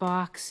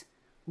icebox,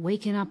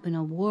 waking up in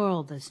a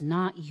world that's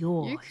not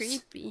yours. You're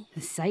creepy.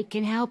 The site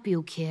can help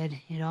you, kid.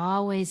 It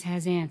always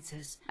has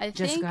answers. I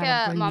Just think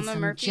gotta bring Mama some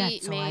Murphy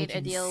jet so I made a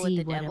can deal see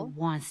with the what devil. it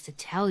wants to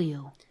tell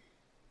you.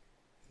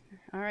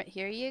 Alright,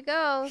 here you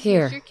go.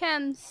 Here. Here's your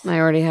chems. I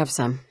already have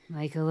some.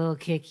 Like a little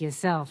kick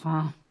yourself,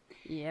 huh?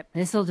 Yep.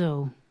 This'll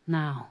do.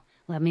 Now,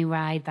 let me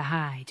ride the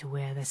high to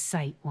where the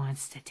site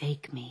wants to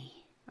take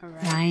me.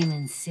 Alright.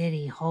 Diamond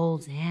City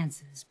holds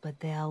answers,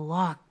 but they're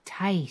locked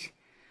tight.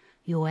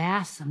 You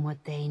ask them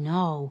what they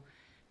know,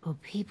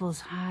 but people's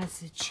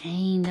hearts are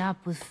chained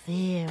up with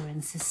fear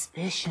and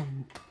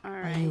suspicion.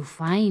 Alright. But you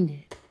find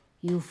it.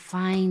 You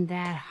find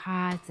that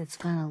heart that's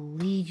gonna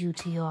lead you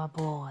to your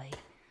boy.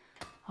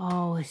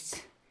 Oh,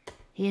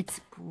 it's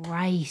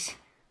bright.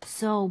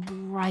 So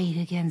bright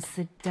against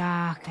the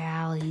dark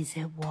alleys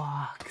it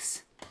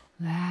walks.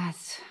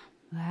 That's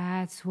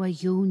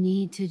what you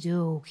need to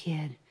do,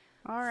 kid.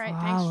 Alright,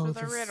 thanks Follow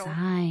for the riddle.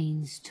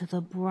 signs to the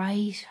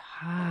bright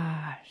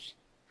heart.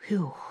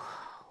 Phew.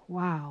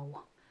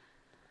 Wow.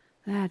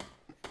 That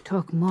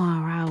took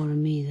more out of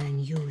me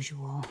than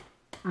usual.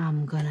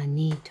 I'm gonna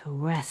need to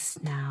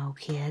rest now,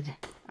 kid.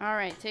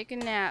 Alright, take a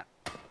nap.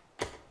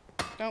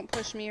 Don't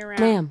push me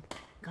around. Ma'am.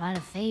 Got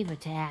a favor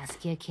to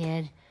ask you,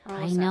 kid. Oh,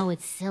 I what's know that?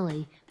 it's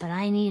silly, but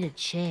I need a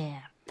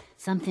chair.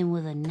 Something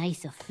with a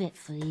nicer fit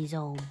for these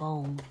old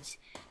bones.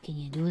 Can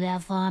you do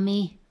that for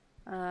me?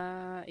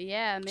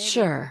 Yeah, maybe.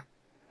 Sure.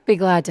 Be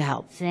glad to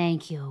help.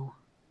 Thank you.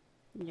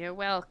 You're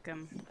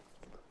welcome.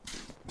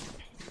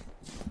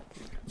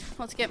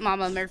 Let's get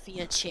Mama Murphy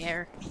a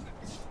chair.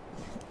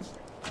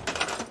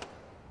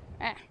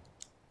 Ah.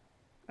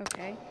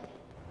 Okay.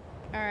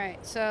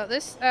 Alright, so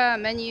this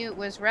menu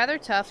was rather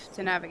tough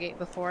to navigate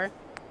before.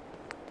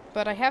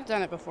 But I have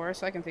done it before,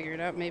 so I can figure it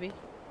out, maybe.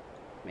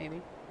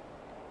 Maybe.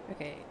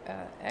 Okay,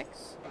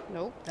 X?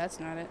 Nope, that's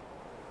not it.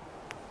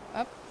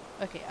 Up?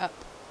 Okay, up.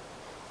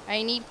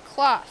 I need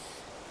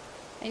cloth.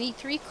 I need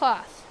 3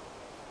 cloth.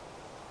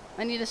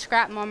 I need to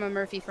scrap Mama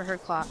Murphy for her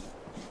cloth.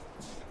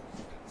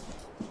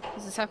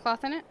 Does this have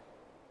cloth in it?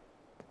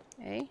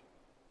 A?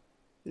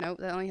 Nope,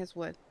 that only has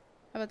wood.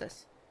 How about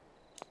this?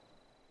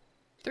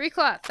 3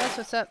 cloth, that's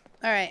what's up.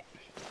 Alright.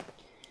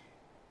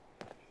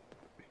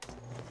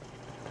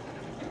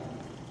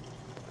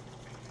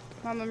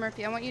 Mama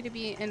Murphy, I want you to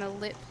be in a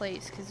lit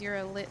place, because you're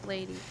a lit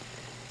lady.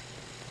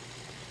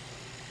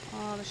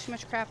 Oh, there's too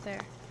much crap there.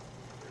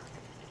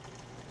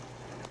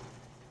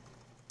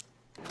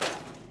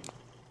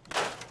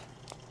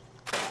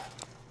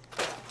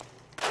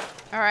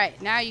 Alright,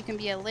 now you can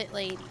be a lit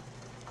lady.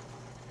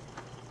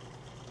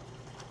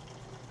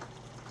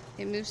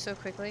 It moves so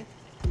quickly.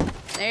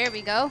 There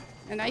we go.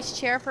 A nice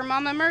chair for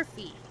Mama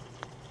Murphy.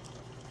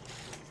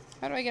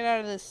 How do I get out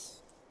of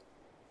this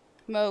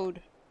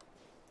mode?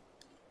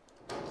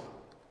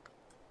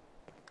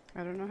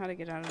 I don't know how to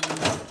get out of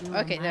the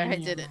mode. Okay, there, I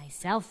did it.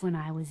 Myself when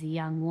I was a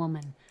young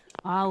woman.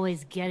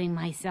 Always getting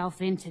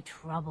myself into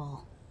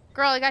trouble.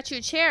 Girl, I got you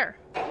a chair.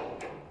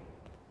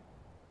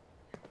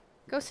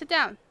 Go sit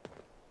down.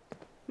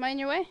 Am I in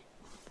your way?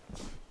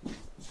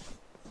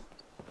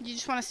 You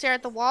just want to stare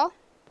at the wall?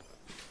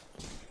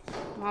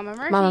 Mama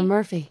Murphy. Mama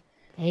Murphy.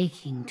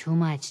 Aching too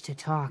much to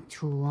talk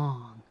too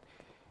long.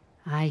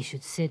 I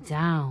should sit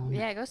down.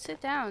 Yeah, go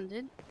sit down,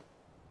 dude.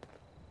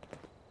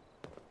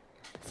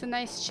 It's a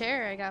nice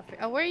chair I got for you.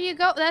 Oh, where you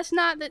go? That's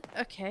not the...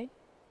 Okay.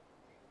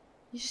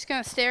 You just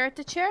gonna stare at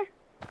the chair?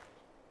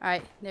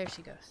 Alright, there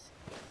she goes.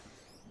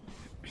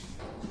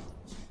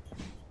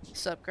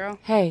 What's up, girl?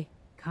 Hey.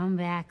 Come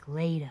back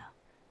later.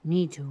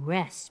 Need to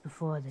rest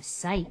before the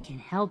sight can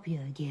help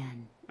you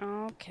again.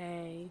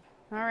 Okay.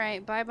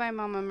 Alright, bye-bye,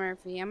 Mama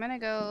Murphy. I'm gonna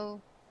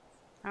go...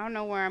 I don't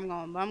know where I'm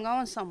going, but I'm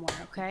going somewhere,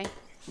 okay?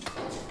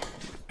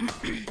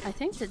 I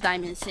think to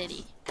Diamond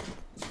City.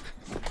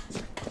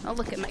 I'll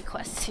look at my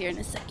quests here in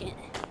a second.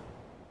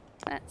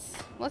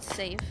 Let's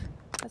save.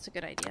 That's a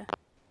good idea.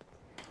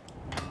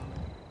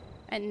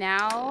 And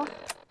now...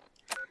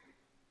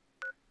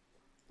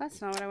 That's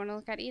not what I want to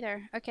look at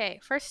either. Okay,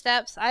 first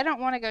steps. I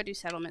don't want to go do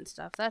settlement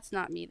stuff. That's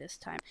not me this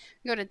time.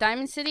 Go to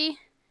Diamond City.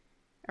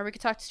 Or we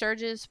could talk to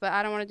Sturgis, but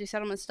I don't want to do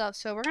settlement stuff.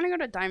 So we're going to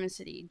go to Diamond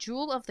City.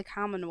 Jewel of the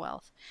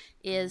Commonwealth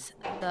is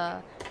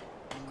the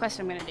quest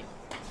I'm going to do.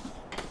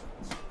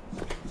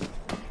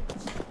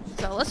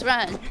 So let's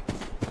run.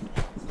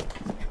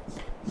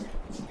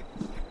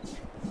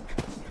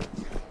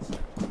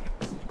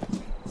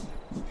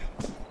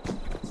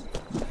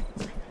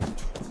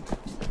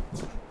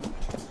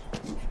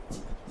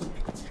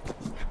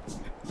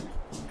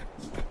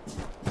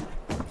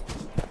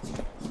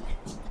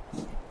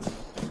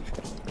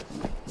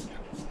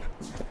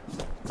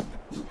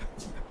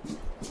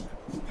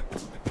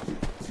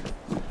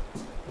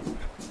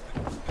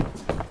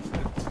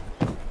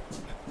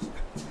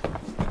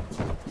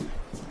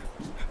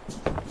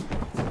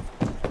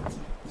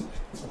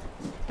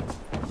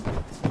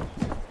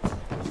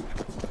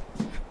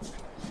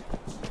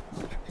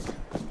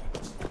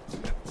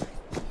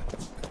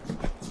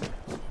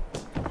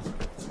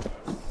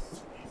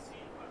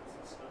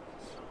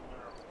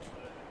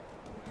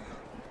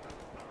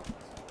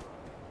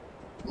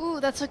 Ooh,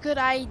 that's a good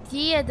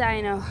idea,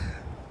 Dino.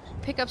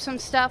 Pick up some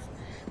stuff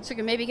so we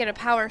can maybe get a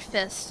power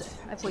fist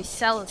if we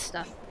sell this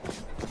stuff.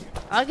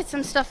 I'll get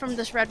some stuff from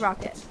this red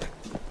rocket.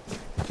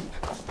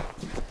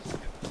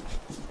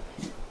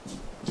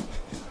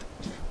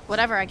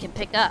 Whatever I can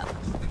pick up.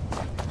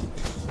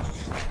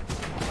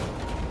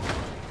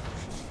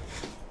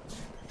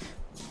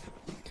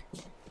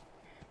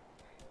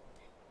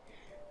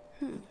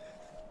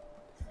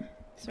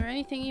 Is there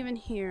anything even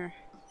here?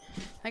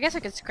 I guess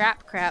I could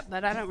scrap crap,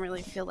 but I don't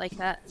really feel like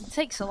that. It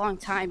takes a long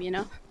time, you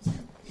know?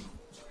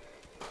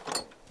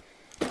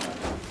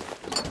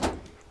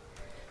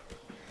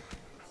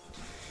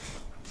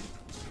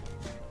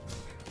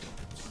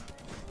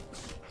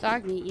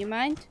 Dog meat, you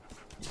mind?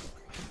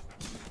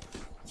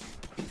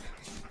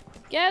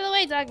 Get out of the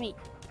way, dog meat!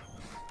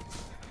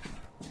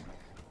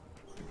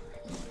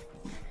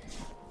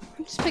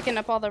 I'm just picking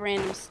up all the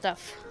random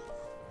stuff.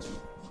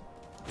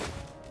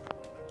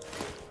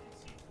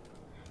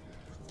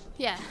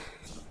 Yeah.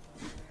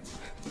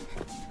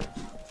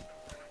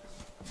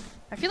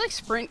 I feel like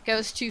sprint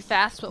goes too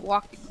fast, but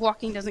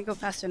walking doesn't go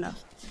fast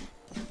enough.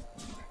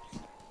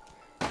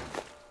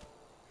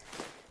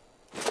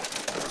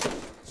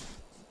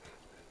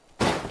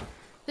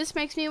 This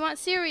makes me want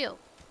cereal.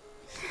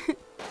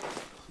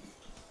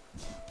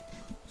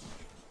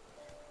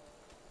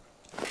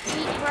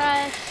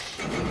 Paintbrush.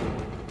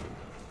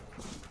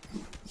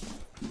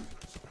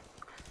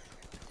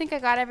 I think I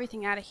got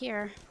everything out of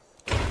here.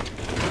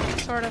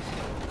 Sort of.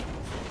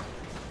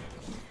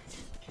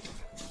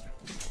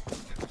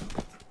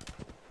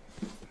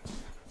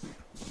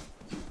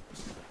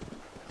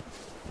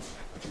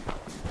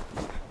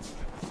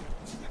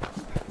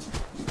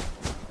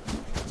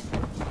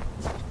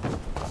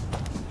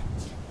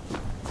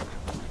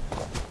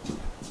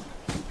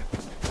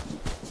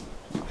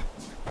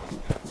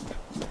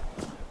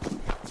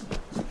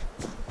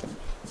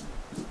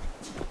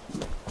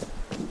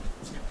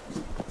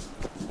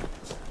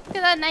 Look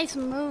at that nice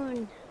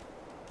moon.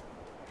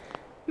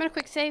 I'm gonna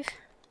quick save.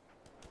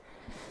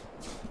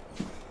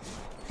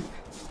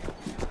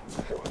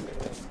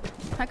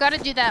 I gotta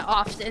do that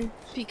often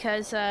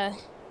because I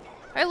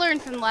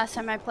learned from the last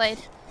time I played.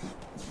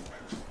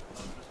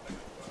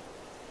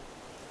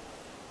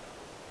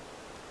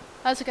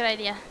 That was a good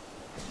idea.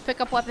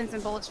 Pick up weapons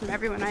and bullets from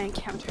everyone I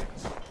encounter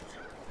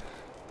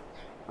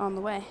on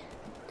the way.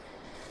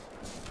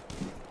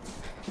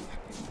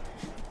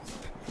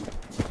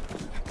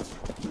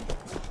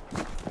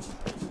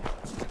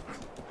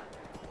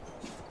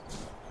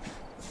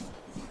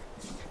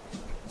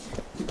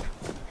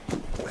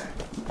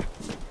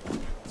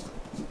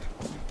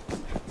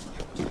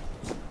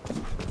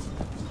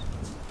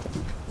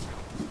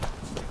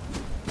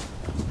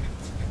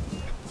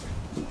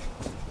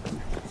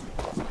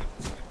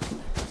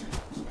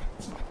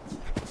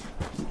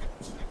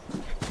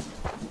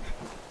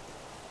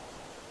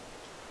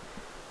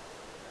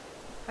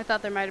 I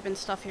thought there might have been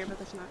stuff here, but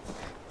there's not.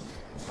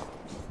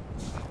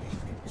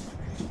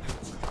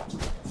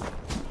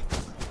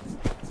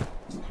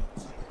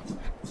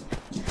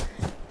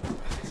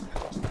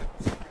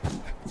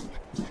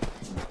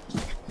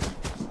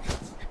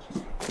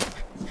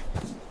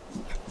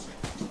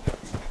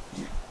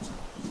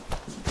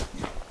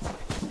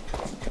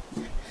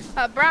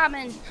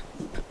 Brahmin.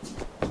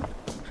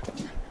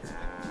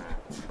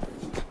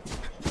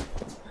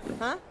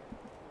 Huh?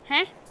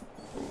 Huh?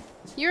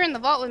 You were in the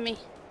vault with me.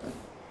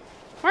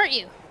 Weren't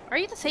you? Are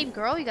you the same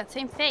girl? You got the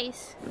same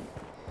face.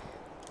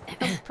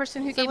 The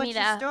person who So gave me what's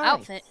the your story?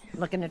 outfit.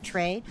 Looking to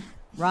trade?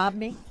 Rob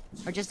me?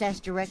 Or just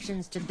ask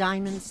directions to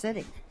Diamond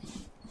City?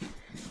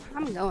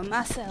 I'm going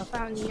myself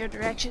out in your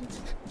direction.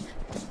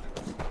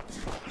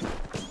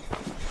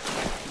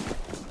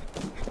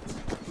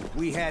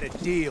 We had a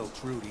deal,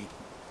 Trudy.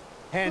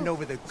 Hand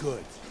over the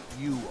goods.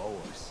 You owe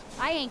us.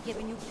 I ain't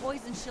giving you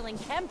poison shilling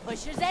chem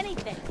pushers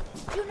anything.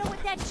 You know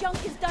what that junk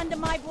has done to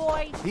my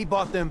boy? He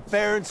bought them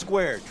fair and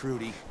square,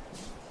 Trudy.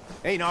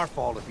 Ain't our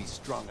fault if he's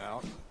strung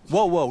out.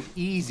 Whoa, whoa,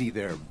 easy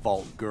there,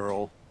 Vault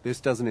Girl. This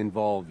doesn't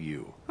involve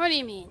you. What do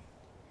you mean?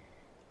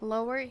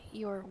 Lower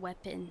your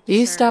weapon,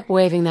 You sir. stop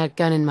waving that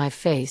gun in my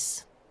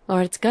face,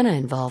 or it's gonna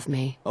involve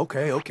me.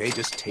 Okay, okay,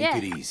 just take Yeah.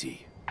 it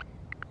easy.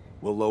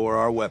 We'll lower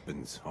our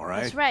weapons, all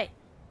right? That's right.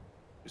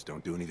 Just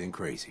don't do anything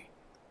crazy.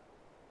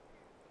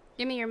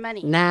 Give me your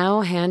money.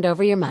 Now hand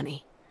over your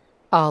money.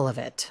 All of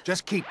it.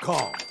 Just keep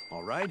calm,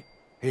 all right?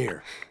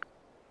 Here.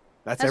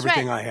 That's That's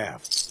everything right. I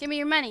have. Give me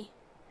your money.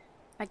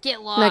 I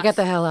get lost. Now get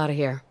the hell out of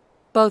here.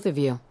 Both of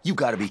you. You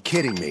gotta be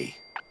kidding me.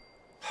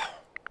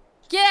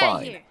 Get out of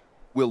Fine. here.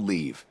 We'll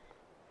leave.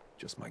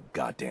 Just my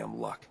goddamn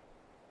luck.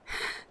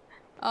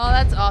 Oh,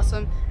 that's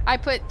awesome. I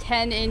put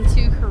 10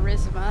 into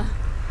charisma.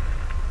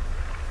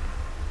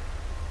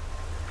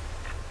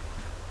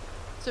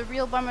 It's a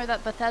real bummer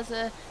that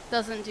Bethesda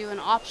doesn't do an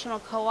optional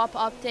co-op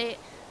update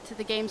to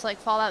the games like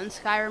Fallout and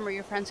Skyrim where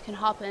your friends can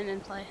hop in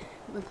and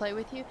play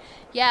with you.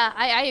 Yeah,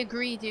 I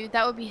agree, dude.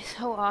 That would be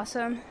so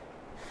awesome.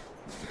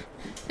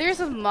 There's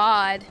a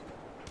mod,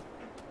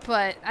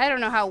 but I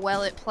don't know how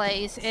well it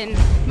plays, and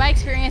my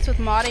experience with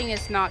modding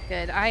is not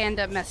good. I end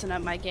up messing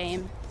up my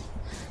game.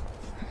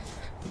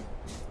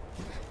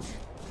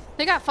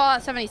 They got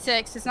Fallout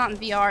 76. It's not in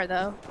VR,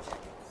 though.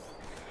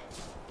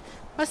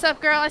 What's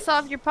up, girl? I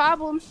solved your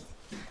problem.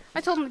 I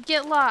told him to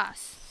get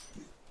lost.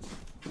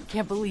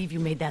 Can't believe you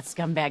made that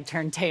scumbag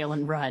turn tail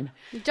and run.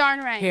 You're darn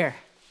right. Here,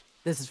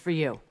 this is for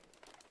you.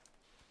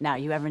 Now,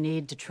 you ever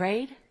need to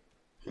trade?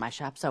 My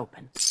shop's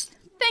open.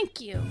 Thank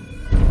you.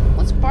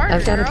 What's barter,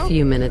 I've got girl? a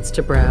few minutes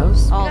to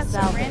browse. All got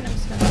some salvage. random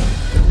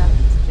stuff.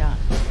 Nothing's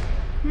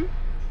done.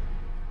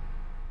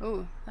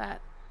 Ooh,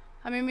 that.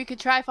 I mean, we could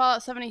try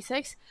Fallout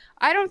 76.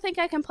 I don't think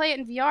I can play it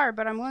in VR,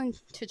 but I'm willing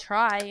to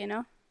try, you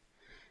know?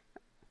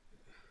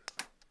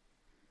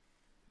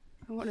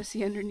 I want to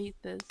see underneath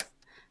this.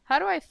 How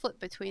do I flip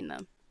between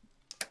them?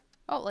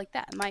 Oh, like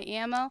that. My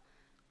ammo,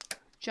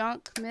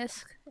 junk,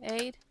 misc,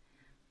 aid,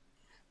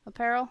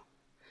 apparel.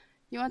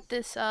 You want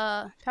this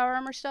power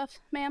armor stuff,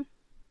 ma'am?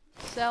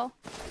 Sell.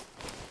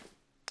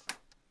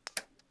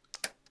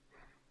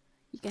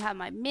 You can have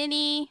my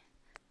mini.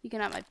 You can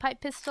have my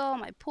pipe pistol,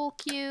 my pool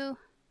cue.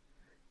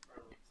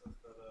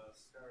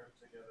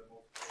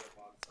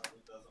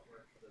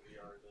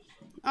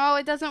 Oh,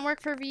 it doesn't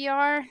work for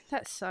VR?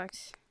 That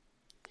sucks.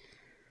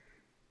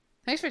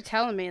 Thanks for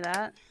telling me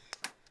that.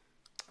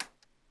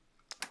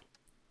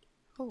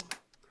 Oh.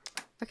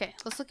 Okay,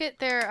 let's look at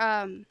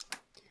their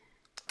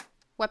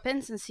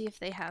weapons and see if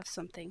they have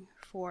something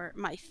for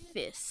my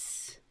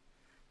fists.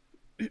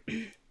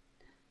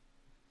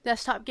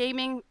 Desktop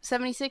gaming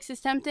 76 is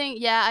tempting.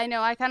 Yeah, I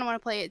know. I kind of want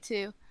to play it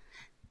too.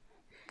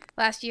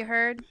 Last you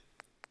heard?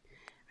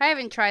 I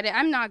haven't tried it.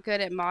 I'm not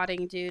good at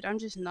modding, dude. I'm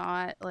just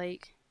not.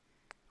 Like,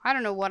 I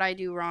don't know what I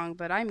do wrong,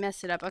 but I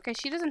mess it up. Okay,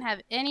 she doesn't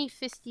have any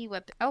fisty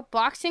weapon. Oh,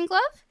 boxing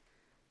glove?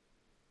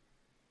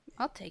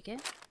 I'll take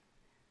it.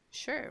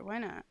 Sure, why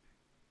not?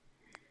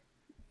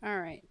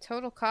 Alright,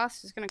 total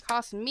cost is going to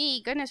cost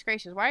me. Goodness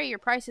gracious, why are your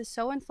prices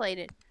so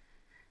inflated?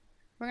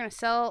 We're going to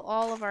sell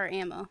all of our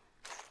ammo.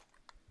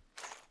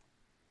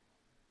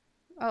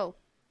 Oh.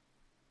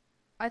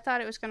 I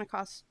thought it was going to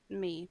cost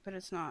me, but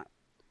it's not.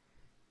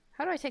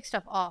 How do I take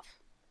stuff off?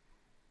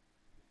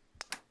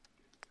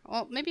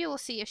 Well, maybe we'll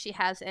see if she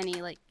has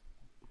any, like,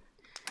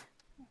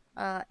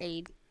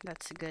 aid.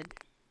 That's good.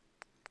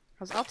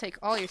 I'll take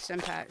all your stim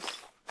packs.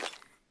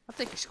 I'll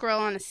take your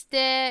scroll on a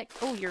stick.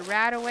 Oh, your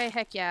Radaway.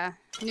 Heck yeah.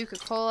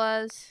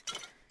 Nuka-Colas.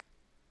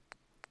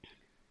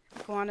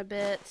 Iguana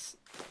bits.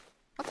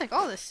 I'll take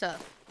all this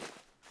stuff.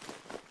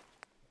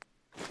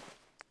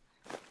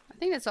 I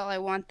think that's all I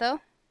want, though.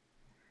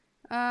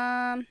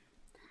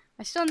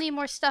 I still need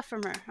more stuff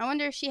from her. I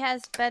wonder if she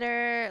has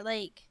better,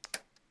 like,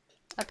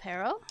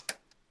 apparel?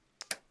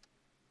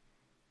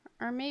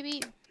 Or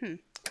maybe,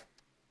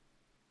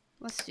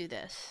 let's do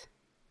this.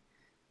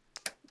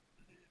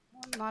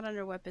 Not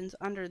under weapons,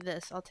 under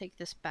this. I'll take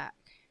this back.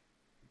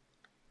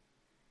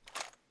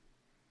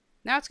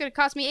 Now it's gonna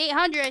cost me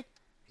 800.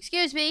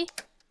 Excuse me.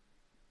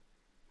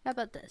 How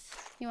about this?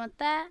 You want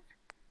that?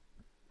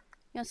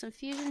 You want some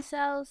fusion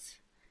cells?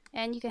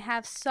 And you can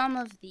have some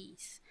of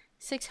these.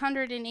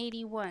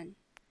 681.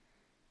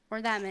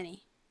 Or that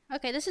many.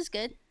 Okay, this is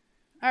good.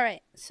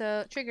 Alright,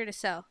 so trigger to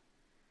sell.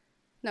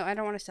 No, I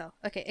don't want to sell.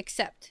 Okay,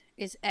 accept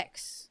is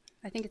X.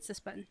 I think it's this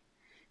button.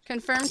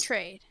 Confirm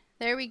trade.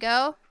 There we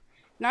go.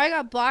 Now I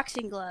got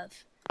boxing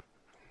glove.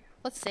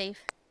 Let's save.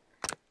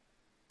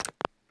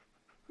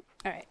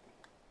 Alright.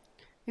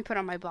 Let me put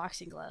on my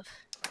boxing glove.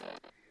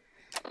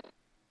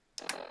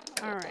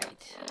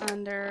 Alright.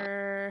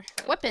 Under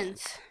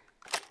weapons.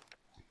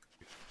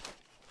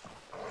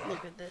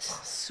 Look at this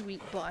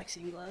sweet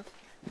boxing glove.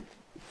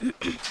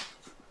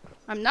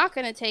 I'm not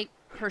gonna take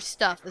her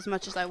stuff as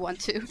much as I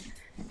want to,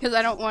 because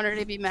I don't want her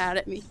to be mad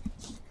at me.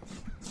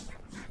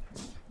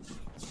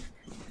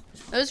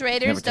 Those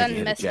raiders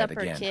done messed up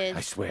her kids.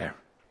 I swear.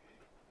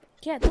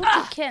 Yeah, don't do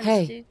Kims,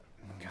 hey. dude.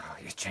 Oh,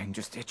 itching,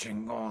 just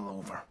itching all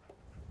over.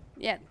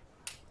 Yeah,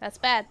 that's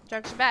bad.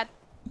 Drugs are bad.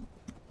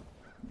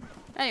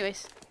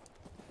 Anyways,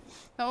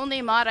 the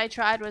only mod I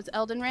tried was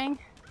Elden Ring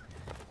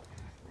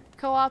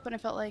co-op, and I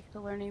felt like the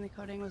learning the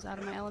coding was out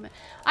of my element.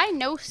 I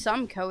know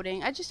some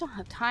coding, I just don't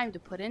have time to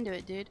put into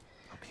it, dude.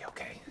 I'll be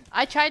okay.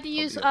 I tried to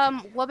use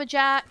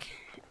Wubbajack.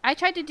 I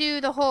tried to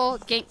do the whole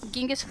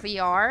Genghis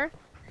VR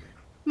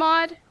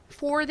mod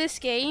for this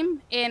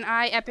game, and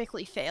I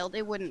epically failed.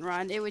 It wouldn't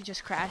run. It would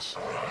just crash.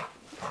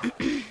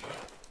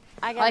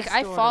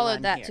 I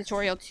followed that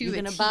tutorial to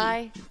a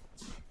T,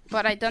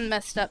 but I done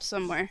messed up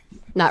somewhere.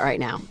 Not right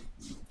now.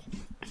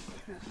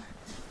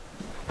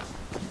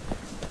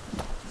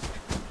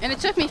 And it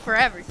took me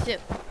forever too.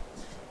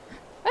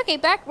 Okay,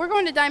 back. We're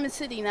going to Diamond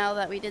City now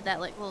that we did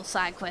that like little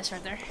side quest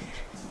right there.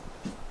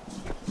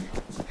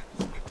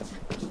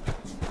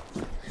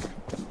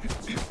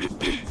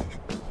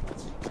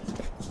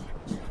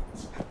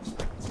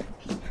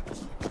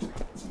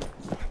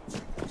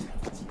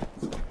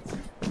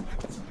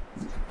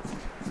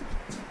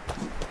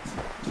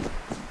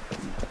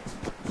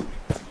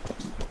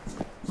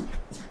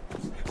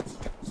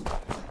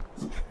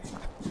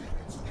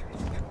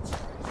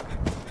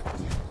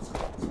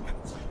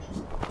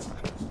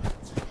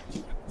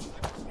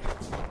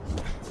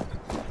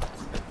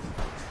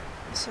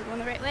 So going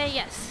the right way?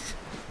 Yes.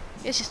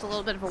 It's just a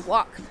little bit of a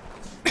walk.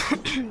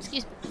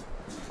 Excuse me.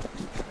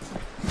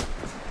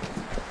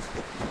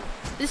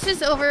 This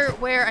is over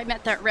where I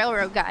met that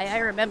railroad guy. I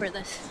remember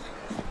this.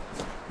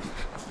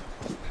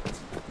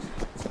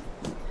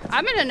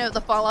 I'm gonna know the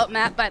Fallout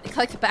map by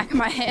like the back of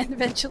my hand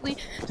eventually,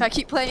 so I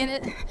keep playing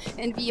it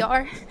in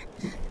VR.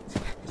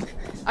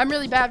 I'm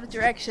really bad with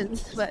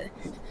directions, but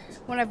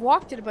when I've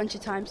walked it a bunch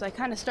of times, I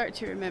kind of start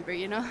to remember,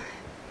 you know?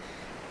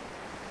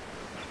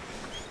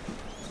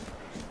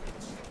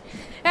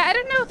 I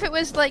don't know if it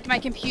was like my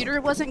computer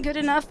wasn't good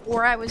enough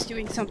or I was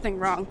doing something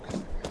wrong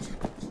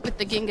with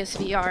the Genghis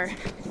VR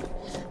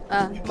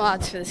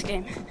mods for this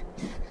game.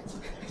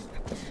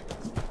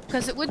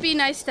 Because it would be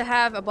nice to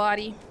have a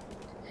body.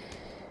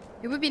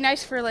 It would be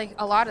nice for like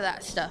a lot of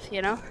that stuff,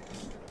 you know?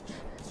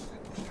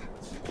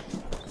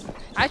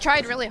 I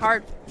tried really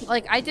hard.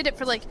 Like I did it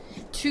for like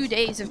 2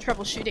 days of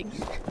troubleshooting.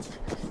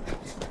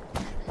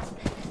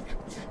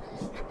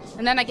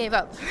 And then I gave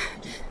up.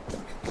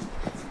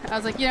 I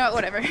was like, you know what,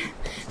 whatever.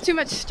 Too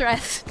much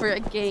stress for a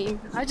game.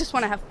 I just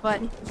want to have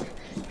fun.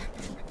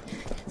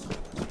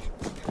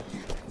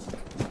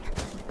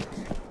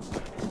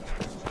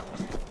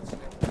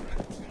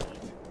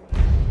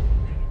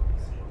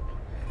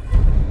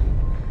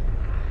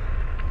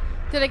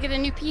 Did I get a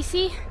new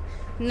PC?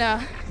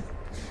 No.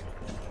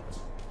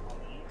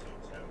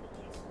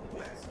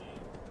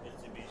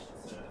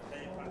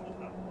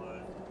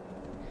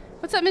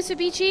 What's up,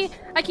 Mitsubishi?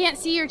 I can't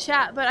see your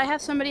chat, but I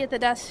have somebody at the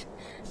desk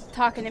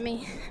talking to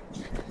me.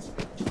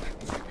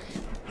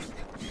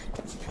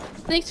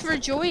 Thanks for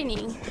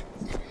joining.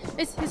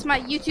 This is my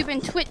YouTube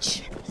and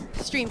Twitch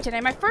stream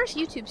today. My first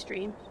YouTube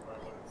stream.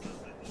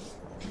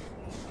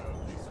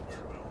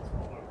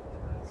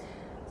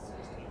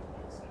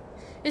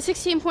 It's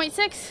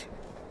 16.6.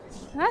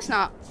 That's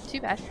not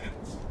too bad.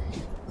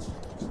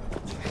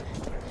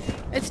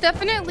 It's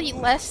definitely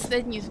less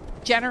than you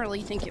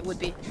generally think it would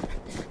be.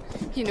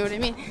 You know what I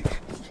mean?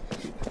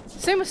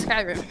 Same with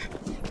Skyrim.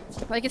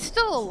 Like, it's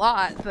still a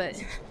lot,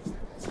 but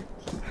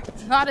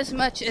not as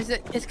much as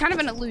it. It's kind of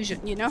an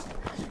illusion, you know,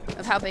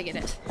 of how big it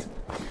is.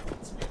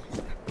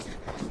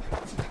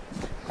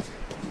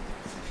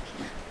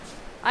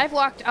 I've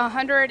walked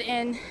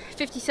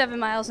 157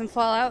 miles in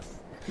Fallout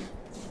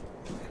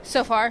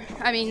so far.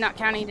 I mean, not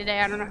counting today.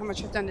 I don't know how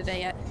much I've done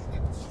today yet.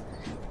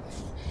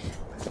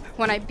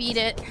 When I beat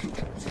it,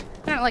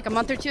 I don't know, like a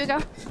month or two ago.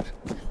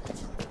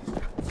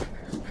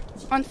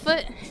 On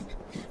foot.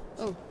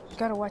 Oh,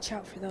 gotta watch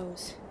out for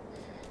those.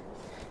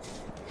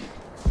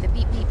 The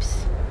beep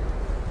beeps.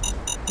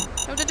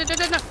 No, no, no, no,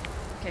 no.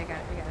 Okay, I got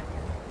it.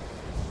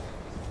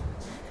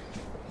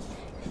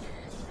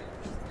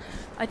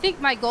 I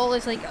think my goal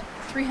is like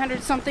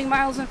 300 something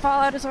miles in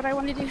Fallout is what I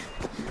want to do.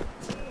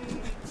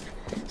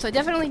 So I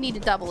definitely need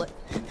to double it.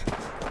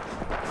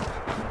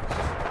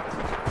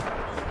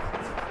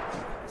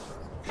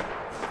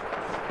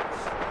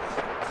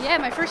 Yeah,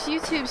 my first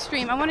YouTube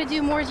stream. I want to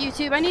do more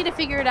YouTube. I need to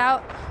figure it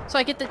out so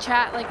I get the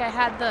chat like I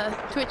had the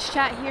Twitch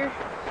chat here.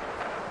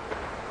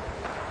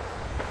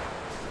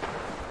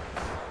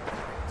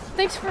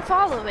 Thanks for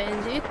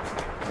following, dude.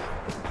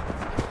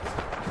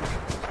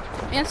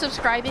 And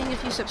subscribing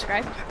if you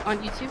subscribe on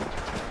YouTube.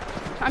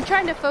 I'm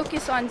trying to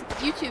focus on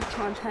YouTube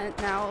content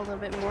now a little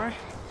bit more.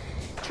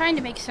 Trying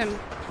to make some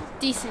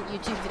decent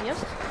YouTube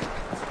videos.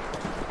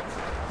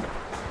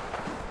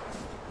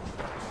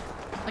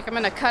 Like I'm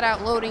gonna cut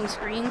out loading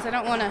screens. I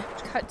don't want to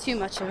cut too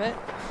much of it,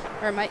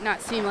 or it might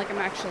not seem like I'm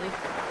actually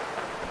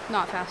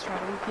not fast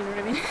traveling. You know what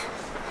I mean?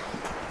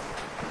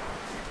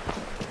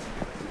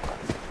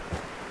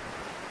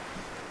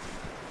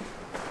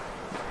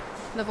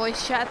 The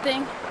voice chat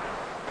thing.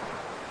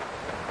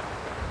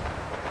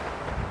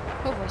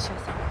 What voice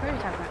chat thing? What are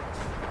you talking about?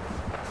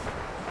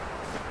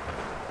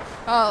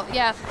 Oh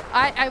yeah,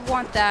 I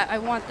want that. I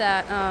want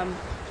that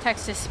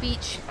text to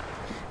speech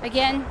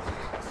again.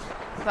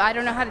 But I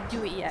don't know how to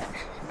do it yet.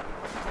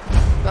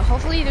 But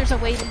hopefully there's a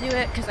way to do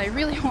it, because I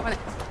really want it.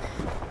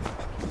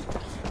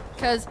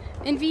 Because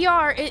in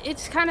VR,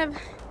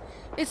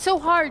 it's so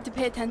hard to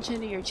pay attention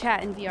to your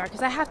chat in VR,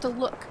 because I have to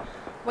look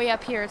way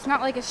up here. It's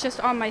not like it's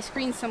just on my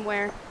screen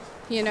somewhere,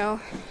 you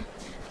know,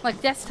 like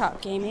desktop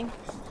gaming.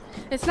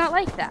 It's not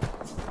like that.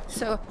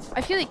 So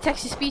I feel like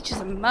text-to-speech is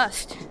a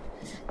must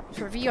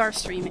for VR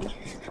streaming.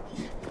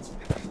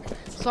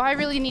 So I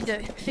really need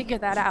to figure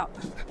that out.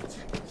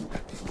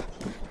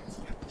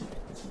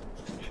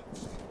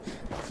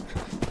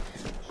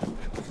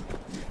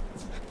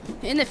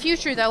 In the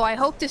future, though, I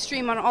hope to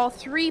stream on all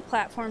 3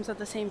 platforms at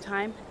the same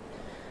time.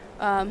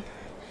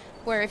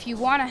 Where if you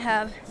want to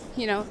have,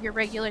 you know, your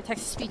regular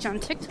text-to-speech on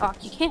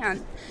TikTok, you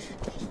can.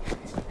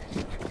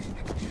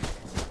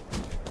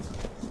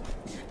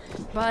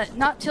 But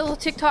not till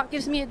TikTok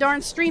gives me a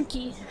darn stream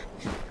key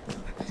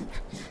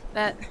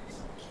that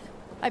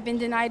I've been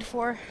denied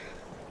for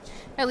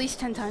at least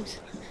 10 times.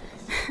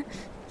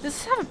 Does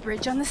this have a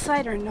bridge on the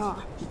side or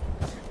not?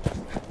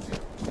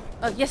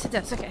 Oh, yes it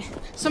does, okay.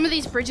 Some of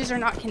these bridges are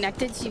not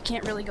connected, so you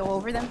can't really go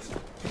over them.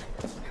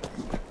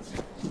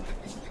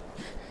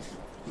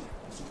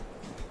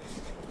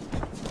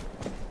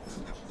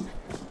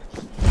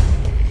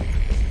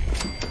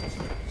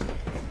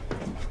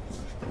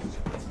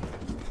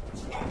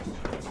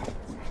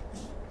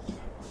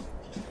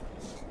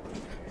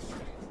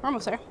 We're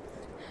almost there.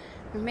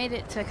 We made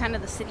it to kind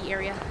of the city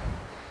area.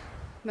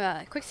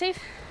 Quick save.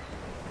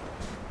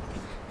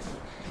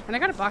 And I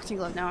got a boxing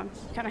glove now. I'm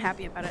kind of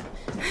happy about it.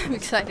 I'm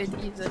excited to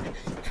use it.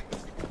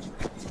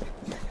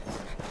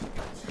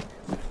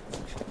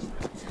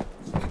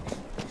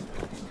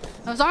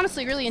 I was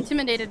honestly really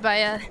intimidated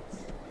by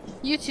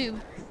YouTube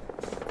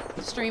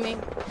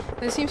streaming.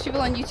 It seems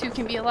people on YouTube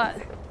can be a lot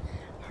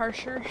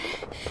harsher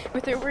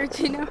with their words,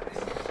 you know.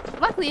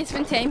 Luckily, it's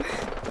been tame.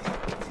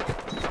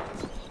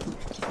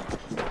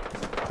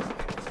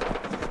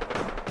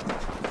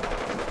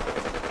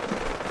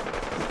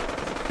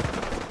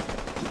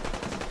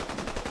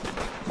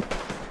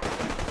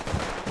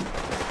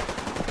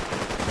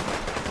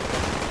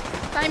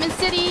 Diamond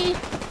City,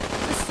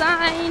 the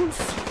signs.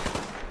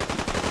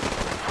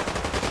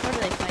 What are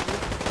they fighting?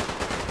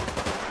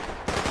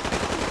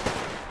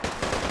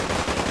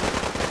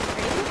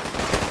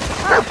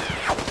 Oh,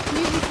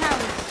 mutant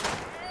towers.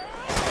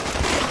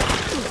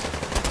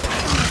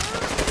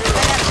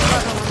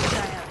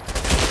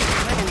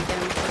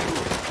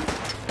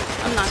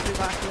 I'm not gonna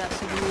go after that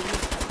super mutant.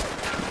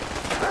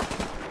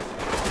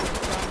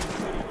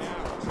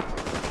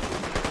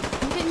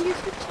 I'm getting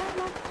YouTube chat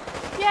now.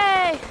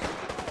 Yay!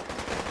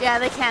 Yeah,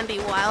 they can be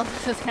wild,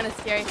 so it's kind of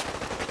scary.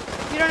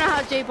 You don't know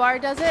how Jay Bar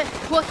does it?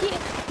 Well,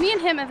 me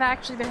and him have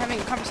actually been having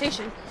a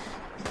conversation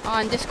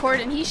on Discord,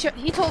 and he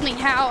told me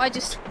how. I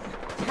just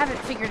haven't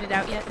figured it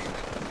out yet.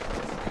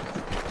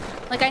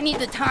 Like, I need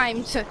the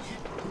time to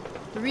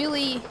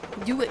really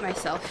do it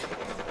myself,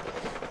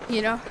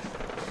 you know?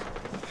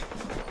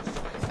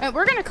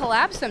 We're gonna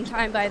collab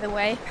sometime, by the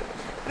way.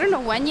 I don't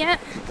know when yet,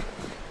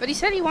 but he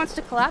said he wants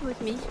to collab with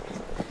me.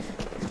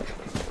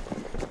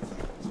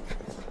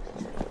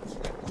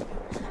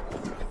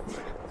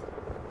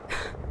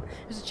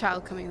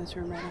 Child coming in this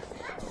room right now.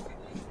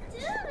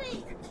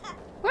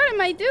 What am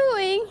I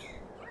doing?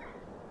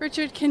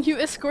 Richard, can you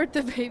escort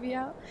the baby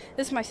out?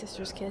 This is my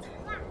sister's kid.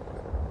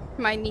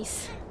 My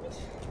niece.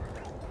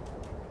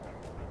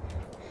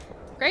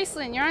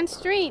 Gracelyn, you're on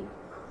stream.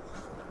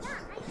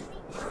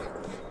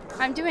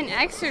 I'm doing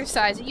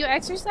exercise. Are you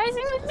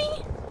exercising with me?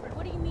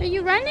 What do you mean? Are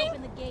you running?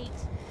 Open the gate.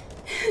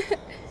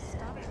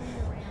 Stop turning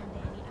around,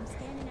 Danny. I'm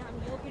standing out in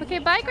the open. Okay,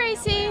 bye,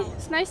 Gracie.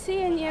 It's nice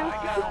seeing you. I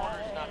got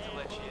orders not to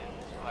let you in,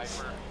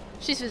 Piper.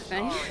 She's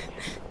visiting.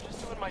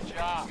 Just doing my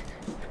job.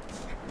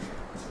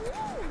 Ooh,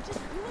 just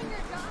doing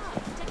your job.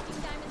 Protecting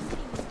Diamond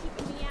City was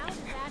keeping me out. Is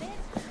that it?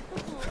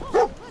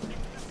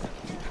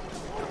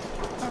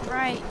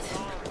 Alright.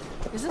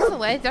 Is this the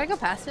way? Did I go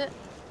past it?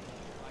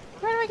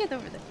 Where do I get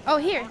over there? Oh,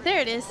 here. There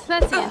it is.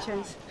 That's the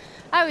entrance.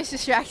 I was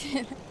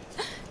distracted.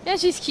 Yeah,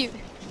 she's cute.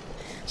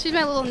 She's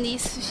my little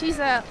niece. She's,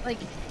 like,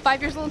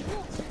 5 years old.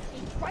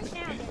 Right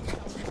now,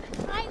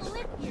 I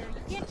live here.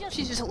 You can't just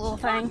She's just a little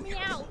thing. me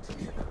out.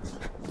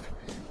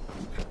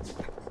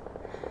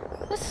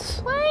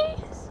 This way?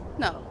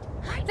 No.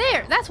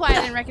 There! That's why I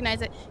didn't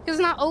recognize it. Because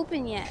it's not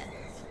open yet.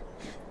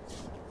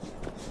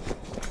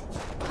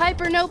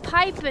 Piper, no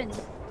piping.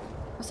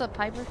 What's up,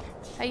 Piper?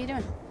 How you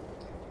doing?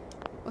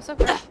 What's up,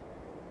 girl?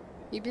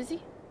 You busy?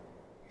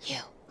 You.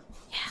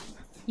 Yeah.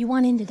 You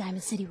want into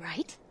Diamond City,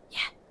 right? Yeah.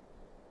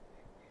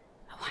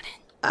 I want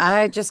in.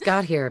 I just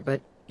got here, but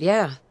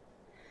yeah.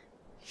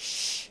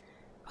 Shh.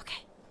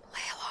 Okay.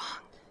 Play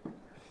along.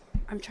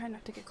 I'm trying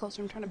not to get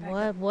closer. I'm trying to back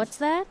up. What's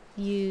that?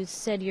 You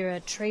said you're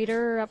a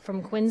trader up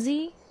from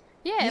Quincy?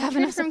 Yeah, you have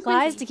enough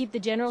supplies to keep the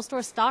general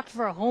store stocked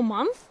for a whole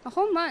month? A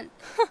whole month.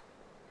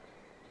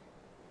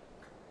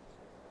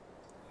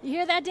 You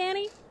hear that,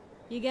 Danny?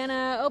 You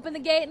gonna open the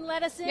gate and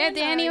let us in? Yeah,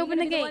 Danny, open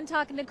the gate. The one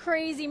talking to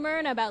crazy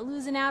Myrna about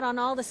losing out on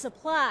all the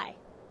supply.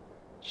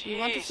 You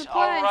want the Jeez, supplies.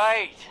 all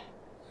right.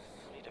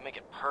 I need to make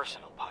it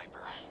personal, Piper.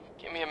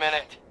 Give me a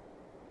minute.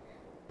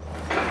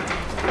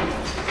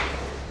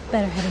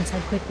 Better head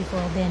inside quick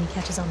before old Danny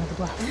catches on with the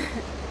bluff.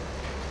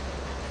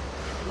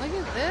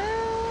 Look at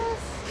this.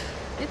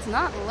 It's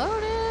not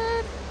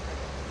loaded.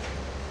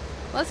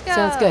 Let's go.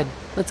 Sounds good.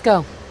 Let's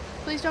go.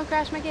 Please don't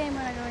crash my game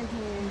when I go in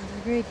here.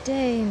 Another great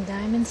day in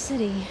Diamond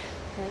City.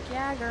 Heck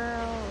yeah,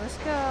 girl. Let's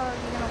go.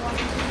 You gonna walk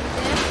into the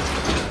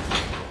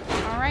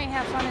abyss? Alright,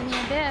 have fun in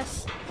the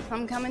abyss.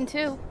 I'm coming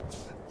too.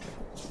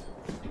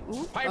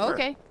 Ooh, Piper,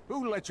 okay.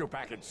 who let you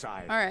back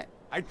inside? Alright.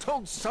 I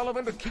told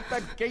Sullivan to keep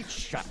that gate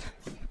shut.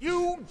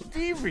 You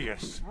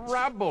devious,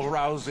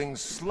 rabble-rousing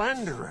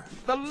slanderer.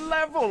 The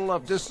level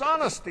of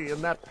dishonesty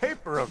in that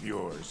paper of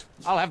yours.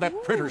 I'll have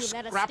that printer Is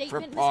that a scrapped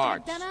for statement, Mr.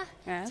 parts. McDonough?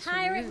 Yeah,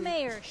 Tyrant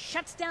mayor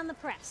shuts down the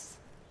press.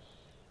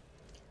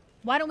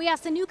 Why don't we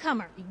ask the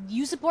newcomer?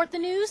 You support the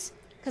news?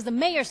 Because the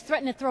mayor's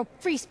threatening to throw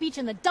free speech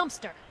in the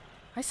dumpster.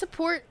 I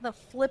support the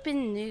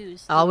flippin'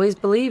 news. Always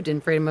believed in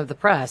freedom of the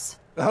press.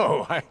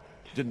 Oh, I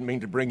didn't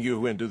mean to bring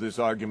you into this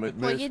argument,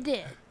 miss. Well, you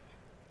did.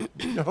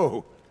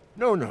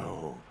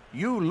 No.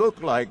 You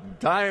look like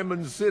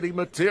Diamond City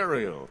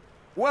material.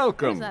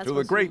 Welcome that to the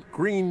supposed to great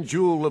green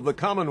jewel of the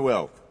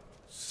Commonwealth.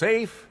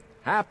 Safe,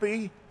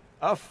 happy,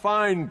 a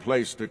fine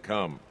place to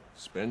come.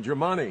 Spend your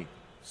money,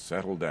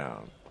 settle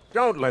down.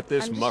 Don't let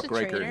this I'm just a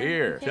muckraker trader,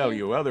 here okay? tell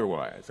you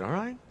otherwise, all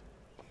right?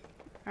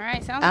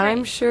 Alright, sounds I'm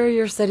great. sure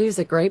your city's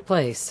a great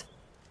place.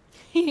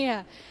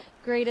 Yeah,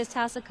 greatest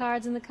house of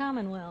cards in the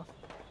Commonwealth.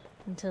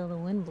 Until the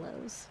wind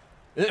blows.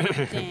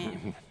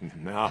 Damn.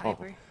 Now,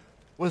 Piper.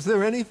 was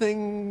there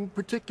anything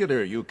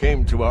particular you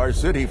came to our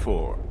city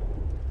for?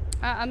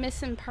 A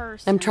missing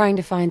person. I'm trying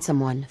to find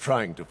someone.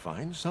 Trying to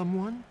find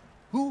someone?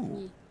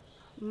 Who?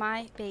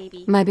 My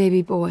baby. My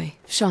baby boy,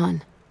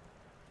 Sean.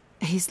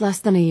 He's less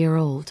than a year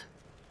old.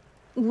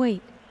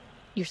 Wait,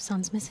 your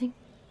son's missing?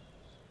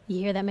 You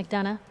hear that,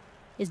 McDonough?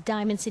 Is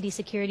Diamond City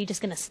Security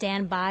just gonna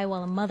stand by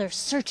while a mother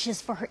searches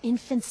for her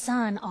infant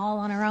son all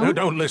on her own? No,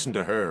 don't listen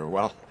to her.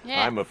 Well,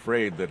 Yeah. I'm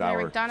afraid that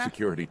Mary our Donna?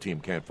 security team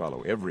can't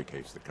follow every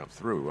case that comes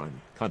through.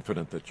 I'm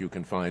confident that you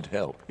can find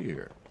help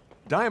here.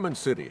 Diamond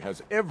City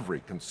has every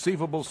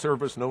conceivable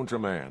service known to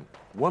man.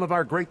 One of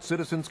our great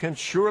citizens can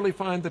surely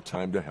find the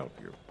time to help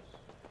you.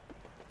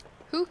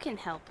 Who can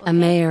help? A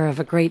mayor of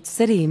a great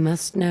city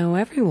must know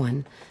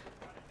everyone.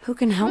 Who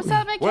can help What's me?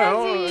 up,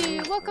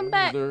 Mackenzie? Welcome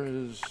back. There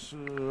is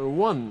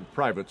one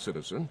private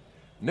citizen,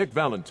 Nick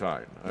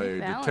Valentine, a Nick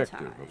detective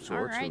Valentine. of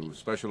sorts who Alrighty.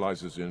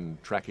 specializes in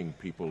tracking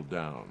people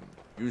down,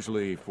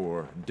 usually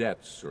for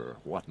debts or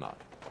whatnot.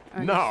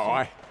 Understood. Now,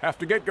 I have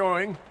to get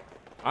going.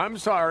 I'm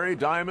sorry,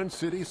 Diamond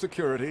City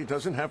Security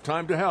doesn't have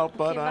time to help,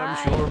 but I'm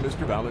bye. sure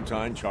Mr.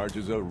 Valentine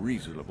charges a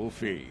reasonable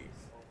fee.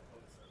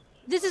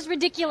 This is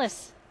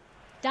ridiculous.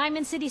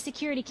 Diamond City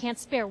Security can't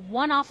spare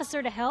one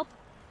officer to help.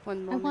 One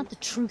I moment. want the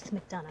truth,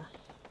 McDonough.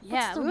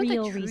 Yeah, What's the we want the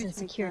real truth, reason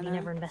security McDonough.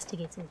 never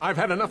investigates anything? I've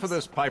had enough of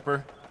this,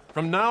 Piper.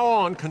 From now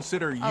on,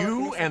 consider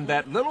you and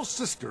that little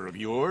sister of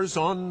yours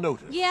on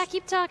notice. Yeah,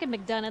 keep talking,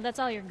 McDonough. That's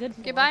all you're good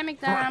for. Goodbye,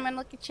 McDonough. I'm gonna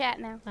look at chat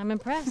now. I'm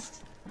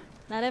impressed.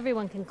 Not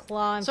everyone can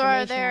claw So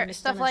information are there out of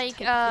stuff McDonough's like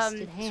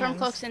tight-fisted hands.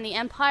 Stormcloaks in the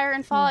Empire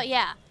and Fallout?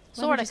 Yeah, Why don't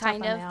sort you of, stop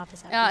kind by of. my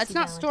office after It's you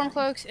not see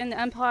Valentine? Stormcloaks in the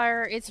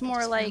Empire. It's more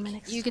just like found my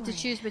next you get to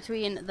story. choose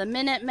between the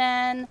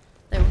Minutemen,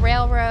 the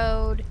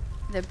Railroad,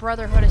 the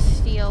Brotherhood of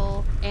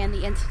Steel, and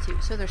the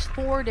Institute. So there's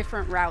 4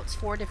 different routes,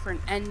 4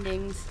 different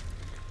endings.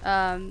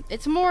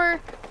 It's more,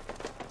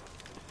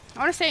 I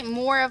want to say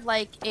more of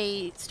like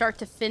a start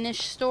to finish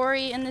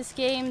story in this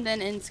game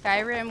than in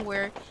Skyrim,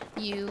 where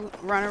you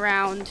run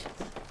around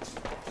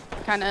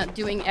kind of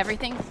doing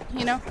everything,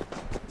 you know?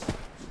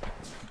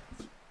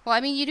 Well,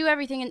 I mean, you do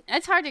everything, and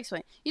it's hard to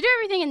explain. You do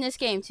everything in this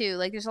game, too.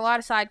 Like, there's a lot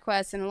of side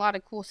quests and a lot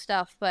of cool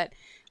stuff, but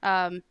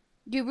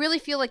you really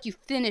feel like you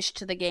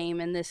finished the game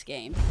in this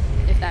game,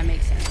 if that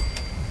makes sense.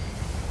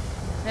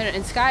 And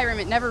in Skyrim,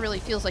 it never really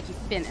feels like you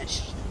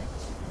finished.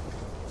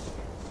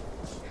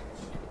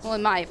 Well,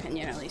 in my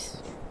opinion, at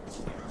least.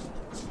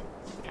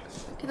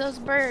 Look at those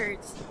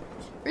birds.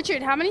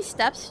 Richard, how many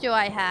steps do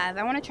I have?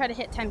 I want to try to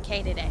hit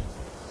 10K today.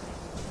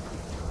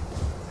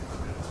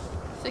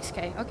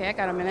 6K. Okay, I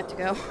got a minute to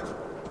go.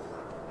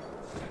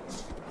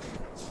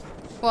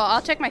 Well,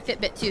 I'll check my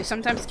Fitbit too.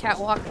 Sometimes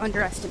Catwalk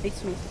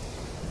underestimates me.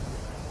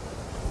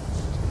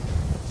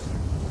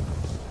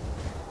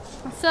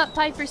 What's up,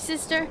 Piper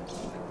sister?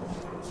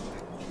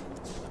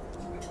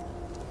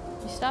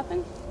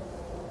 stopping?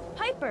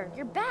 Piper,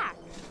 you're back.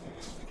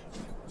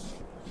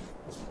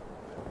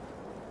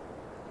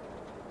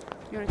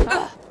 You wanna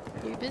talk?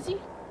 Are you busy?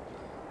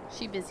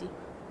 She busy.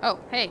 Oh,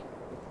 hey.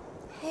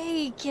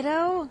 Hey,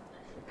 kiddo.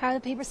 How are the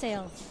paper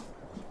sales?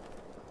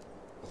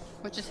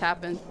 What just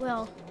happened?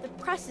 Well, the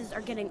presses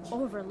are getting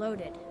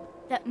overloaded.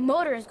 That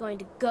motor is going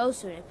to go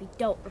soon if we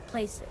don't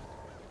replace it.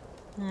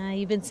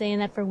 You've been saying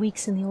that for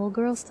weeks and the old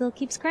girl still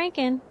keeps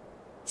cranking.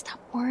 Stop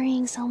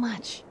worrying so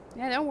much.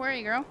 Yeah, don't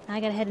worry, girl.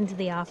 I gotta head into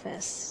the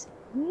office.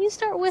 You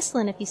start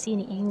whistling if you see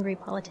any angry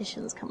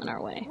politicians coming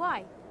our way.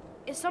 Why?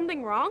 Is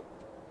something wrong?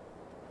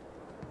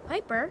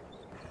 Piper?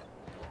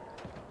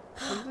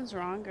 Something's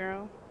wrong,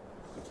 girl.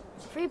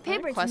 Free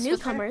paper to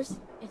newcomers.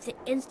 If the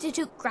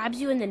Institute grabs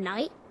you in the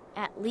night,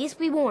 at least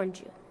we warned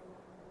you.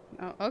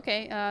 Oh,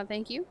 okay.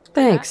 Thank you.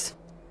 Thanks,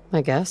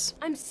 I guess.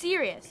 I'm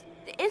serious.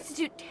 The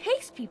Institute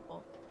takes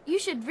people. You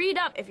should read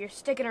up if you're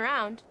sticking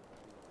around.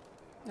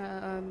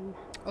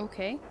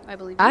 Okay. I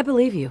believe you. I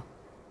believe you.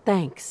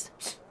 Thanks.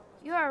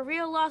 You're a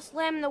real lost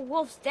lamb in the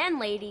wolf's den,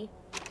 lady.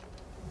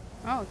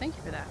 Oh, thank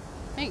you for that.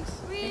 Thanks.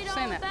 Read Thanks for all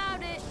saying that.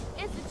 about it.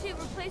 Institute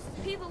replaces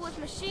people with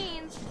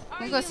machines.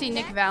 We'll go see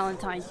Nick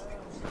Valentine.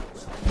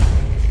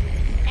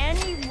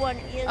 Anyone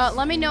is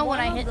let me know when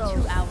I hit 2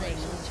 hours.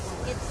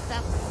 It's the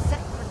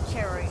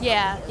secretary.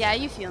 Yeah,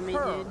 you feel me,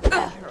 dude.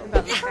 Yeah,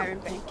 about the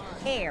Skyrim thing.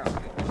 Hair.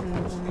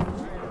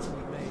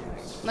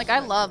 Like, I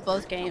love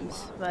both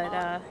games, but,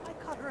 I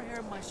cut her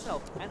hair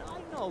myself, and I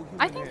know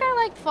I think I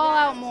like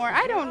Fallout more.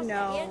 I don't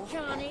know.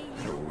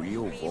 The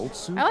real Vault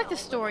suit? I like the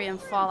story in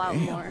Fallout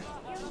more.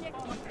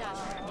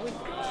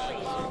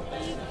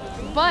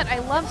 But I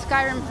love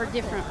Skyrim for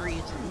different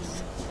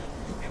reasons.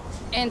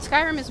 And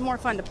Skyrim is more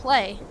fun to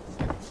play.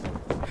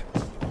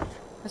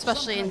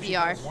 Especially in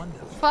VR.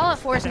 Fallout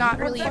 4 is not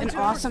really an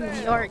awesome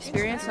VR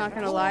experience, not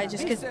gonna lie,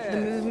 just because the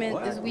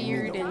movement is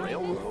weird and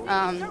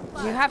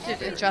you have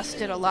to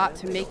adjust it a lot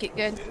to make it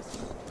good.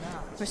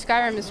 Where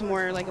Skyrim is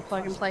more like a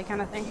plug and play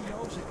kind of thing.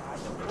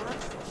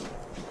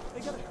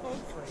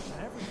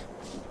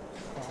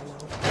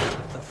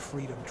 The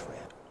Freedom Trail.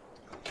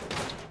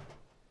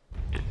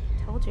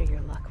 Told you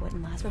your luck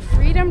wouldn't last. The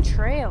Freedom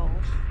Trail.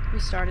 We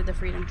started the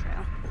Freedom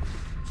Trail.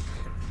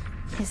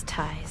 His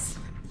ties.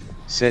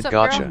 Said What's up,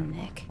 gotcha. girl?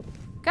 Nick.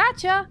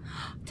 Gotcha.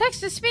 Text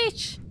to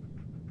speech.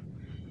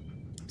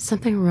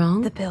 Something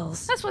wrong? The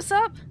bills. That's what's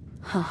up.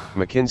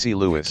 Mackenzie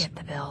Lewis.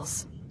 The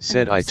bills.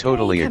 Said I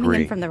totally Coming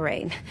agree. in from the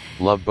rain.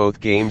 Love both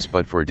games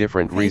but for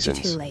different Too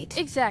reasons. late.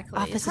 Exactly.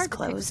 Office It's hard is to pick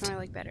which closed. one I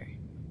like better.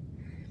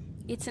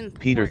 It's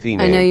important. Peter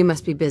Thene. I know you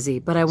must be busy,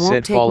 but I won't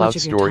Said take Fallout much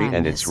of your story time.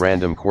 and its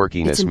random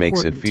quirkiness It's makes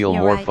it important. feel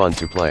You're more right. fun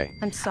to play.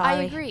 I'm sorry.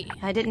 I agree.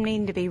 I didn't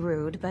mean to be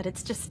rude, but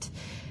it's just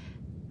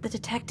the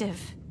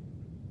detective.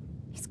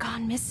 He's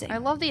gone missing. I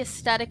love the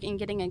aesthetic in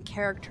getting a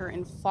character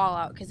in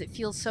Fallout because it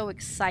feels so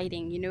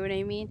exciting, you know what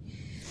I mean?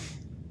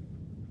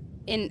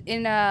 In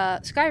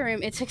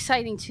Skyrim, it's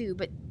exciting too,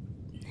 but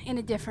in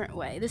a different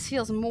way. This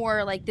feels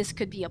more like this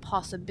could be a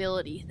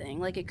possibility thing.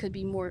 Like it could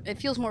be more, it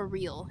feels more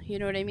real, you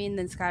know what I mean,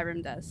 than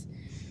Skyrim does.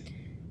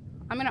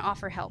 I'm gonna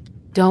offer help.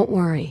 Don't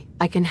worry,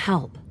 I can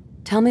help.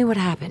 Tell me what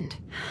happened.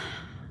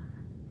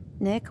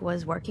 Nick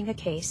was working a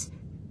case.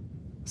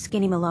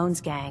 Skinny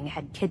Malone's gang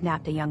had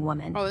kidnapped a young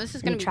woman. Oh, this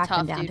is and gonna he be tracked tough,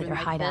 them down dude, to their with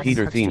hideout at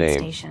Peter Park Street Thene.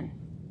 Station.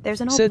 There's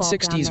an old Said vault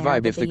 60s down there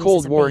vibe that if they the use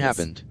Cold as a War base.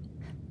 happened.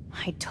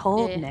 I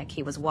told Nick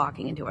he was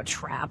walking into a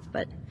trap,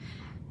 but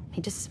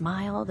he just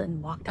smiled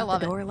and walked out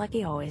the door like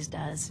he always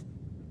does.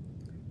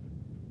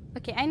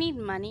 Okay, I need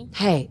money.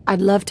 Hey,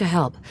 I'd love to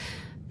help,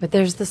 but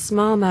there's the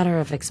small matter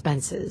of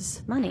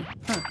expenses. Money?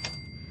 Huh.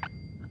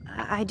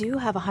 I do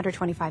have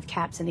 125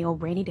 caps in the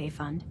old rainy day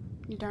fund.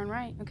 You're darn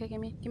right. Okay, give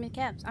me the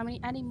caps. I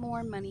need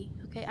more money.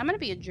 Okay, I'm gonna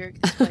be a jerk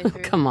this way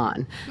through. Come on.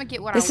 I'm gonna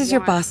get what This I is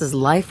your want. boss's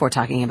life we're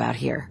talking about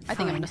here. I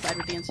think I'm gonna side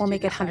with the Institute. We'll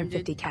make it this time,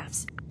 150 dude.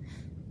 caps.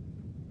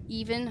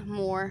 Even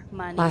more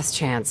money. Last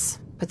chance.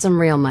 Put some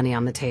real money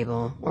on the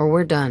table, or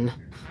we're done.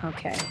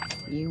 Okay,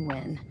 you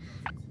win.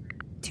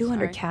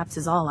 200 caps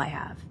is all I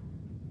have.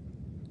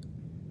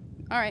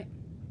 All right.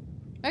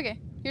 Okay.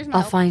 Here's my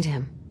I'll help. find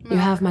him. You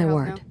have my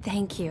word.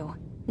 Thank you.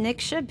 Nick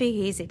should be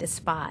easy to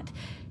spot.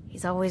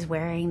 He's always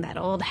wearing that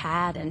old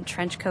hat and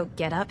trench coat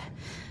getup.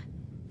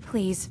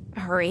 Please,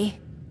 hurry.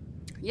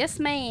 Yes,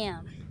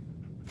 ma'am.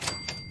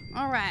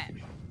 All right.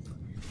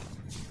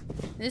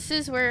 This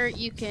is where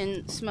you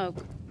can smoke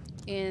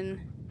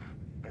in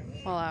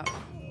Fallout.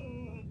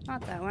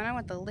 Not that one. I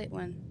want the lit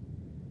one.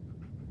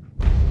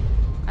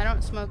 I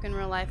don't smoke in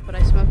real life, but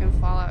I smoke in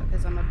Fallout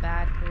because I'm a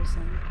bad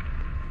person.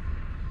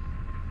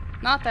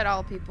 Not that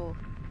all people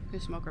who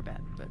smoke are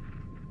bad, but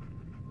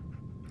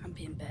I'm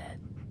being bad.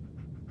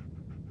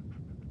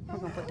 We're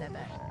gonna put that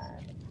back.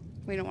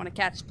 We don't want to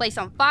catch this place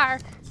on fire.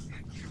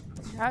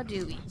 How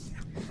do we?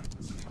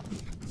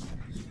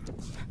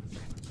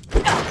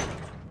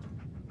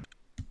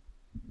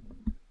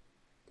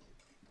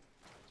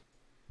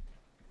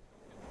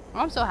 Oh,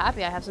 I'm so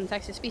happy I have some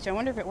text-to-speech. I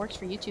wonder if it works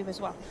for YouTube as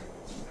well.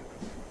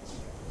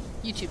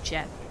 YouTube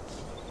chat.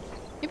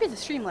 Maybe it's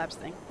a Streamlabs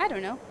thing. I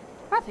don't know.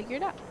 I'll figure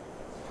it out.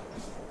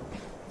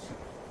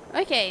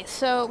 Okay,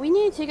 so we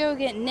need to go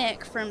get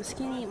Nick from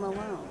Skinny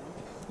Malone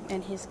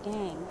and his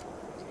gang.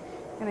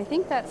 And I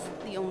think that's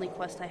the only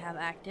quest I have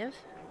active.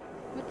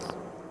 Oops.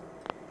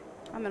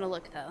 I'm gonna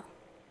look though.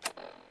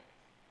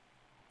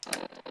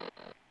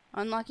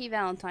 Unlucky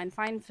Valentine,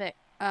 find Vic.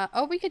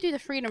 Oh, we could do the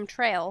Freedom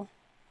Trail.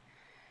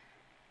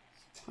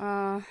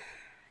 Go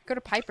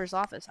to Piper's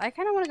office. I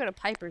kind of want to go to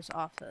Piper's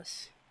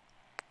office.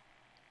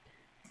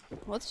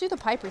 Let's do the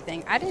Piper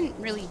thing. I didn't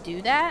really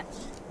do that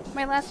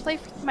my last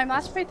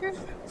playthrough.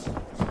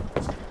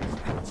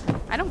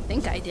 I don't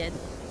think I did.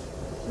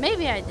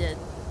 Maybe I did.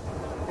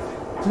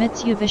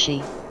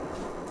 Mitsubishi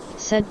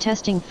said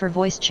testing for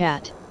voice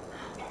chat.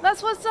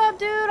 That's what's up,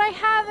 dude. I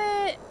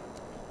have it.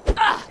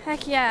 Ah,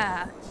 heck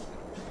yeah.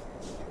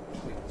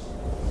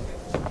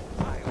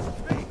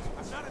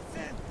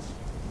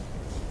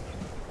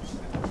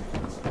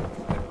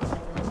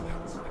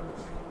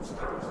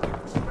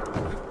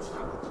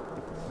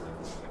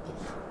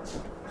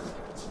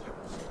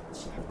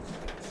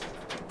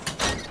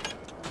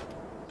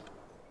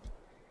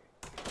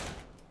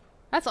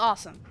 That's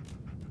awesome.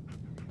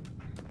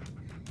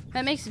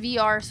 That makes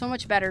VR so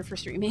much better for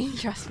streaming,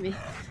 trust me.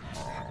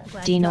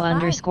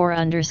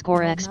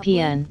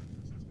 Dino__XPN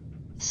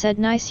said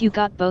nice you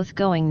got both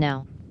going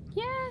now.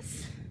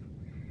 Yes.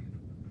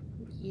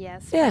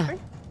 Yes. Yeah.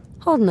 Piper?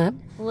 Holding up.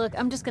 Look,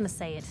 I'm just gonna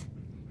say it.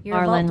 You're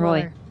Arlen a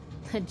Roy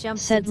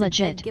jumpsuit's said a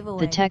legit, dead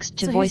giveaway. the text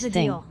to So voice here's the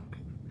thing. deal.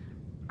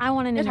 I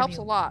want an It interview. helps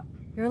a lot.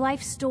 Your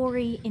life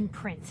story in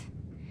print.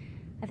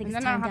 I think And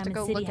it's then I time don't have to Diamond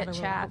go City look had at a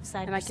little chat,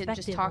 outside and I could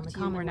just perspective talk on the to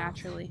you more Commonwealth.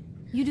 naturally.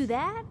 You do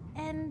that,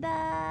 and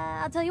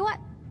I'll tell you what.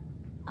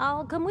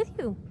 I'll come with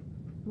you.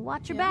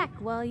 Watch your back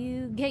while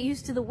you get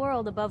used to the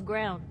world above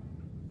ground.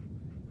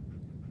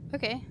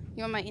 Okay,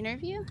 you want my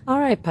interview? All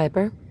right,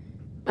 Piper.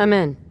 I'm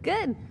in.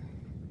 Good.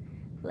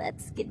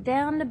 Let's get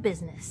down to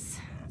business.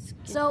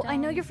 So, I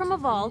know you're from a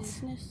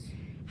vault.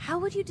 How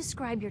would you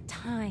describe your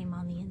time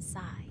on the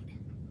inside?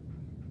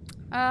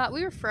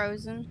 We were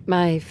frozen.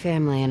 My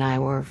family and I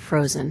were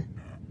frozen.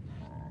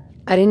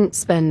 I didn't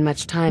spend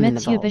much time in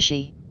the vault.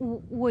 Mitsubishi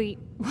Wait.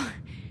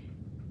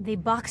 They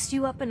boxed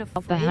you up in a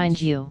fridge?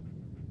 behind you.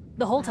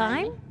 The whole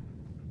time?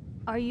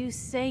 Are you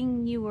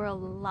saying you were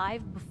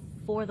alive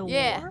before the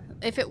Yeah, war?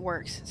 if it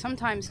works.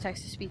 Sometimes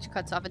text-to-speech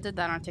cuts off. It did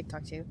that on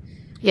TikTok too.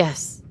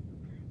 Yes.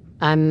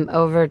 I'm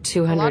over A lot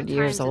 200 of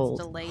years times old.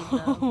 It's delayed,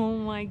 though. Oh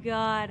my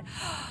god.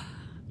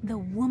 The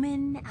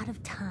woman out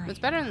of time. It's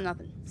better than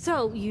nothing.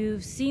 So,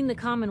 you've seen the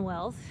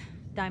Commonwealth,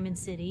 Diamond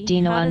City.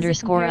 Dino How does it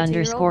compare to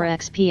your old life?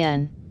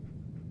 __XPN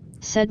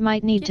said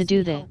might need to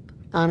do the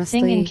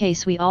Honestly, thing in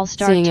case we all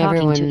start seeing talking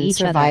everyone to each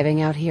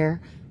surviving out here,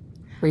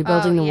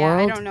 rebuilding the yeah,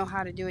 world. I don't know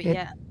how to do it, it-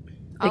 yet.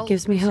 It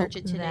gives me hope. Research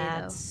it today,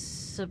 That's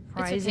though.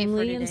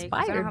 surprisingly It's okay for today, 'cause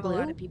I don't inspired, have a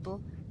lot Blue. of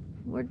people.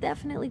 We're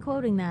definitely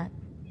quoting that.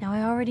 Now,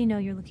 I already know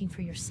you're looking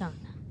for your son,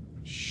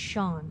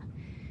 Sean.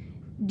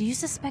 Do you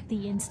suspect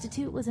the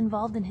Institute was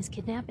involved in his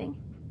kidnapping?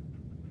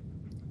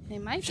 They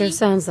might Sure be.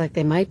 sounds like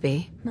they might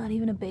be. Not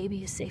even a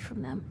baby is safe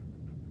from them.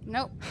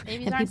 Nope,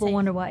 babies And aren't people safe.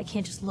 wonder why I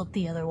can't just look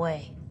the other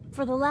way.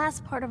 For the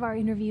last part of our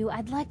interview,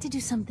 I'd like to do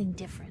something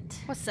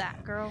different. What's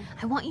that, girl?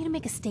 I want you to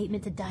make a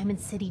statement to Diamond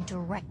City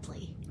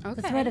directly. The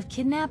Okay. threat of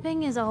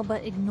kidnapping is all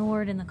but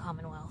ignored in the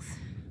Commonwealth.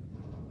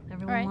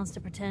 Everyone Alright. wants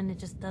to pretend it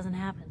just doesn't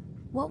happen.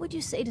 What would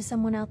you say to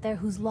someone out there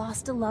who's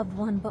lost a loved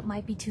one but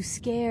might be too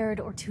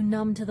scared or too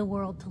numb to the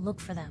world to look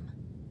for them?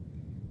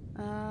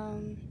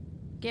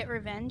 Get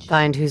revenge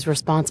Find who's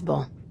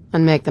responsible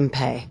and make them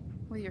pay.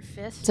 with your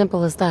fist.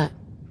 Simple as that.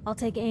 I'll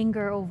take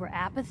anger over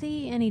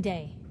apathy any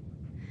day.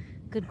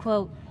 Good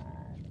quote.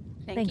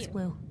 Thanks, you.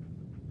 Blue.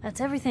 That's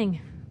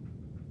everything.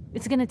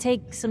 It's gonna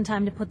take some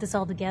time to put this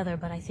all together,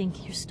 but I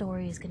think your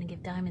story is gonna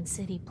give Diamond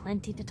City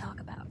plenty to talk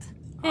about.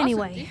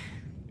 Anyway,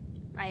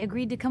 I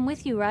agreed to come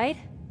with you, right?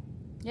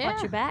 Yeah.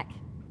 Watch your back.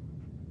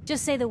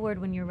 Just say the word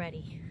when you're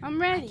ready. I'm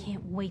ready. I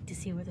can't wait to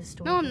see where this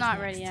story No, I'm goes not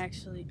next. ready,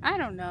 actually. I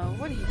don't know.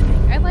 What do you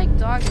think? I like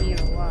dog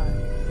meat a lot.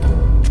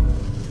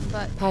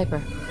 But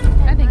Piper.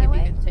 I think it'd be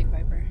good to take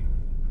Piper.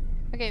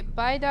 Okay,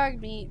 bye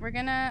dog meat.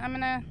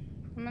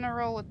 I'm gonna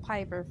roll with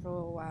Piper for a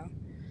little while.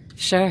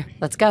 Sure,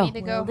 let's go. Need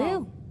to go Will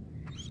home.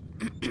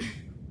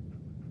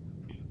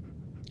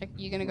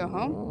 You gonna go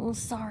home? Oh,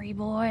 sorry,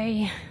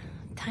 boy.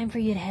 Time for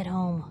you to head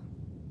home.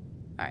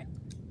 Alright.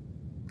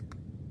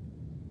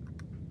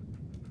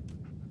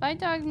 Bye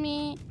dog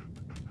meat.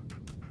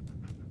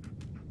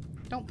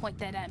 Don't point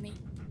that at me.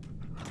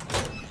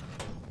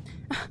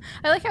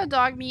 I like how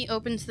dog meat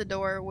opens the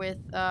door with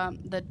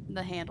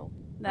the handle.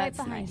 That's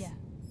right behind nice. you.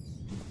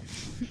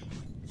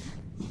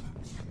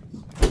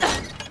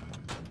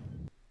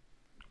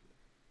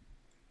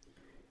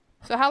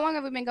 So how long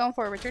have we been going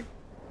for, Richard?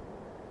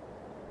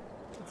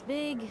 It's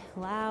big,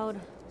 loud.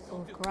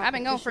 Both corrupt I've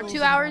been going for officials 2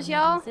 and hours,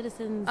 y'all.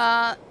 citizens.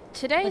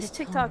 Today's it's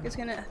TikTok home. is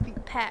gonna be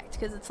packed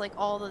because it's like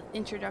all the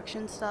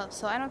introduction stuff.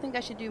 So I don't think I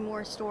should do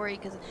more story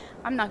because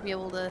I'm not gonna be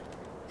able to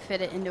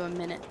fit it into a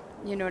minute.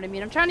 You know what I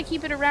mean? I'm trying to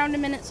keep it around a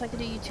minute so I can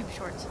do YouTube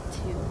shorts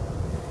too.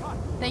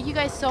 Thank you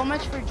guys so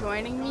much for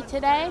joining me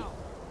today.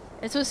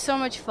 This was so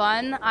much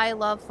fun. I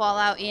love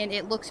Fallout, and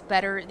it looks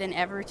better than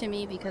ever to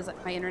me because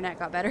my internet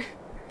got better.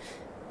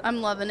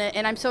 I'm loving it,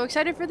 and I'm so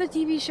excited for the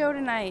TV show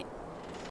tonight.